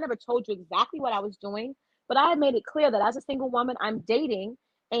I never told you exactly what I was doing, but I had made it clear that as a single woman I'm dating,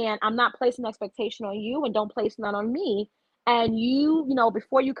 and I'm not placing expectation on you and don't place none on me. And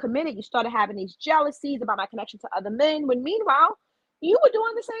before you committed, you started having these jealousies about my connection to other men, when meanwhile you were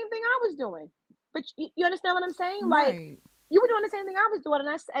doing the same thing I was doing. But you understand what I'm saying? Like, Right. you were doing the same thing I was doing,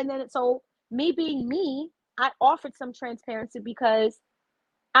 and then so me being me, I offered some transparency because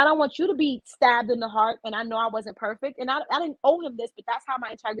I don't want you to be stabbed in the heart. And I know I wasn't perfect, and I didn't owe him this, but that's how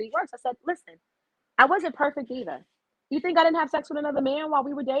my integrity works. I said, listen, I wasn't perfect either. You think I didn't have sex with another man while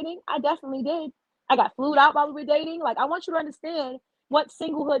we were dating? I definitely did. I got flued out while we were dating. Like, I want you to understand what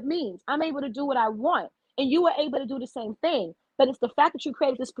singlehood means. I'm able to do what I want, and you were able to do the same thing. But it's the fact that you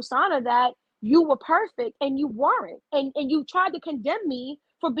created this persona that you were perfect and you weren't. And you tried to condemn me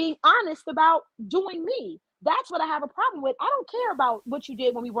for being honest about doing me. That's what I have a problem with. I don't care about what you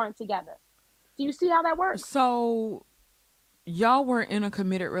did when we weren't together. Do you see how that works? So y'all were in a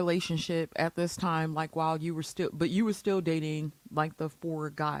committed relationship at this time, like while you were still, but you were still dating like the four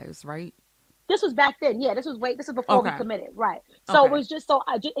guys, right? This was back then. Yeah, this is before we Okay. committed, right? So it Okay. was just so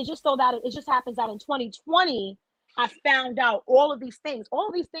it just so that it just happens that in 2020, I found out all of these things. All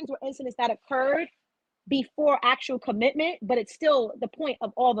of these things were incidents that occurred before actual commitment, but it's still the point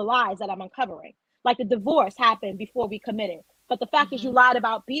of all the lies that I'm uncovering. Like the divorce happened before we committed, but the fact is you Mm-hmm. lied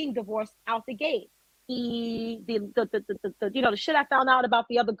about being divorced out the gate. The you know, the shit I found out about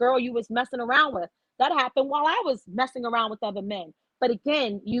the other girl you was messing around with, that happened while I was messing around with other men. But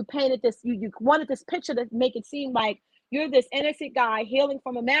again, you painted this, you wanted this picture to make it seem like you're this innocent guy healing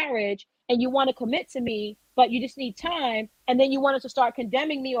from a marriage and you want to commit to me, but you just need time. And then you wanted to start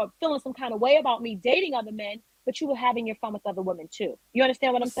condemning me or feeling some kind of way about me dating other men, but you were having your fun with other women too. You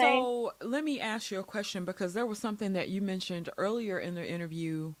understand what I'm saying? So let me ask you a question because there was something that you mentioned earlier in the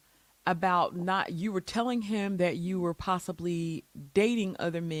interview about not, you were telling him that you were possibly dating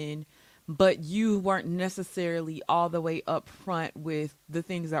other men, but you weren't necessarily all the way up front with the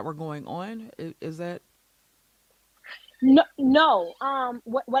things that were going on. Is that No, no.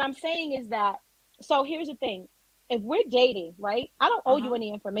 What I'm saying is that, so here's the thing. If we're dating, right? I don't owe you uh-huh.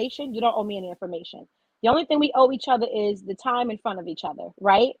 any information. You don't owe me any information. The only thing we owe each other is the time in front of each other,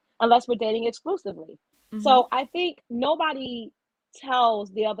 right? Unless we're dating exclusively. Mhm. So I think nobody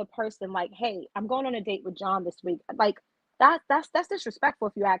tells the other person like, "Hey, I'm going on a date with John this week." Like that's disrespectful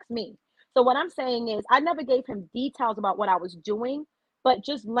if you ask me. So what I'm saying is I never gave him details about what I was doing, but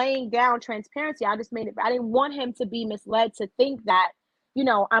just laying down transparency. I just made it, I didn't want him to be misled to think that,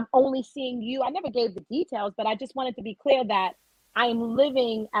 I'm only seeing you. I never gave the details, but I just wanted to be clear that I am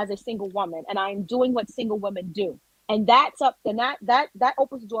living as a single woman and I'm doing what single women do. And that's up, and that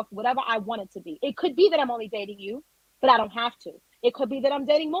opens the door for whatever I want it to be. It could be that I'm only dating you, but I don't have to. It could be that I'm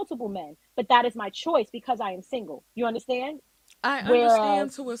dating multiple men, but that is my choice because I am single. You understand? I Whereas,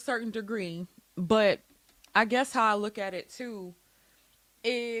 understand to a certain degree, but I guess how I look at it too,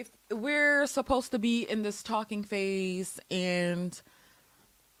 if we're supposed to be in this talking phase and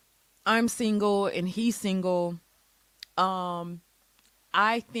I'm single and he's single, um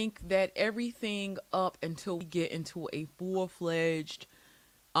I think that everything up until we get into a full-fledged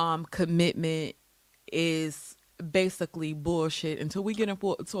commitment is basically bullshit. Until we get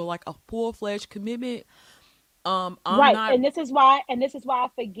into like a full-fledged commitment, I'm right, not. and this is why I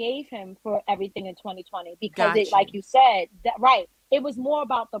forgave him for everything in 2020, because it, Got like you. you said, that right, it was more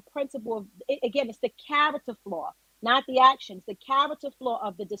about the principle of it, again, it's the character flaw, not the actions, the character flaw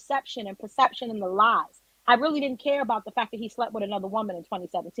of the deception and perception and the lies. I really didn't care about the fact that he slept with another woman in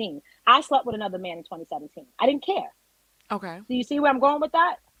 2017. I slept with another man in 2017. I didn't care. Okay. Do you see where I'm going with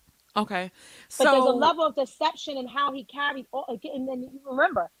that? Okay. But there's a So level of deception in how he carried all again. And then you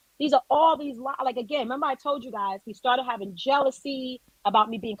remember, these are all these like, again, remember I told you guys he started having jealousy about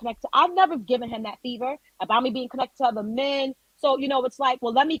me being connected. I've never given him that fever about me being connected to other men. So it's like,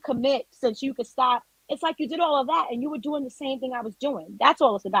 well, let me commit since you could stop. It's like you did all of that and you were doing the same thing I was doing. That's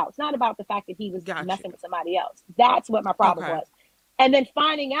all it's about. It's not about the fact that he was got you. messing with somebody else. That's what my problem Okay. was. And then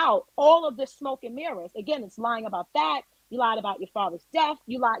finding out all of this smoke and mirrors. Again, it's lying about that. You lied about your father's death.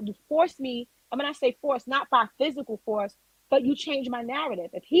 You forced me. I mean, I say force, not by physical force, but you changed my narrative.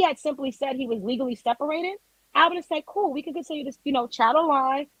 If he had simply said he was legally separated, I would have said, cool, we can continue to, chat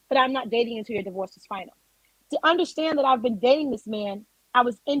online, but I'm not dating until your divorce is final. To understand that I've been dating this man, I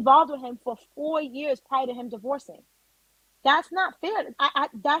was involved with him for 4 years prior to him divorcing. That's not fair.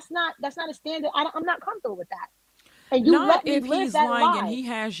 That's not a standard. I'm not comfortable with that. And you Not let me if live he's that lying and lie. he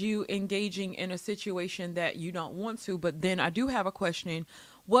has you engaging in a situation that you don't want to. But then I do have a question.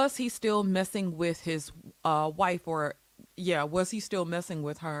 Was he still messing with his wife, or yeah, was he still messing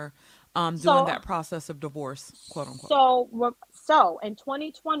with her during So that process of divorce, quote unquote? so in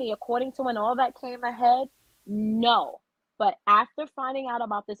 2020, according to when all that came ahead, no. But after finding out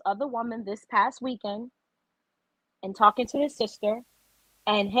about this other woman this past weekend and talking to his sister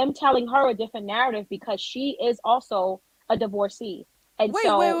and him telling her a different narrative because she is also a divorcee. And Wait, wait,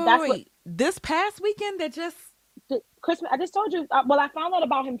 so wait, that's what wait. This past weekend that just Christmas, I just told you. Well, I found out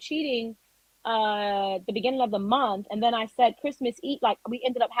about him cheating the beginning of the month, and then I said Christmas Eve. Like we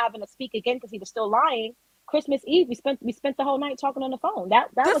ended up having to speak again because he was still lying. Christmas Eve, we spent the whole night talking on the phone. That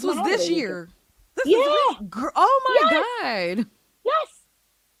this was my was this holiday weekend. year. This is Yeah. oh Yes. my god. Yes. Yes.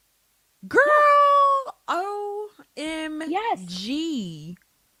 Girl, Yes. OMG.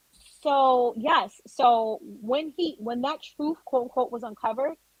 So yes. So when that truth, quote unquote, was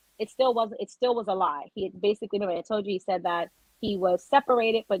uncovered, it still was a lie. He had basically, remember I told you, he said that he was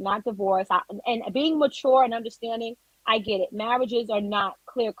separated but not divorced. And being mature and understanding, I get it. Marriages are not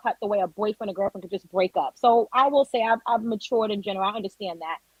clear cut the way a boyfriend or girlfriend could just break up. So I will say I've matured in general. I understand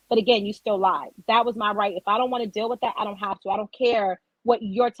that. But again, you still lied. That was my right. If I don't want to deal with that, I don't have to. I don't care what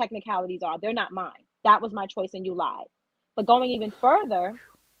your technicalities are. They're not mine. That was my choice and you lied. But going even further,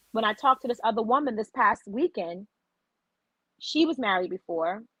 when I talked to this other woman this past weekend, She was married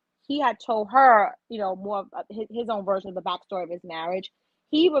before. He had told her, more of his own version of the backstory of his marriage.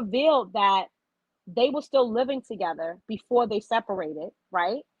 He revealed that they were still living together before they separated,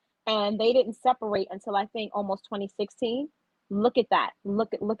 right? And they didn't separate until I think almost 2016. Look at that.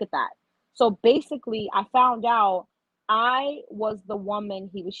 Look at that. So basically, I found out I was the woman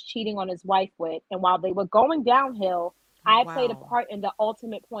he was cheating on his wife with, and while they were going downhill, I played a Wow. part in the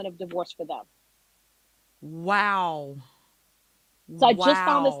ultimate point of divorce for them. Wow. So I just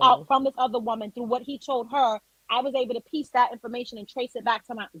found this out Wow. from this other woman through what he told her. I was able to piece that information and trace it back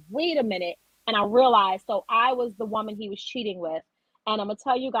to my wait a minute. And I realized so I was the woman he was cheating with. And I'm gonna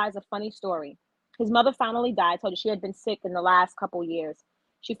tell you guys a funny story. His mother finally died. I told you she had been sick in the last couple years.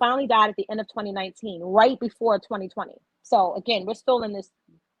 She finally died at the end of 2019, right before 2020. So again, we're still in this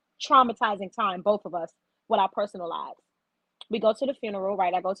traumatizing time, both of us, with our personal lives. We go to the funeral,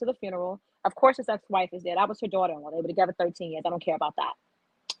 right? I go to the funeral. Of course, his ex-wife is there. That was her daughter-in-law. They were together 13 years. I don't care about that.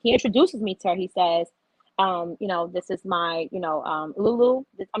 He introduces me to her. He says, this is my, Lulu.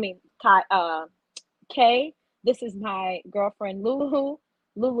 I mean, Kay. This is my girlfriend, Lulu.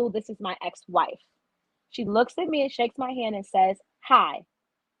 Lulu, this is my ex-wife. She looks at me and shakes my hand and says, "Hi,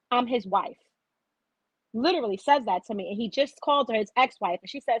 I'm his wife." Literally says that to me. And he just called her his ex-wife. And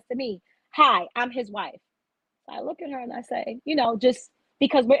she says to me, "Hi, I'm his wife." I look at her and I say, just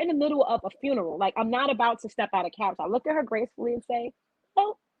because we're in the middle of a funeral, like I'm not about to step out of character. I look at her gracefully and say,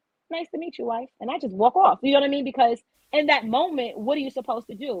 "Oh, nice to meet you, wife." And I just walk off. You know what I mean? Because in that moment, what are you supposed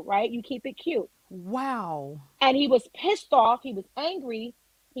to do, right? You keep it cute. Wow. And he was pissed off. He was angry.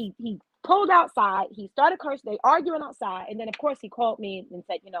 He pulled outside. He started cursing. They arguing outside. And then of course he called me and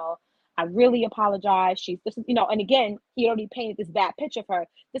said, "I really apologize. She's this is, and again, he already painted this bad picture of her.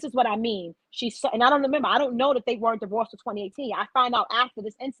 This is what I mean. She's so, and I don't remember. I don't know that they weren't divorced in 2018. I find out after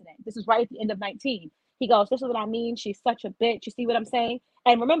this incident. This is right at the end of 19. He goes, "This is what I mean. She's such a bitch." You see what I'm saying?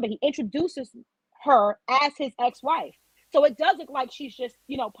 And remember, he introduces her as his ex-wife. So it does look like she's just,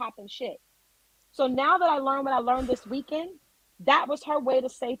 popping shit. So now that I learned what I learned this weekend, that was her way to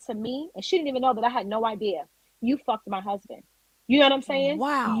say to me, and she didn't even know that I had no idea. "You fucked my husband." You know what I'm saying?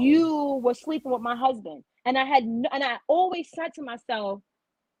 Wow. You were sleeping with my husband, and and I always said to myself,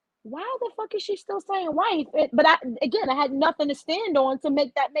 "Why the fuck is she still saying wife?" But I had nothing to stand on to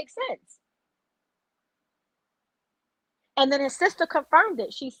make that make sense. And then his sister confirmed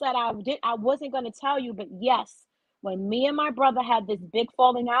it. She said, I wasn't going to tell you, but yes, when me and my brother had this big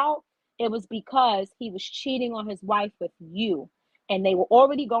falling out, it was because he was cheating on his wife with you. And they were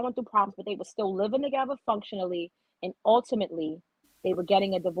already going through problems, but they were still living together functionally. And ultimately, they were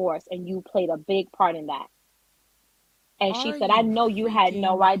getting a divorce, and you played a big part in that. And she Are said, "I you know you had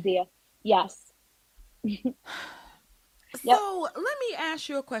no freaking. idea." Yes. Yep. So let me ask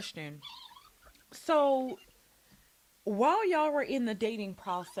you a question. So while y'all were in the dating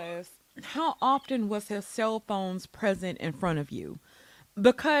process, how often was his cell phones present in front of you?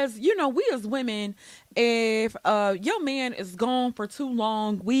 Because we as women, if your man is gone for too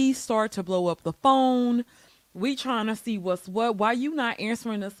long, we start to blow up the phone. We trying to see what's what. Why you not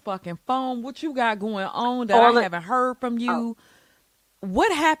answering this fucking phone? What you got going on that I All the haven't heard from oh, you? What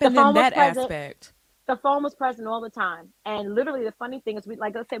the happened in phone was that present. aspect? The phone was present all the time. And literally, the funny thing is, we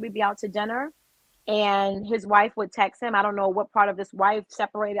like let's say we'd be out to dinner, and his wife would text him. I don't know what part of this wife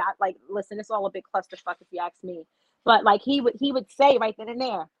separated. Like, listen, it's all a big clusterfuck if you ask me. But like he would say right then and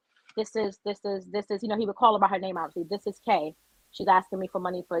there, this is. He would call her by her name. Obviously, "This is Kay. She's asking me for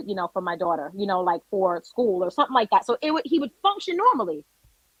money for my daughter. Like for school or something like that." So he would function normally.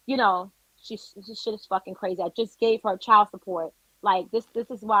 You know, this shit is fucking crazy. I just gave her child support. Like this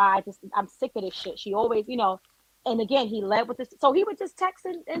is why I'm sick of this shit. She always, and again, he led with this. So he would just text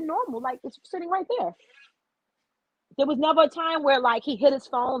in normal, like it's sitting right there. There was never a time where like he hit his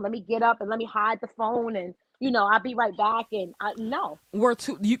phone. Let me get up and let me hide the phone, and I'll be right back. And no, Were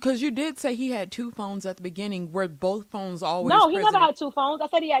two you because you did say he had two phones at the beginning. Were both phones always no, he never present? had two phones. I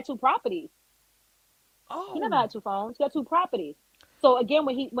said he had two properties. He never Oh, had two phones. He had two properties. So again,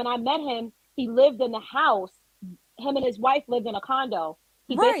 when I met him, he lived in the house. Him and his wife lived in a condo.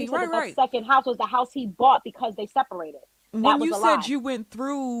 He basically right, said right, that right. second house was the house he bought because they separated. That When was you a said lie. you went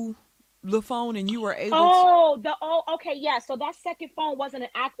through the phone and you were able to. Okay, yeah. So that second phone wasn't an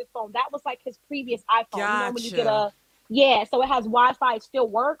active phone. That was like his previous iPhone. When you get Gotcha. a yeah, so it has Wi-Fi, it still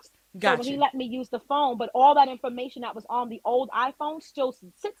works. So when Got he you. let me use the phone, but all that information that was on the old iPhone still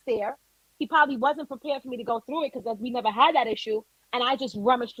sits there. He probably wasn't prepared for me to go through it because we never had that issue. And I just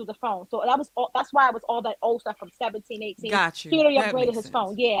rummaged through the phone. So that's why it was all that old stuff from 17, 18. Got He you. already That upgraded makes his phone.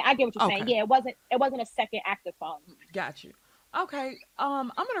 sense. Yeah, I get what you're saying. Okay. Yeah, it wasn't a second active phone. Got you. Okay. I'm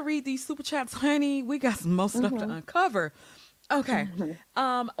gonna read these super chats, honey. We got some more stuff to Mm-hmm. uncover. Okay.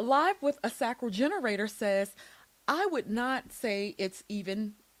 Live with a Sacral Generator says, I would not say it's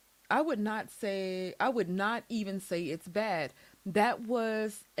even, I would not even say it's bad. That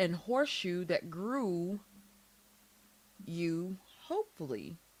was an horseshoe that grew you,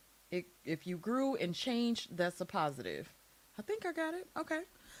 hopefully. If you grew and changed, that's a positive. I think I got it. Okay.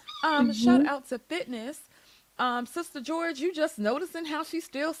 Shout Hmm. out to fitness. Sister George, you just noticing how she's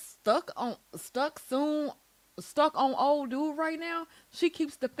still stuck on old dude right now? She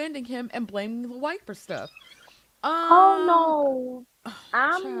keeps defending him and blaming the wife for stuff. Oh Um, no,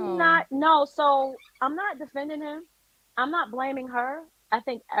 I'm Child, not. No, so I'm not defending him. I'm not blaming her. I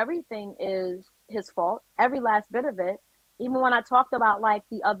think everything is his fault, every last bit of it. Even when I talked about like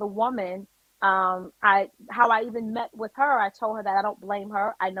the other woman, I how I even met with her, I told her that I don't blame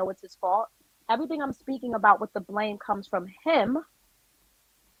her. I know it's his fault. Everything I'm speaking about with the blame comes from him,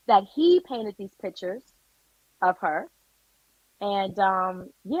 that he painted these pictures of her. And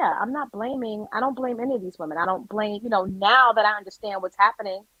yeah, I don't blame any of these women. I don't blame, now that I understand what's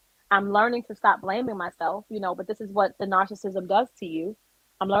happening, I'm learning to stop blaming myself, but this is what the narcissism does to you.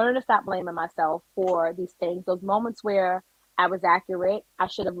 I'm learning to stop blaming myself for these things. Those moments where I was accurate, I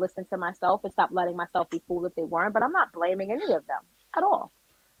should have listened to myself and stopped letting myself be fooled if they weren't, but I'm not blaming any of them at all.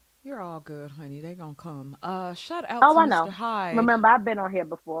 you're all good, honey. They gonna come. Shout out Oh, to I Mr. know. Hyde. Remember, I've been on here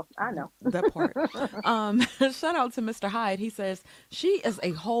before. I know. That part. Shout out to Mr. Hyde. He says, she is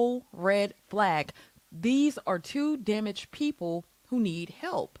a whole red flag. These are two damaged people who need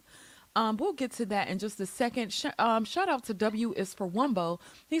help. We'll get to that in just a second. Shout out to W is for Wumbo.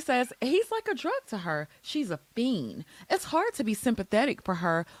 He says, he's like a drug to her. She's a fiend. It's hard to be sympathetic for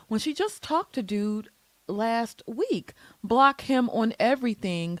her when she just talked to dude last week. Block him on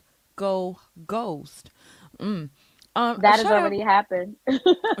everything. Go ghost. Mm. That has Shout out. already happened.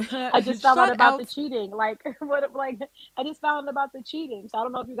 I just found out Shout about the out. cheating. Like what? Like I just found out about the cheating. So I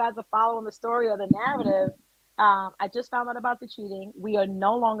don't know if you guys are following the story or the narrative. I just found out about the cheating. We are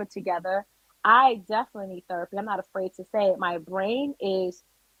no longer together. I definitely need therapy. I'm not afraid to say it. My brain is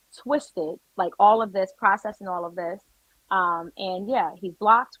twisted. Like all of this, processing all of this. And yeah, he's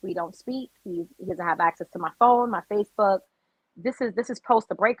blocked. We don't speak. He doesn't have access to my phone, my Facebook. This is post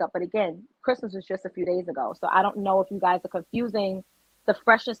the breakup, but again, Christmas was just a few days ago, so I don't know if you guys are confusing the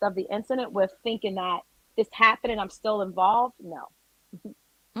freshness of the incident with thinking that this happened and I'm still involved. No.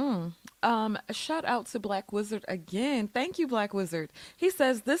 Mm. Shout out to Black Wizard again. Thank you, Black Wizard. He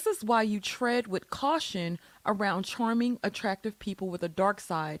says, this is why you tread with caution around charming, attractive people with a dark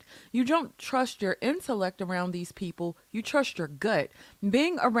side. You don't trust your intellect around these people, you trust your gut.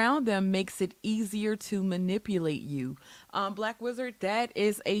 Being around them makes it easier to manipulate you. Black Wizard, that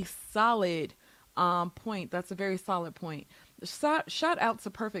is a solid point. That's a very solid point. Shout out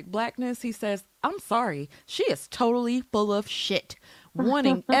to Perfect Blackness. He says, I'm sorry. She is totally full of shit.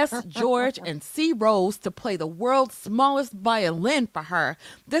 Wanting S. George and C. Rose to play the world's smallest violin for her.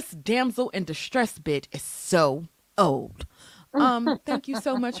 This damsel in distress bit is so old. Thank you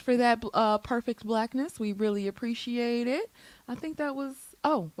so much for that, Perfect Blackness. We really appreciate it. I think that was,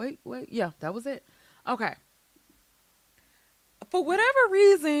 oh, wait. Yeah, that was it. Okay. For whatever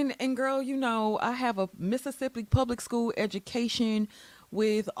reason, and girl, I have a Mississippi public school education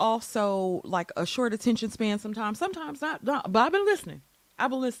with also like a short attention span sometimes not, but I've been listening.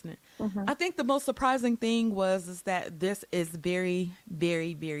 I've been listening. Hmm. I think the most surprising thing was is that this is very,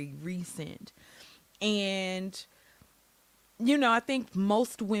 very, very recent. And I think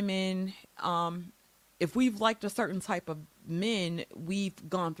most women, if we've liked a certain type of men, we've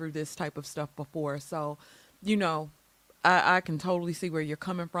gone through this type of stuff before. So, you know, I can totally see where you're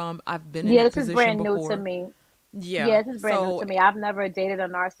coming from. I've been in Yeah, that this is position brand new to before. me. Yeah. Yeah, this is brand new So, to me. I've never dated a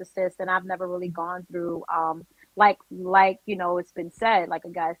narcissist, and I've never really gone through it's been said, like a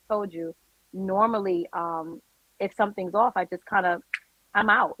guy's told you. Normally, if something's off, I just kind of I'm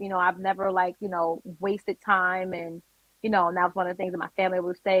out. I've never wasted time, and that was one of the things that my family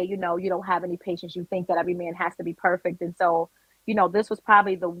would say. You don't have any patience. You think that every man has to be perfect, and so this was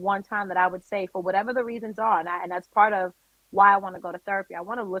probably the one time that I would say, for whatever the reasons are, and that's part of why I want to go to therapy. I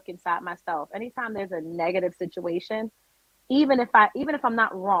want to look inside myself. Anytime there's a negative situation, even if I'm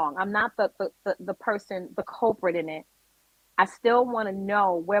not wrong, I'm not the person, the culprit in it. I still want to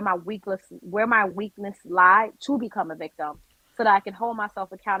know where my weakness lie to become a victim, so that I can hold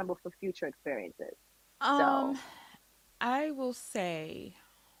myself accountable for future experiences. um, So I will say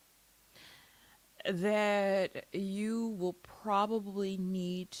that you will probably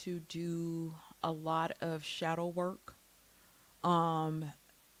need to do a lot of shadow work. Um,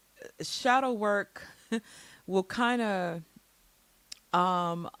 Shadow work will kind of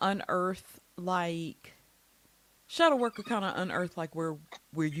unearth like shadow work could kind of unearth like where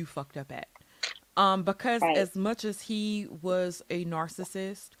you fucked up at. Because Right. as much as he was a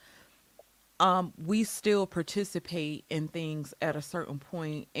narcissist, we still participate in things at a certain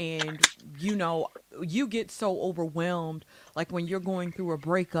point, and you know, you get so overwhelmed, like when you're going through a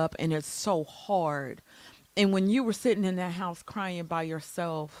breakup and it's so hard, and when you were sitting in that house crying by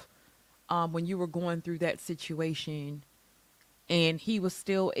yourself, when you were going through that situation, and he was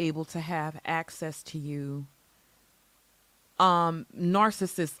still able to have access to you.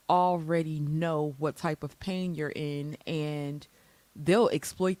 Narcissists already know what type of pain you're in, and they'll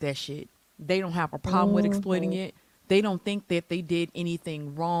exploit that shit. They don't have a problem with exploiting Hmm. it. They don't think that they did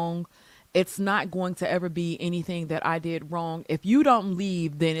anything wrong. It's not going to ever be anything that I did wrong. If you don't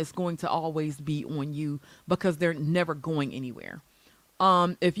leave, then it's going to always be on you, because they're never going anywhere.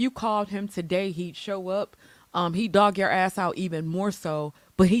 If you called him today, he'd show up. He'd dog your ass out even more so,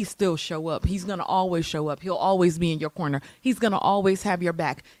 but he still show up. He's gonna always show up. He'll always be in your corner. He's gonna always have your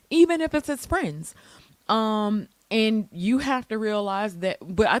back, even if it's his friends. And you have to realize that.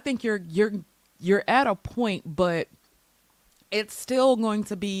 But I think you're at a point, but it's still going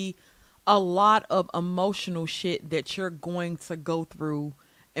to be a lot of emotional shit that you're going to go through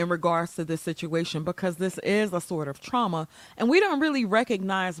in regards to this situation, because this is a sort of trauma, and we don't really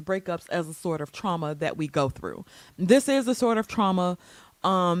recognize breakups as a sort of trauma that we go through. This is a sort of trauma.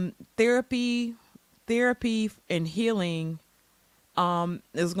 Therapy and healing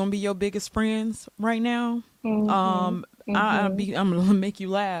is going to be your biggest friends right now. Hmm. Hmm. I'm going to make you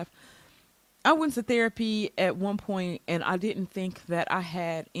laugh. I went to therapy at one point and I didn't think that I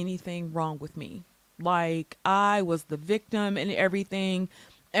had anything wrong with me. Like, I was the victim and everything.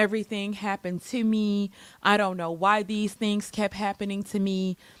 Everything happened to me. I don't know why these things kept happening to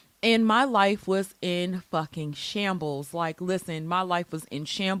me. And my life was in fucking shambles. Like, listen, my life was in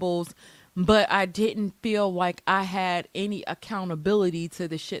shambles, but I didn't feel like I had any accountability to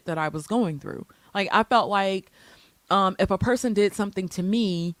the shit that I was going through. Like, I felt like if a person did something to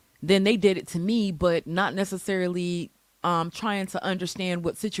me, then they did it to me, but not necessarily trying to understand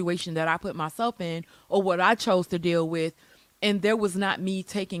what situation that I put myself in or what I chose to deal with. And there was not me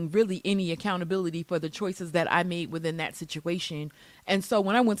taking really any accountability for the choices that I made within that situation. And so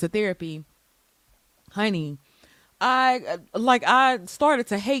when I went to therapy, honey, I started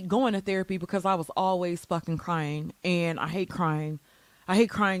to hate going to therapy because I was always fucking crying, and I hate crying. I hate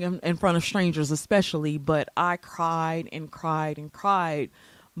crying in front of strangers, especially, but I cried and cried and cried.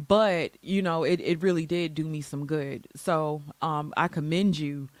 But, you know, it really did do me some good. So I commend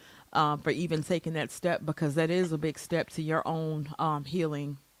you for even taking that step, because that is a big step to your own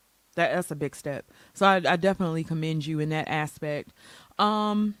healing. That's a big step. So I definitely commend you in that aspect.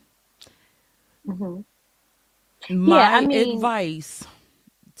 Um, Hmm. Yeah, I my mean, advice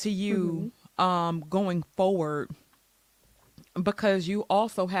to you hmm, going forward, because you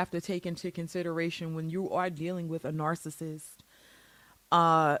also have to take into consideration when you are dealing with a narcissist,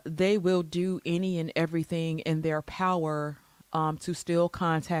 they will do any and everything in their power to still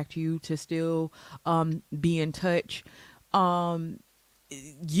contact you, to still be in touch.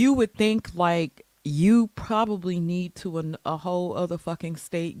 You would think like you probably need to a whole other fucking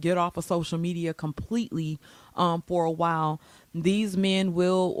state, get off of social media completely for a while. These men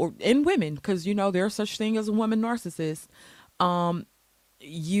will, or and women, because you know there's such thing as a woman narcissist.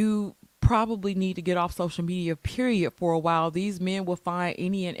 You probably need to get off social media period for a while. These men will find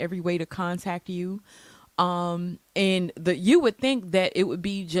any and every way to contact you. And you would think that it would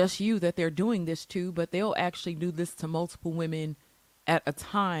be just you that they're doing this to, but they'll actually do this to multiple women at a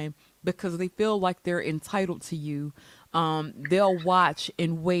time, because they feel like they're entitled to you. They'll watch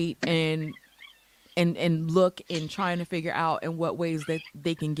and wait and look and trying to figure out in what ways that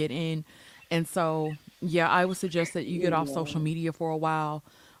they can get in. And so, yeah, I would suggest that you get off social yeah, media for a while,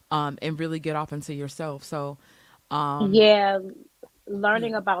 and really get off into yourself. So, um, yeah. yeah,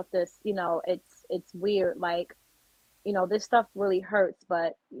 Learning about this, it's weird. Like, this stuff really hurts,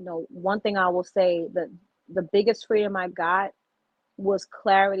 but one thing I will say, that the biggest freedom I got was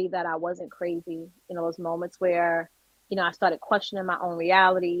clarity that I wasn't crazy. Those moments where, I started questioning my own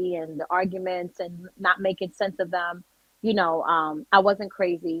reality and the arguments and not making sense of them. I wasn't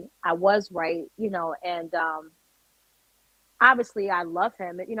crazy. I was right, and obviously I love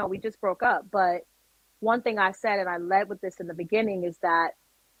him. We just broke up, but one thing I said, and I led with this in the beginning, is that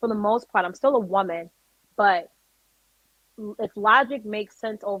for the most part, I'm still a woman, but if logic makes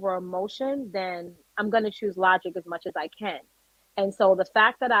sense over emotion, then I'm going to choose logic as much as I can. And so the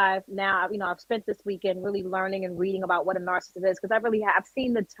fact that I've now, I've spent this weekend really learning and reading about what a narcissist is, because I've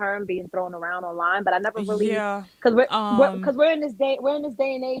seen the term being thrown around online, but I never really, Yeah. because Um, we're in this day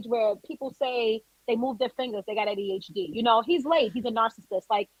and age where people say they move their fingers, they got ADHD. He's late, he's a narcissist.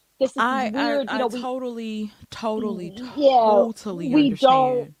 Like, this is weird. I totally, totally, Yeah, totally we don't.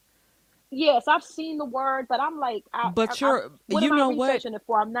 understand. Yes, I've seen the word, but I'm like, But I'm you're, what you am I know what? researching it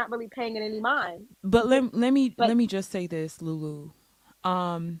for? I'm not really paying it any mind. But But let me just say this, Lulu.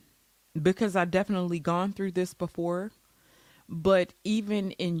 Um, because I definitely gone through this before. But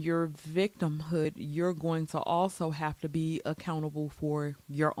even in your victimhood, you're going to also have to be accountable for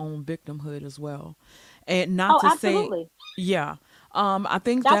your own victimhood as well. And not oh, to say, absolutely. yeah, I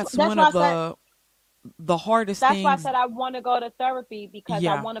think That's that's that's one why I of said the hardest that's why I things. said I want to go to therapy, because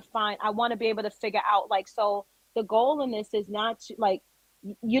Yeah, I want to be able to figure out, like, so the goal in this is not to, like,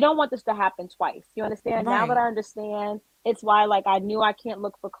 you don't want this to happen twice. You understand? Now that right. I understand, it's why, like, I knew I can't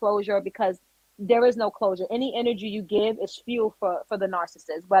look for closure, because there is no closure. Any energy you give is fuel for the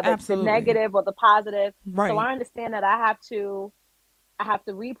narcissist, whether it's the Absolutely. negative or the positive. So Right. I understand that I have to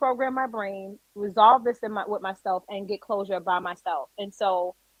reprogram my brain, resolve this with myself, and get closure by myself. And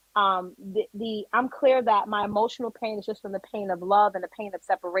so, the I'm clear that my emotional pain is just from the pain of love and the pain of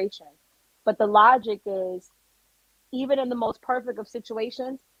separation. But the logic is, even in the most perfect of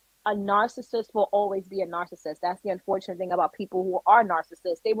situations, a narcissist will always be a narcissist. That's the unfortunate thing about people who are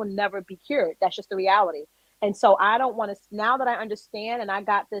narcissists. They will never be cured. That's just the reality. And so I don't want to, now that I understand and I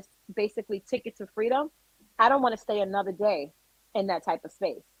got this basically ticket to freedom, I don't want to stay another day in that type of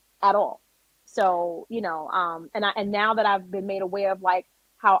space at all. So, and now that I've been made aware of, like,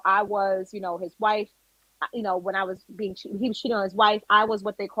 how I was, his wife, when I was he was cheating on his wife, I was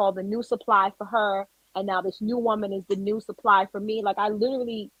what they call the new supply for her, and now this new woman is the new supply for me. Like, I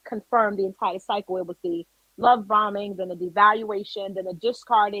literally confirmed the entire cycle. It was the love bombing, then the devaluation, then the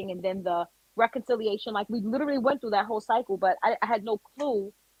discarding, and then the reconciliation. Like, we literally went through that whole cycle, but I had no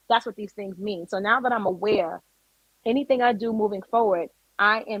clue that's what these things mean. So now that I'm aware, anything I do moving forward,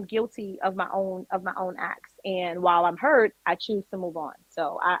 I am guilty of my own acts. And while I'm hurt, I choose to move on.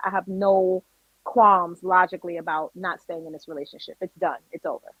 So I have no qualms logically about not staying in this relationship. It's done. It's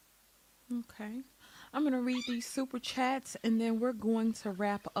over. Okay. I'm going to read these super chats and then we're going to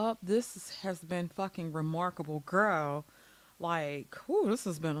wrap up. Has been fucking remarkable, girl. Like, whew, this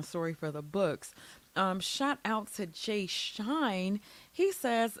has been a story for the books. Shout out to Jay Shine. He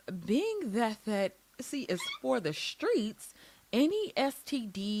says, being that see is for the streets, any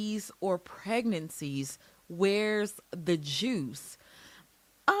STDs or pregnancies, where's the juice?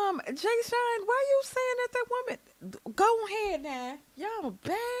 Jay Shine, why you saying that woman? Go ahead now. Y'all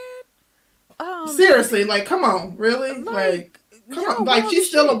bad. Um, Seriously, like, come on, really? like Like, come on, y'all like, wild as she's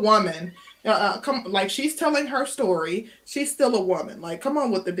still a shit. woman. Come, like, she's telling her story. She's still a woman. Like, come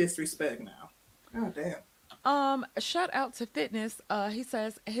on with the disrespect now. God damn. Shout out to Fitness. He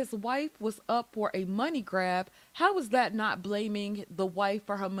says his wife was up for a money grab. How is that not blaming the wife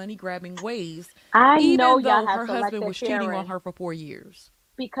for her money grabbing ways, I know even y'all though have her husband selective was cheating on hearing, her for 4 years?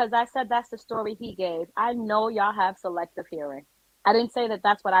 because I said that's the story he gave. I know y'all have selective hearing. I didn't say that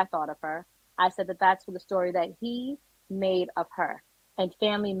that's what I thought of her. I said that that's the story that he made of her, and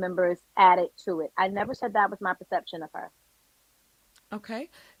family members added to it. I never said that was my perception of her. Okay.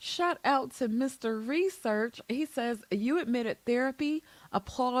 Shout out to Mr. Research. He says, you admitted therapy.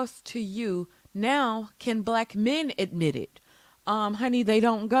 Applause to you. Now, can black men admit it? Honey, they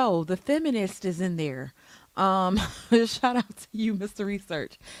don't go. The feminist is in there. Um, shout out to you, Mr.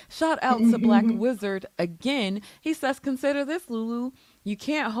 Research. Shout out to Black Wizard again. He says, consider this, Lulu. You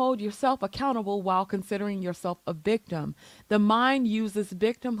can't hold yourself accountable while considering yourself a victim. The mind uses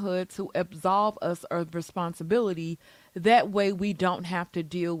victimhood to absolve us of responsibility. That way we don't have to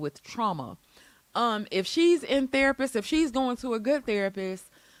deal with trauma. If she's in therapist, if she's going to a good therapist,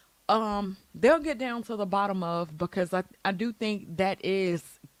 they'll get down to the bottom of, because I do think that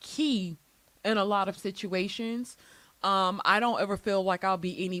is key in a lot of situations. I don't ever feel like I'll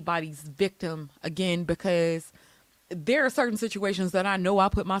be anybody's victim again, because there are certain situations that I know I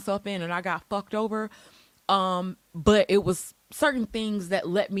put myself in and I got fucked over. But it was certain things that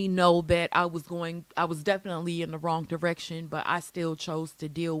let me know that I was definitely in the wrong direction, but I still chose to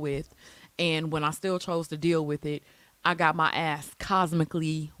deal with. And when I still chose to deal with it, I got my ass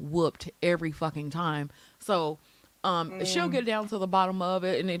cosmically whooped every fucking time. So, she'll Mm. get down to the bottom of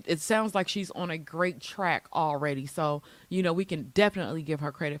it, and it sounds like she's on a great track already. So, we can definitely give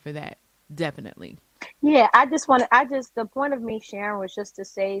her credit for that. Definitely. Yeah, the point of me sharing was just to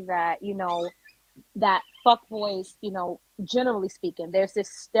say that, that fuck boys, generally speaking, there's this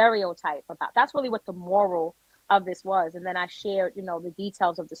stereotype about, that's really what the moral of this was, and then I shared, the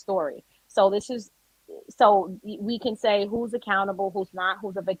details of the story. So this is, so we can say who's accountable, who's not,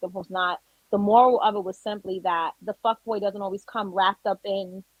 who's a victim, who's not. The moral of it was simply that the fuck boy doesn't always come wrapped up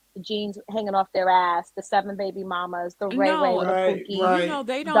in the jeans hanging off their ass, the seven baby mamas, the Ray Ray or No, the Right, Pookie, right.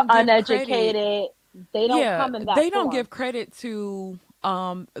 they the don't give credit. uneducated. They don't Yeah, come in that they don't form. give credit to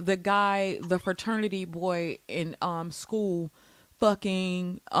the guy, the fraternity boy in school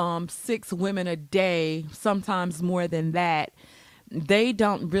fucking six women a day, sometimes more than that. They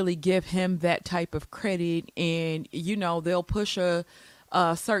don't really give him that type of credit, and they'll push a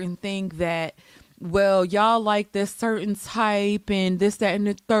certain thing that, well, y'all like this certain type and this, that, and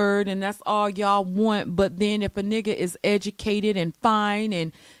the third, and that's all y'all want. But then if a nigga is educated and fine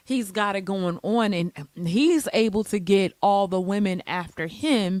and he's got it going on and he's able to get all the women after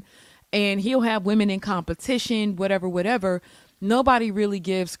him, and he'll have women in competition, whatever, whatever. Nobody really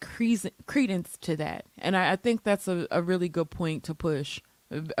gives credence to that. And I think that's a really good point to push.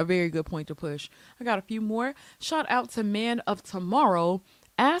 A very good point to push. I got a few more. Shout out to Man of Tomorrow.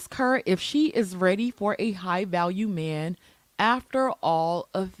 Ask her if she is ready for a high value man after all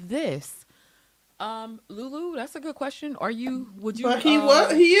of this. Lulu, that's a good question. Would But you,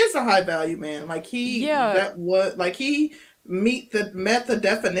 he is a high value man. Like yeah, he met the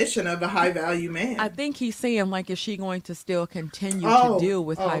definition of a high value I man. think he's saying, like, is she going to still continue to Oh, deal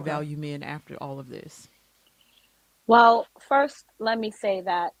with oh, high okay. value men after all of this? Well, first, let me say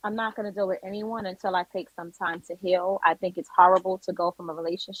that I'm not going to deal with anyone until I take some time to heal. I think it's horrible to go from a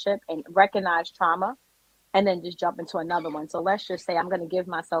relationship and recognize trauma and then just jump into another one. So let's just say I'm going to give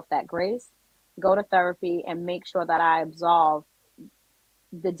myself that grace, go to therapy, and make sure that I absolve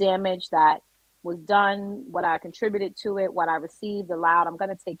the damage that was done, what I contributed to it, what I received, allowed. I'm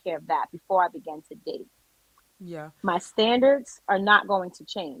going to take care of that before I begin to date. Yeah. My standards are not going to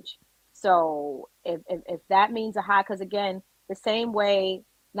change. So if that means a high, because again, the same way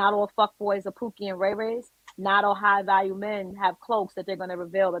not all fuck boys are Pookie and Ray Rays, not all high value men have cloaks that they're going to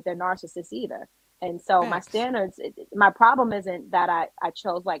reveal that they're narcissists either. And so my Facts. standards, my problem isn't that I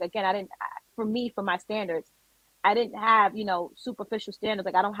chose, like, again, I didn't, for me, for my standards, I didn't have, superficial standards.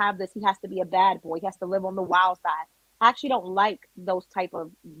 Like, I don't have this, he has to be a bad boy. He has to live on the wild side. I actually don't like those type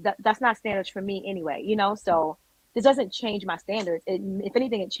of, that's not standards for me anyway. So this doesn't change my standards. If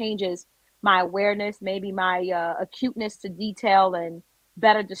anything, it changes my awareness, maybe my acuteness to detail and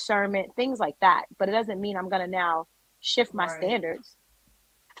better discernment, things like that. But it doesn't mean I'm going to now shift my Right. standards.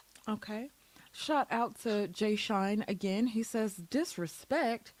 Okay. Shout out to Jay Shine again. He says,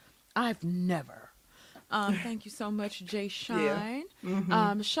 disrespect? I've never. Thank you so much, Jay Yeah. Shine.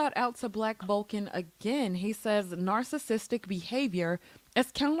 Mm-hmm. Shout out to Black Vulcan again. He says, narcissistic behavior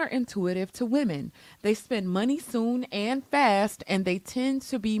is counterintuitive to women. They spend money soon and fast, and they tend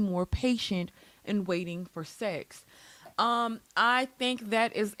to be more patient in waiting for sex. I think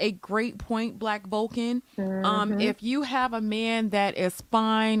that is a great point, Black Vulcan. Mm-hmm. If you have a man that is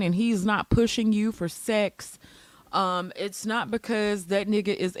fine and he's not pushing you for sex, it's not because that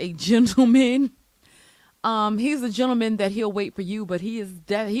nigga is a gentleman. He's a gentleman that he'll wait for you, but he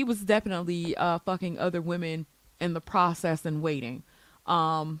was definitely fucking other women in the process and waiting.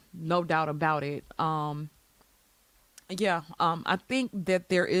 No doubt about it. Yeah, I think that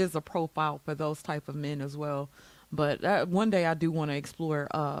there is a profile for those type of men as well. But one day I do want to explore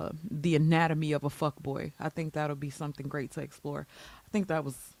the anatomy of a fuckboy. I think that'll be something great to explore. I think that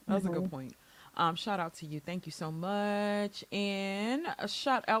was a good Mm-hmm. point. Shout out to you. Thank you so much. And a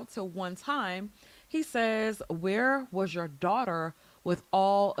shout out to One Time. He says, "Where was your daughter with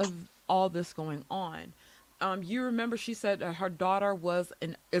all this going on?" You remember she said that her daughter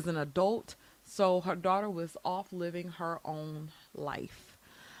is an adult, so her daughter was off living her own life.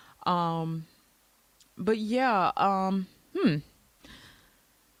 Um, but yeah,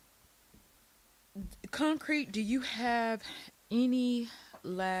 Concrete, do you have any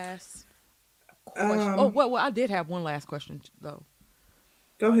last question? Oh, Um, well, I did have one last question though.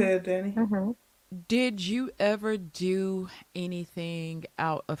 Go ahead, Danny. Mm-hmm. Did you ever do anything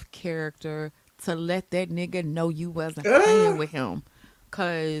out of character to let that nigga know you wasn't playing Uh, with him?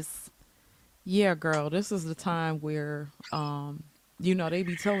 Cause yeah, girl, this is the time where they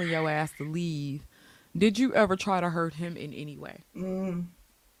be telling your ass to leave. Did you ever try to hurt him in any way? mm,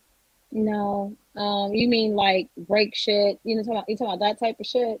 No. You mean like break shit? You talking about that type of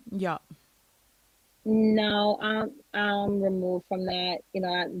shit? Yeah. No, I'm removed from that.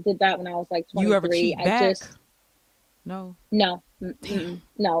 I did that when I was like You ever 23. cheat I back? just No. no, Damn.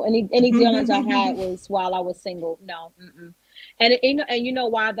 no. Any dealings I had was while I was single. No, and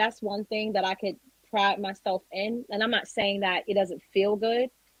why? That's one thing that I could pride myself in. And I'm not saying that it doesn't feel good,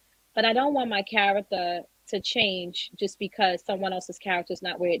 but I don't want my character to change just because someone else's character is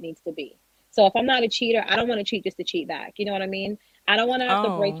not where it needs to be. So if I'm not a cheater, I don't want to cheat just to cheat back. You know what I mean? I don't want to have to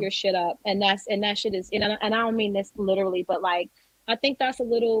break Oh, your shit up, and that shit is, and I don't mean this literally, but like I think that's a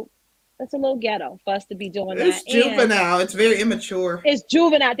little ghetto for us to be doing that, It's and juvenile. It's very immature. it's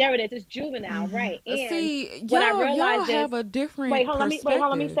juvenile. There it is. It's juvenile, Hmm. right? And see, what I y'all realized is, have a different wait, hold on, perspective.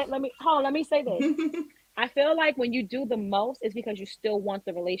 let me say this. I feel like when you do the most, it's because you still want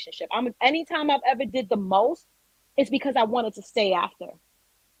the relationship. Anytime I've ever did the most, it's because I wanted to stay after.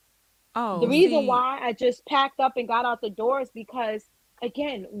 The Oh, reason see, why I just packed up and got out the door is because,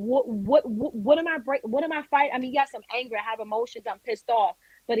 again, what am I what am I fighting? I mean, yes, I'm angry, I have emotions, I'm pissed off.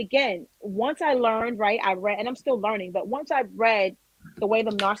 But again, once I learned, right, I read, and I'm still learning, but once I read the way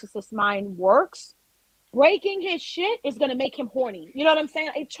the narcissist mind works, breaking his shit is gonna make him horny. You know what I'm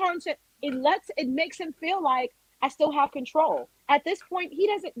saying? It makes him feel like I still have control. At this point, he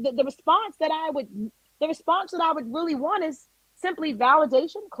doesn't. The response that I would really want is simply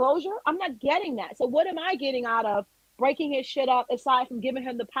validation, closure. I'm not getting that. So what am I getting out of breaking his shit up aside from giving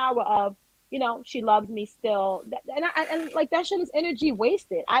him the power of, she loves me still? And like that shit is energy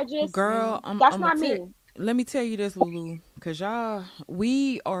wasted. girl, That's I'm gonna not me. let me tell you this, Lulu, because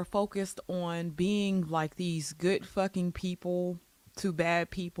we are focused on being like these good fucking people to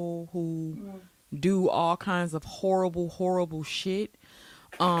bad people who do all kinds of horrible, horrible shit.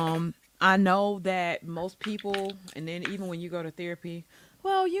 I know that most people, and then even when you go to therapy,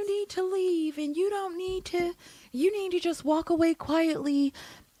 well, you need to leave and you need to just walk away quietly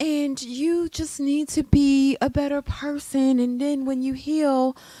and you just need to be a better person. And then when you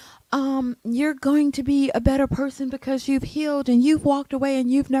heal, you're going to be a better person because you've healed and you've walked away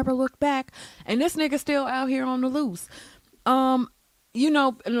and you've never looked back. And this nigga still out here on the loose. Um,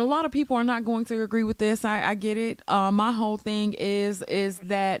 and a lot of people are not going to agree with this. I get it. My whole thing is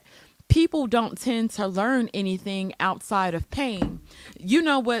that people don't tend to learn anything outside of pain. You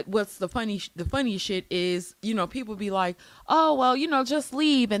know what's the funny shit is, people be like, "Oh, well, just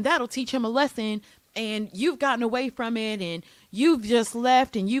leave and that'll teach him a lesson." And you've gotten away from it and you've just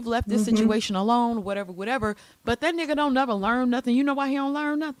left and you've left this Hmm. situation alone, whatever, whatever. But that nigga don't never learn nothing. You know why he don't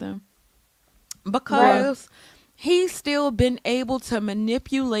learn nothing? Right. Why? Because he's still been able to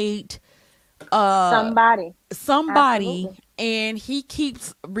manipulate uh Somebody. somebody, Absolutely. and he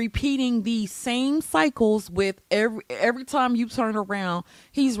keeps repeating these same cycles with every time you turn around,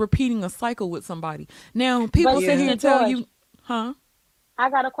 he's repeating a cycle with somebody. Now But people sit here Yeah. Sister and tell George, you, huh? I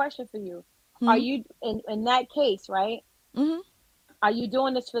got a question for you. Are Hmm? you in that case, right? Hmm? Are you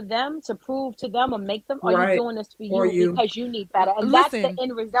doing this for them to prove to them or make them? Or are you Right. doing this for Or you you. because you need better? And that's the Listen,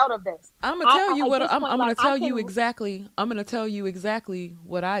 end result of this. I'm gonna tell you At what this point, I'm gonna like I tell you can. exactly. I'm gonna tell you exactly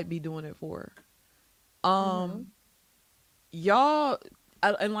what I'd be doing it for. Mm-hmm. Um, y'all,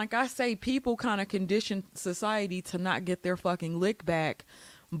 and like I say, people kind of condition society to not get their fucking lick back.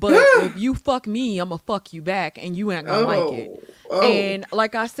 But if you fuck me, I'ma fuck you back, and you ain't gonna like it. Oh. Oh. And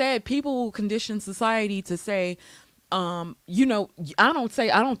like I said, people will condition society to say, you know, I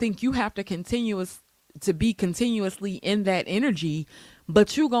don't think you have to be continuously in that energy,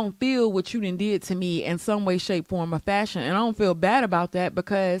 but you gonna feel what you done did to me in some way, shape, form, or fashion. And I don't feel bad about that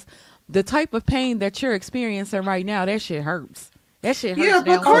because the type of pain that you're experiencing right now, that shit hurts. That shit hurts Yeah,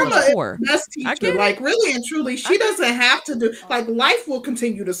 but down to Oh the karma yeah. is core. the best I teacher. get it. Like really and truly, I she get doesn't it. have to do like life will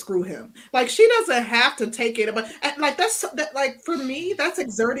continue to screw him. Like she doesn't have to take it. But like that like for me, that's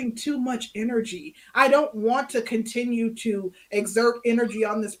exerting too much energy. I don't want to continue to exert energy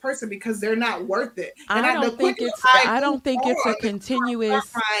on this person because they're not worth it. And I the don't think quicker it's I I move don't think it's a on, the quicker I start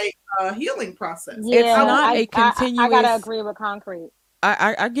continuous. my healing process. It's I Yeah, will. not a I gotta continuous. agree with concrete.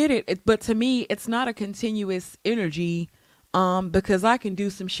 I get it, but to me, it's not a continuous energy. Because I can do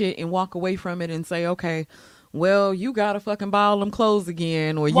some shit and walk away from it and say, okay, well, you gotta fucking buy all them clothes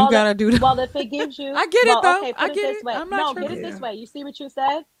again, or you Well, gotta do. if it gives you, I get it well, though. okay, I put it get this it. way. I'm not No, get tripping. it this Yeah. way. You see what you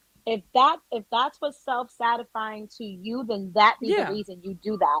said? If that's what's self-satisfying to you, then that be the Yeah, reason you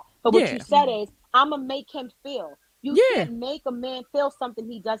do that. But what you yeah, said is, I'm gonna make him feel. You yeah. can't make a man feel something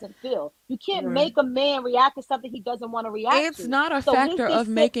he doesn't feel. You can't Right. make a man react to something he doesn't want to react It's to. not a So his factor of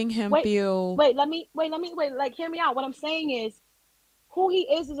making him wait, feel. wait, like hear me out. What I'm saying is who he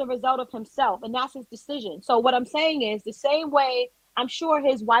is a result of himself, and that's his decision. So what I'm saying is the same way I'm sure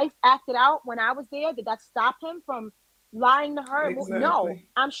his wife acted out when I was there. Did that stop him from lying to her? No, Exactly.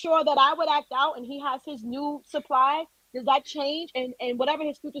 I'm sure that I would act out, and he has his new supply. Does that change? And whatever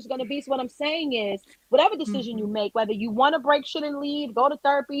his future is going to be. So what I'm saying is, whatever decision Hmm. you make, whether you want to break shit and leave, go to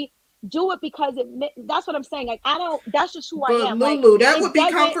therapy, do it because that's what I'm saying. Like, I don't, that's just who I But am. Like, Lulu, that would it be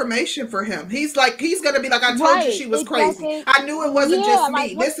doesn't, confirmation for him. He's gonna be like, I told you right. she was It crazy. doesn't, I knew it wasn't yeah, just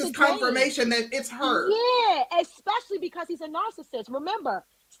like, me. what's This is the gain? confirmation that it's her. Yeah, especially because he's a narcissist. Remember,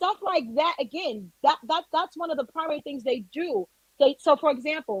 stuff like that again, that's one of the primary things they do. So for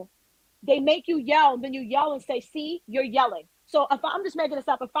example, they make you yell, and then you yell and say, see, you're yelling. So if I'm just making this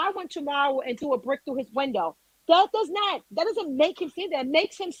up, if I went tomorrow and threw a brick through his window, that doesn't make him see that. It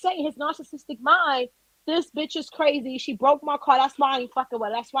makes him say in his narcissistic mind, this bitch is crazy. She broke my car. That's why I ain't fucking with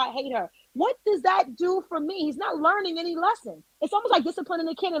her. That's why I hate her. What does that do for me? He's not learning any lesson. It's almost like disciplining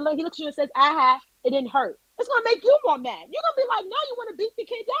a kid, and he looks at you and says, aha, it didn't hurt. It's gonna make you more mad. You're gonna be like, no, you want to beat the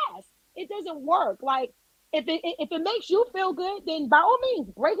kid's ass. It doesn't work. Like, if it makes you feel good, then by all means,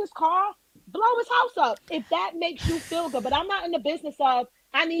 break his car, blow his house up if that makes you feel good. But I'm not in the business of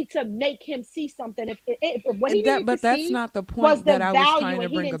I need to make him see something. If what he That, needed to but that's see not the was point the that I was value trying and to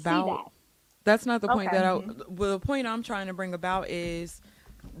he bring didn't see about. that. That's not the point Okay. that I. Mm-hmm. Well, the point I'm trying to bring about is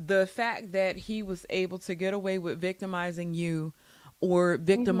the fact that he was able to get away with victimizing you or Mm-hmm.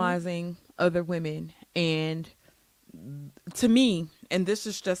 victimizing other women. And to me, and this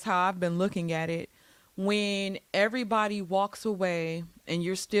is just how I've been looking at it, when everybody walks away and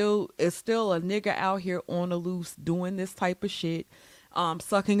you're still, it's still a nigga out here on the loose doing this type of shit,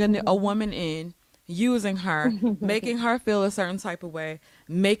 sucking a Mm-hmm. woman in, using her, making her feel a certain type of way,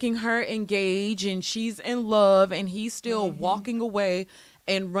 making her engage, and she's in love, and he's still Mm-hmm. walking away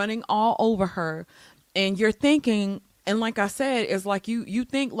and running all over her. And you're thinking, and like I said, it's like you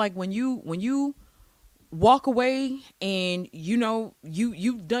think like when you walk away and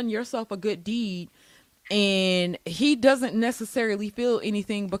you've done yourself a good deed, and he doesn't necessarily feel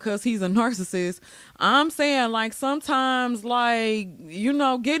anything because he's a narcissist. I'm saying, like, sometimes, like,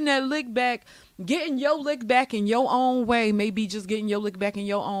 getting that lick back, getting your lick back in your own way, maybe just getting your lick back in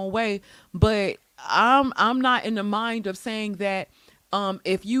your own way. But I'm not in the mind of saying that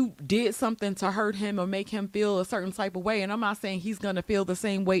if you did something to hurt him or make him feel a certain type of way, and I'm not saying he's gonna feel the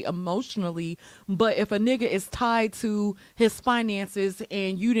same way emotionally, but if a nigga is tied to his finances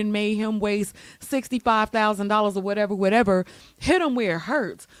and you didn't made him waste $65,000 or whatever, whatever, hit him where it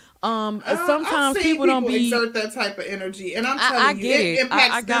hurts. I've Sometimes seen people don't people be. exert that type of energy, and I'm I telling you, get it it. I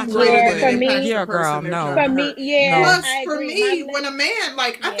impacts them got you, greater Yeah, than but it for impacts me, the yeah, girl, person they're no, trying for to me, hurt. yeah, no. Plus, I for agree. me, when a man,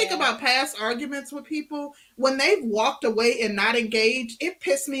 like, I think Yeah, about past arguments with people, when they've walked away and not engaged, it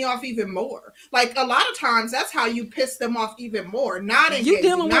pissed me off even more. Like, a lot of times, that's how you piss them off even more. Not You engaging,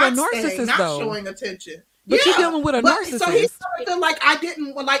 dealing with a not staying, narcissist not though, showing attention. but you Yeah, dealing with a but so he's narcissist. starting to like I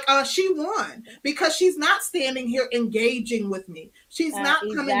didn't like she won because she's not standing here engaging with me. She's not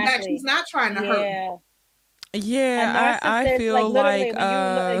coming back. She's exactly. not trying to hurt me. Yeah. A Yeah, I narcissist, like, feel literally, like when you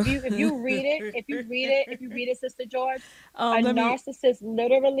look, if you read it, if you read it, Sister George, a let me. narcissist,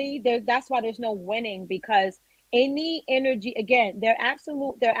 literally, that's why there's no winning, because any energy, again, their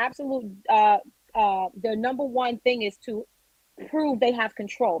number one thing is to prove they have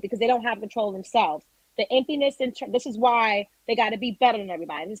control, because they don't have control themselves. The emptiness, this is why they got to be better than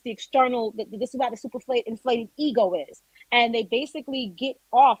everybody. This is the external. This is why the super inflated ego is, and they basically get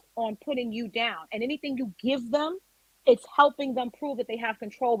off on putting you down. And anything you give them, it's helping them prove that they have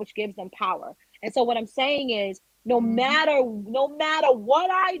control, which gives them power. And so what I'm saying is, Mm-hmm. no matter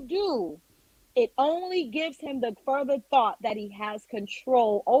what I do, it only gives him the further thought that he has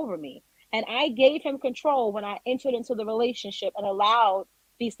control over me. And I gave him control when I entered into the relationship and allowed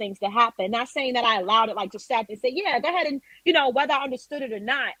these things to happen. Not saying that I allowed it, like, just sat and say, yeah, go ahead, and whether I understood it or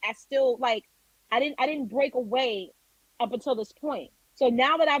not, I still, like, I didn't break away up until this point. So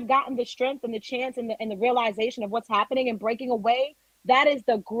now that I've gotten the strength and the chance and the realization of what's happening and breaking away, that is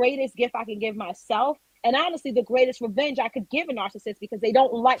the greatest gift I can give myself, and honestly the greatest revenge I could give a narcissist, because they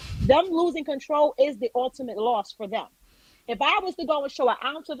don't like them. Losing control is the ultimate loss for them. If I was to go and show an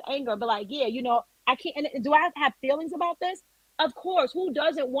ounce of anger, be like, yeah, I can't, and do I have feelings about this? Of course. Who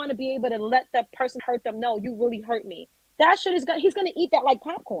doesn't want to be able to let the person hurt them know, you really hurt me? That shit is he's gonna eat that like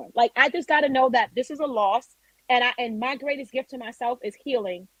popcorn. Like, I just gotta know that this is a loss, and my greatest gift to myself is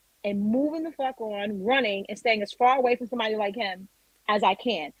healing and moving the fuck on, running and staying as far away from somebody like him as I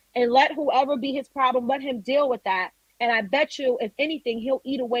can. And let whoever be his problem, let him deal with that. And I bet you, if anything, he'll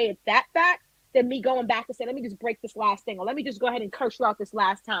eat away at that fact than me going back and say, let me just break this last thing, or let me just go ahead and curse you out this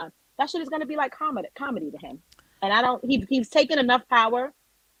last time. That shit is going to be like comedy to him. And I don't, he's taken enough power.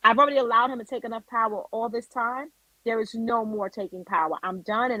 I've already allowed him to take enough power all this time. There is no more taking power. I'm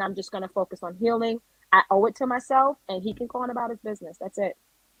done, and I'm just going to focus on healing. I owe it to myself, and he can go on about his business. That's it.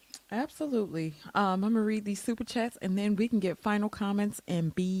 Absolutely. I'm gonna read these super chats and then we can get final comments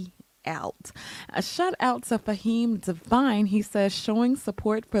and be out. A shout out to Fahim Divine. He says, showing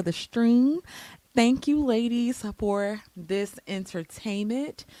support for the stream. Thank you, ladies, for this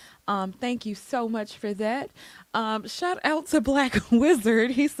entertainment. Thank you so much for that. Shout out to Black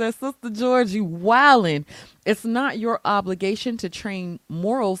Wizard. He says, Sister George, you wildin'. It's not your obligation to train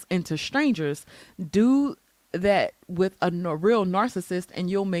morals into strangers. Do that with a real narcissist and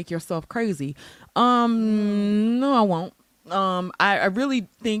you'll make yourself crazy. No, I won't. I really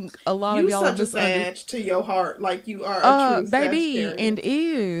think a lot of You y'all are such a misunderstanding. sage to your heart, like you are a true Baby, and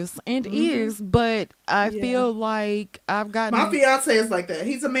Sagittarius. is, but I Yeah. feel like I've My gotten. fiance is like that.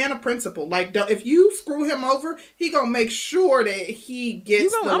 He's a man of principle. Like, if you screw him over, he gonna make sure that he You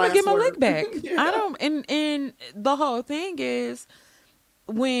gets gonna? the I'm gonna get last my lick word. back. I Yeah. don't. And the whole thing is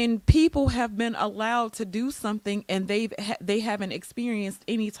when people have been allowed to do something and they haven't experienced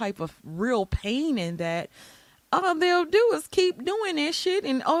any type of real pain in that. All they'll do is keep doing that shit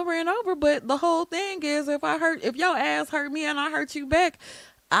and over. But the whole thing is, if your ass hurt me and I hurt you back,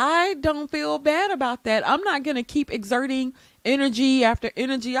 I don't feel bad about that. I'm not gonna keep exerting energy after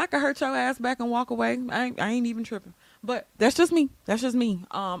energy. I could hurt your ass back and walk away. I ain't even tripping. But that's just me. That's just me.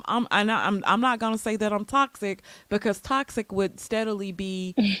 I'm not gonna say that I'm toxic because toxic would steadily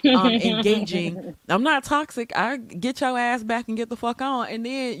be engaging. I'm not toxic. I get your ass back and get the fuck on, and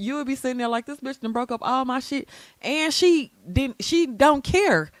then you would be sitting there like this bitch done broke up all my shit, and she didn't. She don't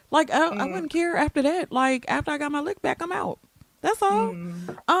care. Like I Mm, wouldn't care after that. Like after I got my lick back, I'm out. That's all.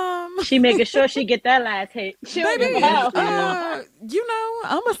 mm. Um, She making sure she get that last hit. She don't give a Yes, baby, hell. she is.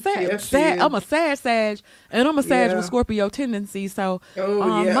 I'm a Yes, she I'm is. a sad, and I'm a sag with Yeah. Scorpio tendencies. So, Oh,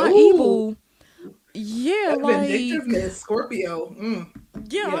 yeah. my Ooh, evil, yeah, that like, vindictiveness, Scorpio.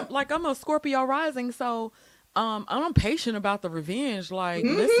 yeah, Yeah. like I'm a Scorpio rising. So, I'm patient about the revenge. Like,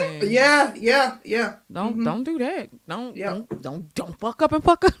 listen, Yeah, yeah, yeah. don't do that. Don't Yep. don't don't don't fuck up and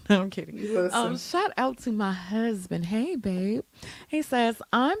fuck up. No, I'm kidding. You listen. Shout out to my husband. Hey, babe. He says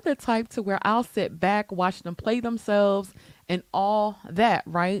I'm the type to where I'll sit back, watch them play themselves, and all that.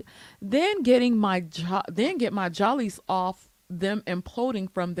 Right. Then get my jollies off them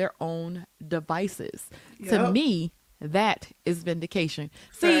imploding from their own devices. To Yep. me, that is vindication.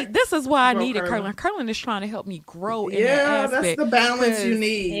 See, this Facts. is why I Bro, needed Carla. Curlin. Curlin is trying to help me grow in that Yeah, that's aspect. the balance you Cause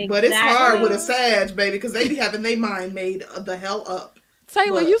need. But it's hard with a Exactly. Sag, baby, because they be having their mind made the hell up.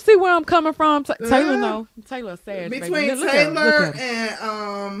 Taylor, you But see where I'm coming from? Taylor, uh, no. Taylor Sage, baby. between Look at him. Look Taylor at him.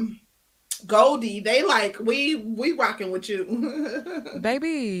 and Goldie, they like we rocking with you.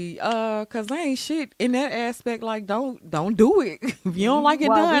 Baby, cause there ain't shit in that aspect. Like, don't do it. If you don't like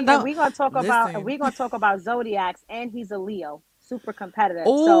it Well, done, we if don't we gonna talk about if listen. we gonna talk about zodiacs, and he's a Leo, super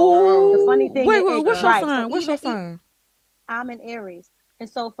competitive. So the funny Oh, thing Wait, is, wait, what's your okay. right? So sign? What's your even sign? I'm an Aries, and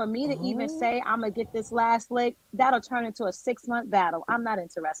so for me to even Oh, say I'm gonna get this last lick, that'll turn into a 6 month battle. I'm not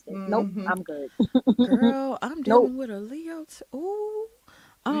interested. Nope, Hmm. I'm good. girl, I'm Nope. dealing with a Leo. Ooh.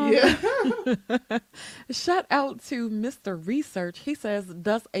 Um, Yeah. shout out to Mr. Research. He says,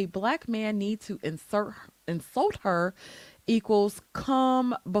 "Does a black man need to insult her equals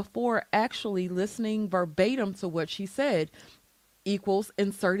come before actually listening verbatim to what she said equals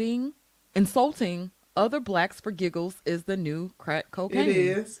insulting other blacks for giggles is the new crack It cocaine."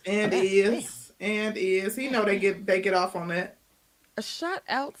 is and God damn. is and is. He know they get off on that. A shout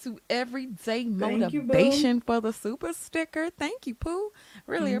out to Everyday Thank you, boo. Motivation for the super sticker. Thank you, Pooh.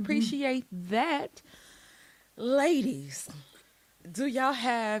 Really Hmm. appreciate that. Ladies, do y'all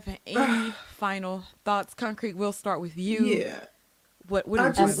have any final thoughts? Concrete, we'll start with you. Yeah. What are I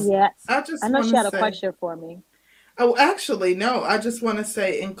you having? just Yeah, I I just know want she to had a say. question for me. Oh, actually, no. I just want to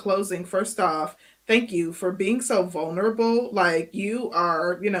say in closing, first off, thank you for being so vulnerable. Like you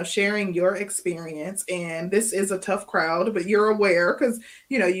are, sharing your experience, and this is a tough crowd, but you're aware because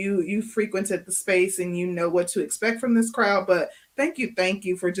you frequented the space and you know what to expect from this crowd. But thank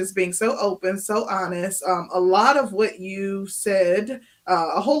you for just being so open, so honest. A lot of what you said.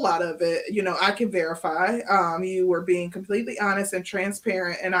 A whole lot of it, I can verify. You were being completely honest and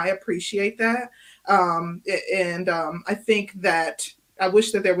transparent, and I appreciate that. And I think that I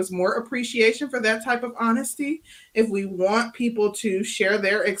wish that there was more appreciation for that type of honesty. If we want people to share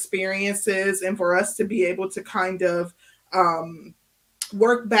their experiences and for us to be able to kind of um,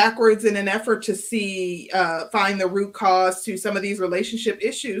 work backwards in an effort to find the root cause to some of these relationship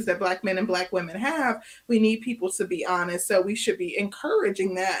issues that black men and black women have, we need people to be honest. So we should be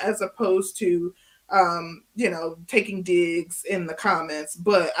encouraging that as opposed to taking digs in the comments,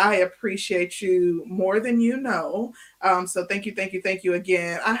 but I appreciate you more than you know. So thank you, thank you, thank you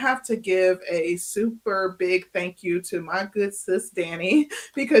again. I have to give a super big thank you to my good sis Danny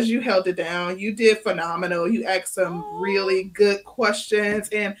because you held it down. You did phenomenal. You asked some Oh, really good questions,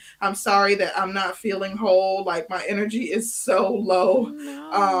 and I'm sorry that I'm not feeling whole. Like my energy is so low.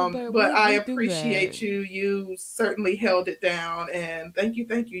 no, but But I we do that. appreciate you. You certainly held it down, and thank you,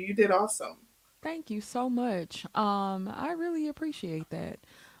 thank you. You did awesome. Thank you so much. I really appreciate that.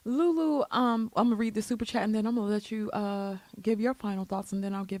 Lulu, I'm gonna read the super chat and then I'm gonna let you give your final thoughts and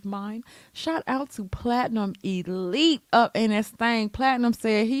then I'll give mine. Shout out to Platinum Elite up in this thing. Platinum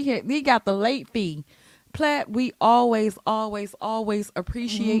said he got the late fee. Plat, we always, always, always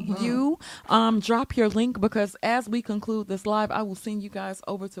appreciate Hmm. you. Drop your link because as we conclude this live, I will send you guys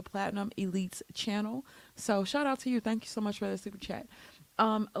over to Platinum Elite's channel. So shout out to you. Thank you so much for the super chat.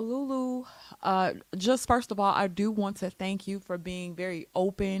 Lulu, just first of all, I do want to thank you for being very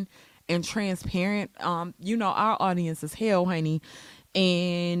open and transparent. Our audience is hell, honey,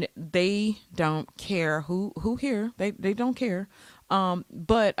 and they don't care who here. They don't care.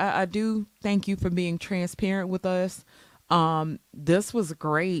 But I do thank you for being transparent with us. This was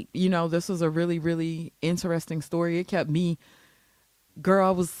great. This was a really, really interesting story. It kept me,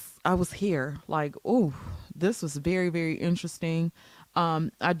 girl, I was here. Like, oh, this was very, very interesting.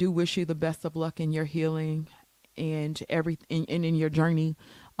 I do wish you the best of luck in your healing and everything and in your journey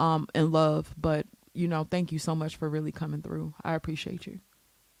in love. But thank you so much for really coming through. I appreciate you.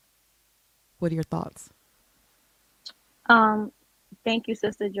 What are your thoughts? Um, Thank you,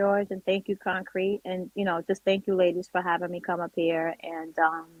 Sister George, and thank you, Concrete, and just thank you, ladies, for having me come up here and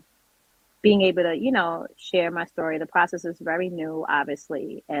being able to share my story. The process is very new,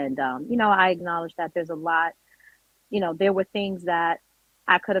 obviously, and I acknowledge that there's a lot. There were things that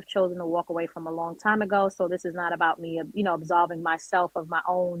I could have chosen to walk away from a long time ago. So this is not about me, absolving myself of my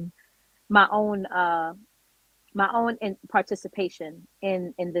own, my own participation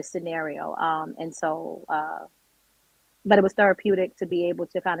in this scenario. And so, but it was therapeutic to be able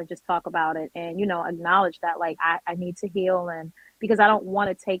to kind of just talk about it and acknowledge that like I need to heal, and because I don't want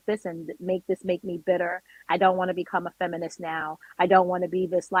to take this and make me bitter. I don't want to become a feminist now. I don't want to be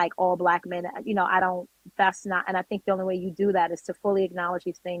this like all black men. I don't. That's not. And I think the only way you do that is to fully acknowledge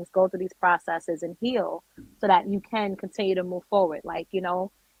these things, go through these processes, and heal, so that you can continue to move forward. Like it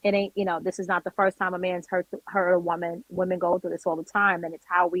ain't, this is not the first time a man's hurt a woman. Women go through this all the time, and it's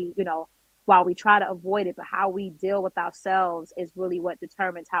how we, while we try to avoid it, but how we deal with ourselves is really what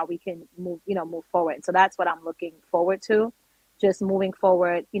determines how we can move forward. And so that's what I'm looking forward to. Just moving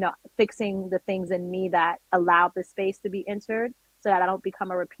forward, fixing the things in me that allowed the space to be entered so that I don't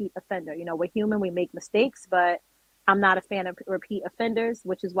become a repeat offender. We're human, we make mistakes, but I'm not a fan of repeat offenders,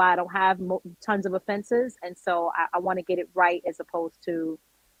 which is why I don't have tons of offenses. And so I want to get it right as opposed to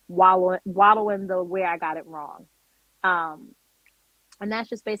wallow in the where I got it wrong. Um, and that's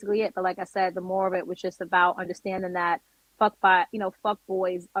just basically it. But like I said, the more of it was just about understanding that fuck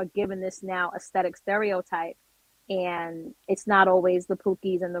boys are given this now aesthetic stereotype, and it's not always the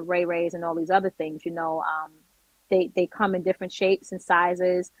Pookies and the Ray Rays and all these other things. They come in different shapes and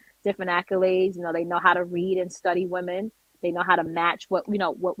sizes, different accolades. They know how to read and study women. They know how to match what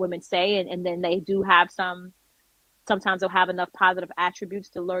women say, and then they do have some. Sometimes they'll have enough positive attributes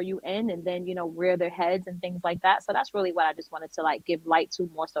to lure you in and then rear their heads and things like that. So that's really what I just wanted to like give light to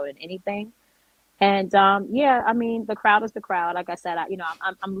more so than anything. And yeah, I mean, the crowd is the crowd. Like I said,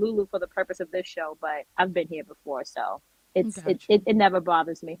 I'm Lulu for the purpose of this show, but I've been here before, so Got you. it never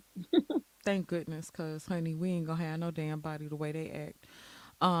bothers me. Thank goodness, cause honey, we ain't gonna have no damn body the way they act.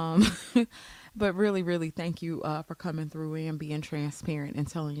 Um, but really, really, thank you for coming through and being transparent and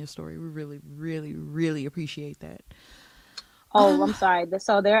telling your story. We really, really, really appreciate that. Oh, I'm sorry.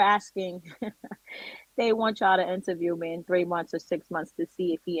 So they're asking, they want y'all to interview me in 3 months or 6 months to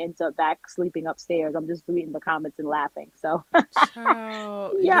see if he ends up back sleeping upstairs. I'm just reading the comments and laughing. So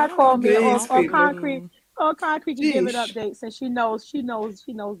Child, yeah, y'all call gonna me get These or off of people. concrete. Lulu. Or concrete can give an Sheesh. update since she knows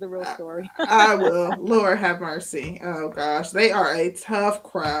the real I, story. I will. Lord have mercy. Oh gosh, they are a tough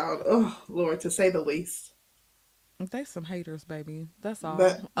crowd. Oh Lord, to say the least. They some haters, baby. That's all.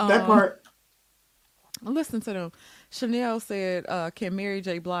 That part. Listen to them. Chanel said, "Can Mary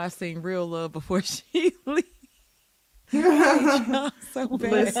J. Blige sing Real Love before she leaves?" I hate y'all so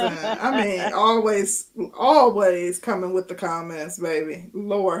bad. Listen, I mean, always coming with the comments, baby.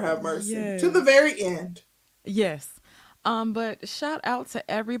 Lord have mercy. To the Yes. very end. Yes. But shout out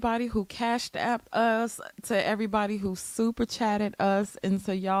to everybody who cashed apped us, to everybody who super chatted us, and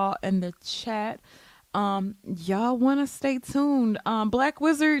to y'all in the chat. Y'all want to stay tuned. Black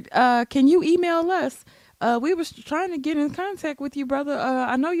Wizard, can you email us? We was trying to get in contact with you, brother.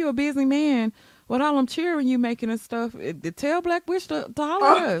 I know you're a busy man with all them cheering you making and stuff. Tell Black Wizard to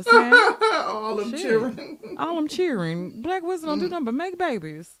holler at us, man. All them Shit. cheering. All them cheering. Black Wizard don't do nothing but make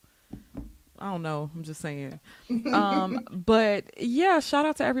babies. I don't know. I'm just saying. But yeah, shout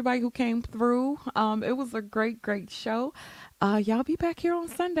out to everybody who came through. It was a great, great show. Y'all be back here on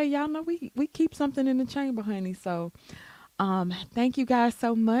Sunday. Y'all know we keep something in the chamber, honey. So thank you guys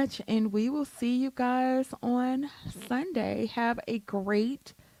so much, and we will see you guys on Sunday. Have a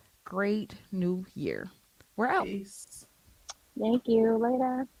great, great new year. We're out. Peace. Thank you.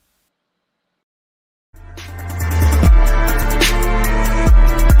 Later.